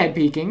have to be head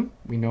peeking.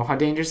 We know how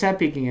dangerous head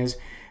peeking is,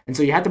 and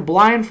so you have to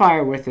blind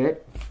fire with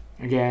it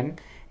again.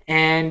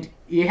 And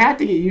you have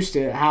to get used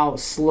to how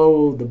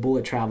slow the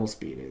bullet travel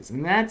speed is.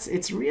 And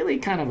it's really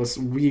kind of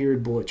a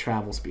weird bullet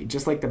travel speed,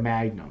 just like the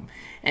Magnum.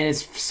 And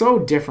it's so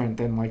different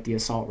than like the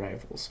assault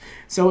rifles.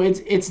 So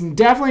it's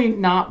definitely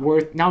not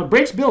worth... Now, it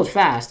breaks build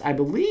fast. I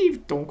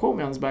believe, don't quote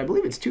me on this, but I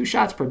believe it's 2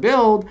 shots per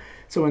build.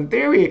 So in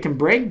theory, it can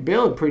break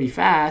build pretty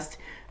fast.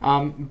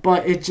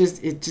 But it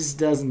just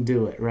doesn't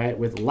do it, right?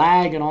 With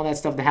lag and all that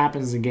stuff that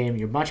happens in the game,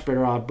 you're much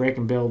better off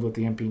breaking build with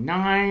the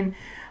MP9.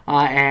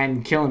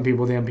 And killing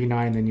people with the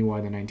MP9 than you are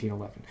the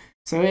 1911.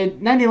 So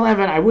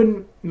 1911, I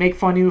wouldn't make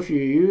fun of you if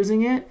you're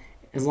using it,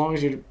 as long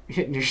as you're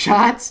hitting your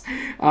shots.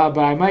 But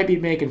I might be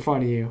making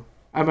fun of you.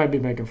 I might be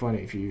making fun of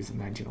you if you're using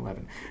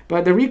 1911.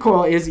 But the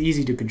recoil is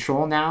easy to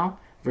control now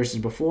versus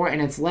before,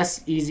 and it's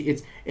less easy.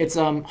 It's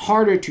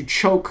harder to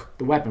choke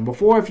the weapon.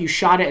 Before, if you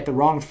shot it at the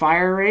wrong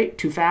fire rate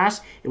too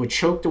fast, it would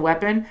choke the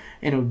weapon,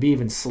 and it would be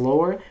even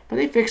slower. But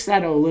they fixed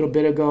that a little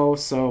bit ago,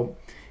 so...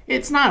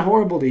 It's not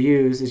horrible to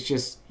use, it's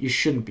just you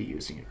shouldn't be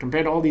using it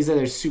compared to all these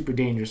other super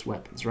dangerous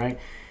weapons, right?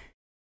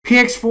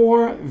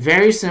 PX4,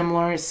 very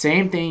similar,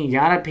 same thing, you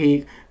gotta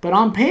peek. But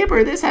on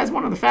paper, this has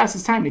one of the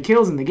fastest time to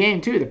kills in the game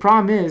too. The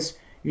problem is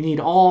you need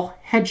all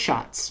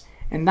headshots,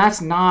 and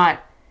that's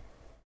not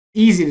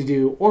easy to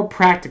do or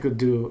practical to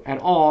do at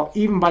all,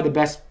 even by the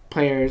best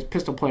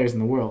pistol players in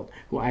the world,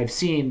 who I've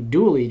seen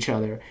duel each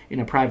other in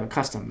a private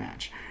custom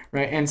match,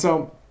 right? And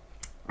so...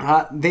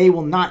 they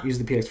will not use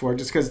the PX4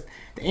 just because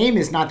the aim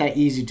is not that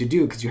easy to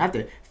do, because you have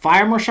to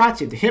fire more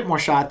shots, you have to hit more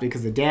shots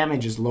because the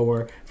damage is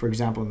lower, for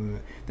example, than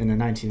the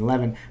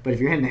 1911. But if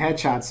you're hitting the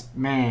headshots,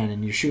 man,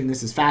 and you're shooting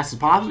this as fast as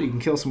possible, you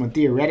can kill someone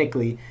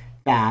theoretically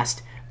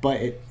fast,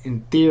 but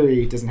in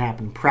theory, it doesn't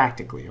happen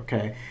practically,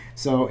 okay?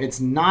 So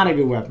it's not a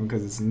good weapon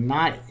because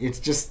it's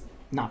just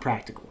not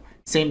practical.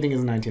 Same thing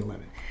as the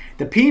 1911.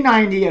 The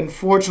P90,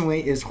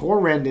 unfortunately, is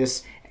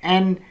horrendous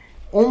and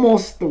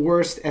almost the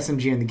worst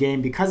SMG in the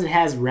game because it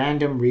has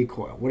random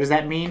recoil. What does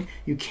that mean?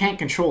 You can't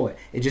control it.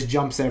 It just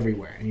jumps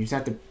everywhere, and you just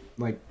have to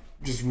like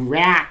just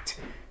react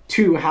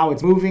to how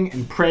it's moving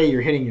and pray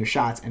you're hitting your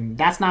shots, and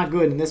that's not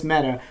good in this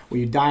meta where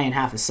you die in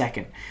half a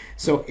second.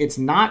 So it's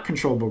not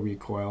controllable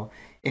recoil.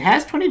 It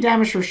has 20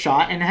 damage per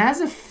shot, and it has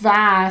a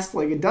fast,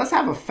 like it does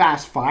have a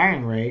fast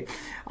firing rate.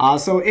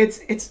 So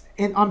it's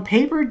on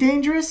paper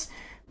dangerous,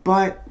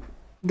 but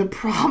the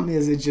problem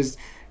is it's just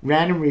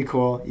random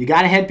recoil. You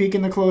got a head peek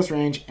in the close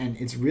range, and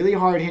it's really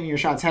hard hitting your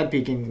shots head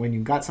peeking when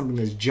you got something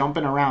that's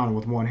jumping around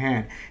with one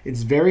hand.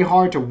 It's very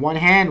hard to one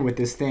hand with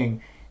this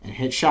thing and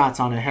hit shots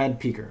on a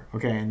head peeker,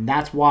 okay? And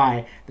that's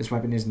why this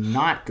weapon is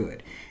not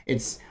good.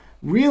 It's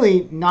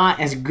really not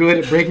as good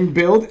at breaking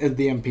build as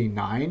the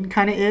MP9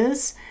 kind of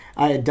is.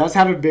 It does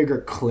have a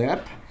bigger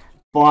clip,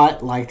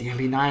 but like the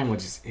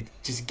MP9, it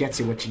just gets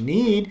you what you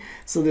need.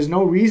 So there's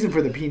no reason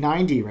for the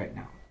P90 right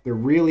now. There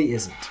really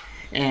isn't.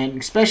 And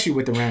especially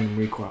with the random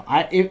recoil.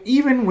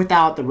 Even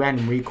without the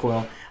random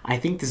recoil, I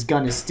think this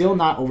gun is still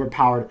not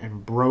overpowered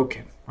and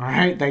broken. All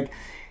right? Like,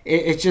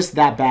 it's just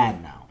that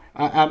bad now.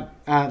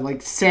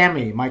 Like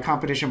Sammy, my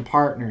competition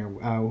partner,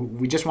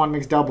 we just won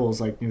mixed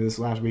doubles like this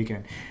last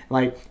weekend.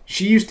 Like,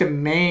 she used to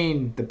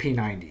main the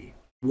P90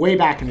 way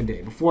back in the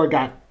day before it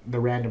got the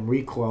random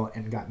recoil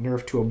and got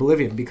nerfed to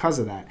oblivion because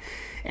of that.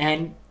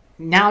 And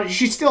now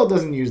she still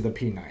doesn't use the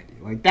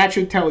P90. Like, that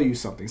should tell you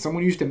something.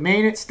 Someone used to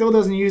main it, still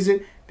doesn't use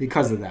it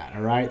because of that,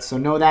 all right? So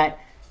know that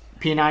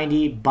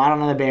P90,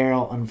 bottom of the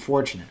barrel,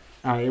 unfortunate.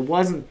 It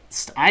wasn't,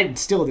 I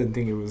still didn't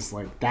think it was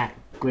like that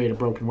great a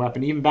broken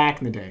weapon, even back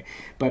in the day.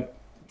 But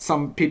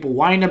some people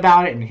whined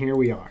about it, and here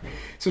we are.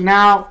 So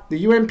now,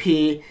 the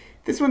UMP,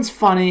 this one's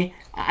funny.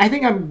 I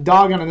think I'm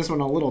dogging on this one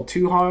a little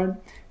too hard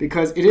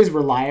because it is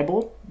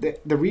reliable.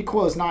 The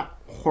recoil is not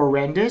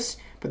horrendous,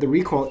 but the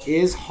recoil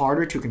is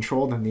harder to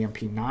control than the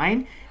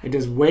MP9. It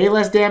does way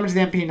less damage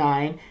than the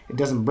MP9. It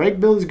doesn't break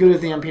build as good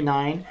as the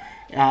MP9.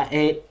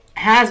 It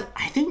has,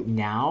 I think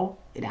now,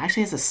 it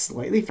actually has a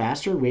slightly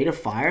faster rate of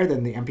fire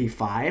than the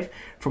MP5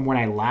 from when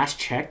I last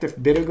checked a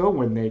bit ago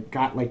when they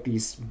got like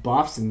these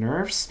buffs and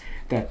nerfs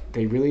that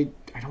they really,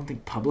 I don't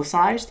think,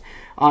 publicized.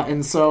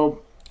 And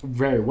so,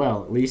 very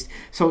well at least.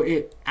 So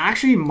it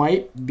actually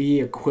might be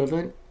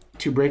equivalent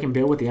to break and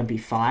build with the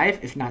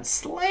MP5, if not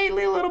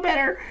slightly a little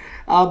better.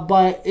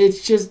 But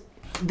it's just,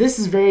 this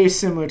is very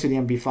similar to the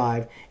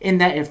MP5 in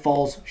that it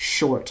falls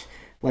short,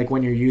 like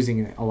when you're using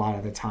it a lot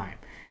of the time.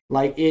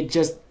 Like, it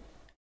just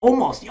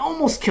you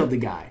almost killed the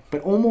guy,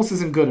 but almost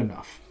isn't good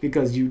enough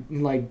because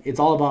it's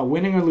all about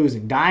winning or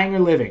losing, dying or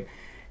living.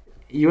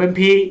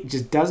 UMP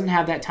just doesn't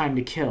have that time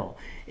to kill.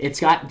 It's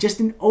got just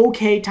an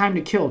okay time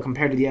to kill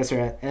compared to the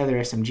other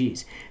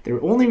SMGs. The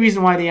only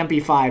reason why the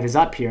MP5 is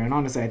up here, and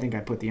honestly I think I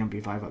put the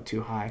MP5 up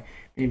too high.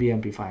 Maybe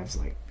MP5 is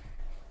like,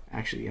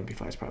 actually the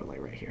MP5 is probably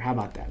like right here. How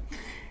about that?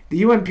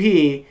 The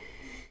UMP,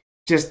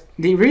 just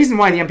the reason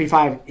why the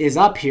MP5 is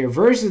up here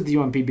versus the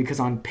UMP, because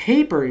on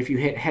paper, if you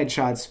hit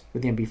headshots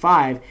with the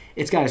MP5,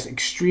 it's got an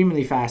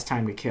extremely fast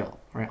time to kill,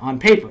 right? On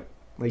paper,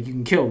 like you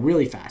can kill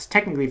really fast,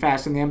 technically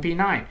faster than the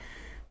MP9.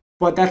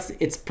 But that's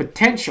its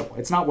potential.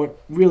 It's not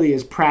what really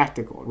is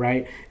practical,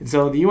 right? And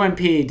so the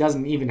UMP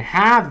doesn't even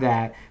have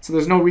that, so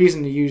there's no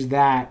reason to use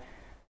that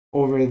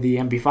over the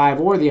MP5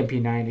 or the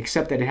MP9,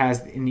 except that it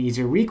has an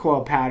easier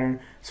recoil pattern.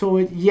 So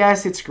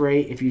yes, it's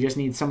great if you just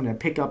need someone to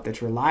pick up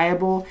that's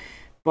reliable,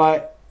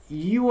 but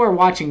you are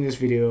watching this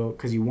video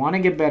because you want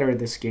to get better at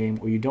this game,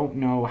 or you don't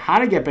know how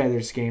to get better at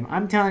this game.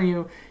 I'm telling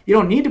you, you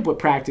don't need to put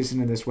practice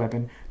into this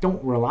weapon.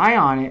 Don't rely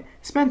on it.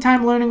 Spend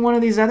time learning one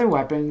of these other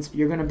weapons.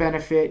 You're going to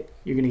benefit.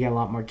 You're going to get a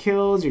lot more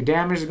kills. Your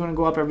damage is going to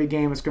go up every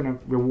game. It's going to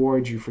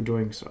reward you for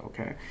doing so,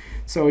 okay?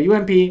 So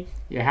UMP,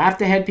 you have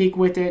to head peek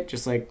with it,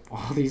 just like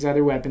all these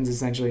other weapons,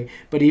 essentially.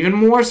 But even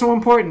more so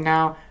important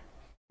now,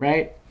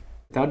 right?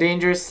 Without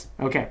dangerous.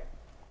 Okay.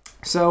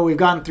 So we've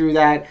gone through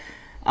that.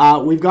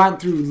 We've gone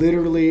through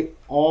literally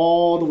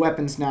all the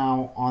weapons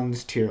now on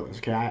this tier list.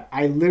 Okay,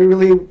 I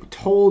literally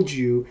told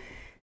you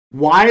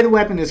why the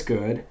weapon is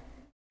good,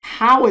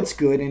 how it's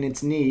good in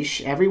its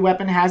niche. Every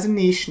weapon has a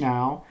niche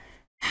now.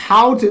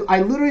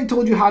 I literally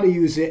told you how to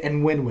use it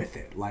and win with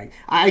it. Like,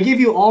 I give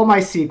you all my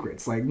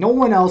secrets. Like, no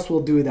one else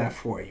will do that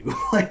for you.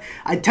 Like,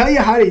 I tell you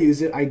how to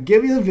use it. I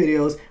give you the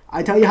videos.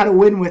 I tell you how to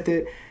win with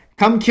it.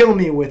 Come kill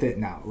me with it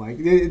now. Like,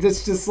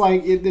 it's just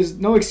like, there's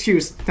no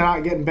excuse to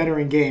not getting better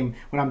in game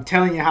when I'm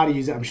telling you how to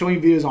use it. I'm showing you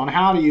videos on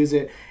how to use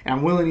it, and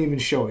I'm willing to even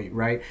show you,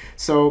 right?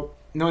 So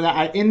know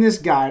that in this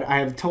guide, I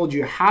have told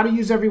you how to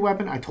use every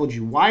weapon. I told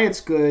you why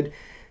it's good.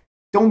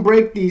 Don't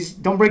break these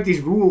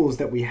rules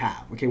that we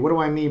have. Okay, what do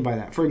I mean by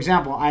that? For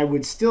example, I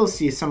would still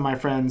see some of my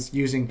friends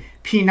using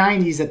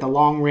P90s at the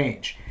long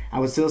range. I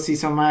would still see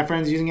some of my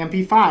friends using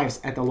MP5s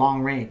at the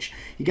long range.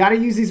 You got to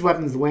use these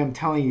weapons the way I'm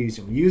telling you to use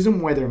them. Use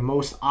them where they're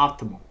most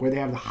optimal, where they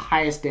have the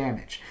highest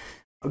damage.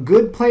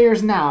 Good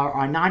players now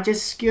are not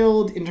just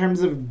skilled in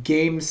terms of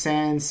game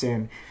sense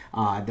and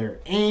their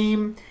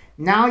aim.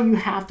 Now you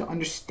have to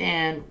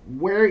understand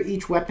where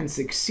each weapon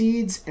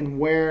succeeds and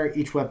where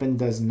each weapon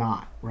does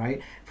not,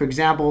 right? For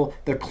example,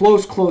 the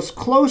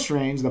close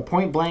range, the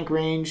point blank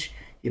range,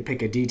 you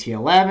pick a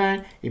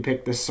DT11, you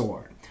pick the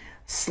sword.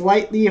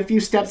 Slightly a few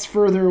steps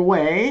further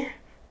away,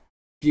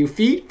 a few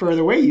feet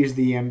further away, use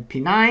the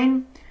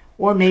MP9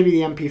 or maybe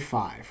the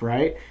MP5,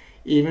 right?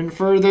 Even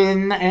further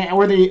than that,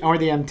 or the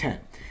M10.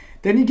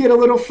 Then you get a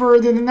little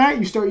further than that,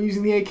 you start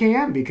using the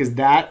AKM because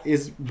that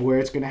is where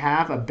it's going to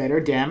have a better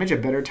damage, a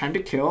better time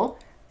to kill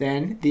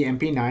than the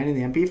MP9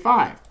 and the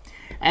MP5.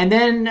 And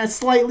then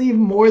slightly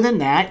more than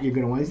that, you're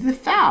going to want to use the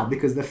FAL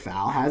because the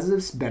FAL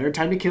has a better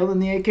time to kill than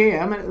the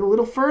AKM at a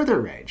little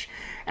further range.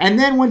 And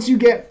then once you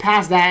get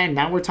past that, and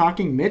now we're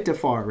talking mid to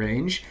far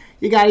range,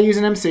 you got to use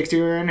an M60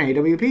 or an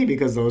AWP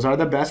because those are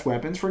the best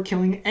weapons for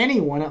killing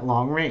anyone at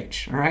long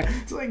range. All right,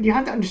 so like, you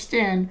have to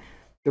understand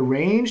the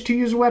range to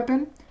use a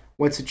weapon,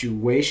 what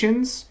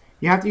situations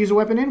you have to use a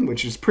weapon in,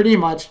 which is pretty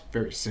much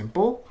very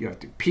simple. You have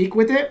to peek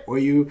with it or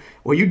you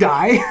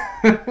die,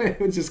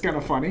 which is kind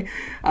of funny.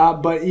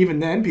 But even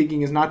then,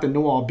 peeking is not the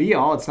know-all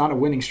be-all. It's not a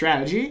winning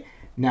strategy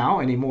now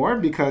anymore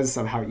because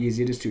of how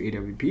easy it is to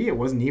AWP. It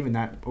wasn't even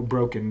that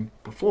broken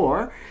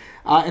before.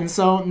 And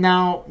so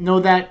now know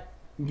that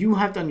you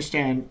have to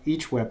understand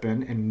each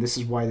weapon, and this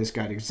is why this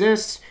guide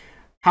exists,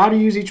 how to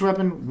use each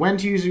weapon, when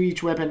to use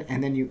each weapon,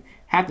 and then you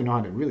have to know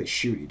how to really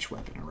shoot each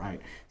weapon, all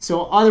right?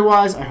 So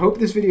otherwise, I hope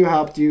this video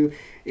helped you.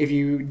 If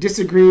you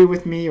disagree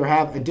with me or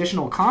have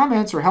additional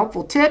comments or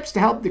helpful tips to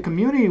help the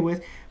community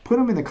with, put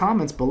them in the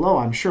comments below.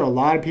 I'm sure a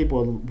lot of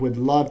people would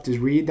love to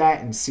read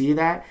that and see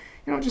that.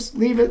 You know, just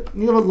leave a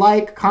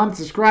like, comment,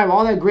 subscribe,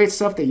 all that great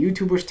stuff that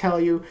YouTubers tell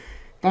you.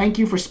 Thank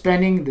you for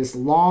spending this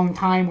long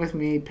time with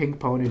me. Pink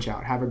Ponage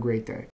out. Have a great day.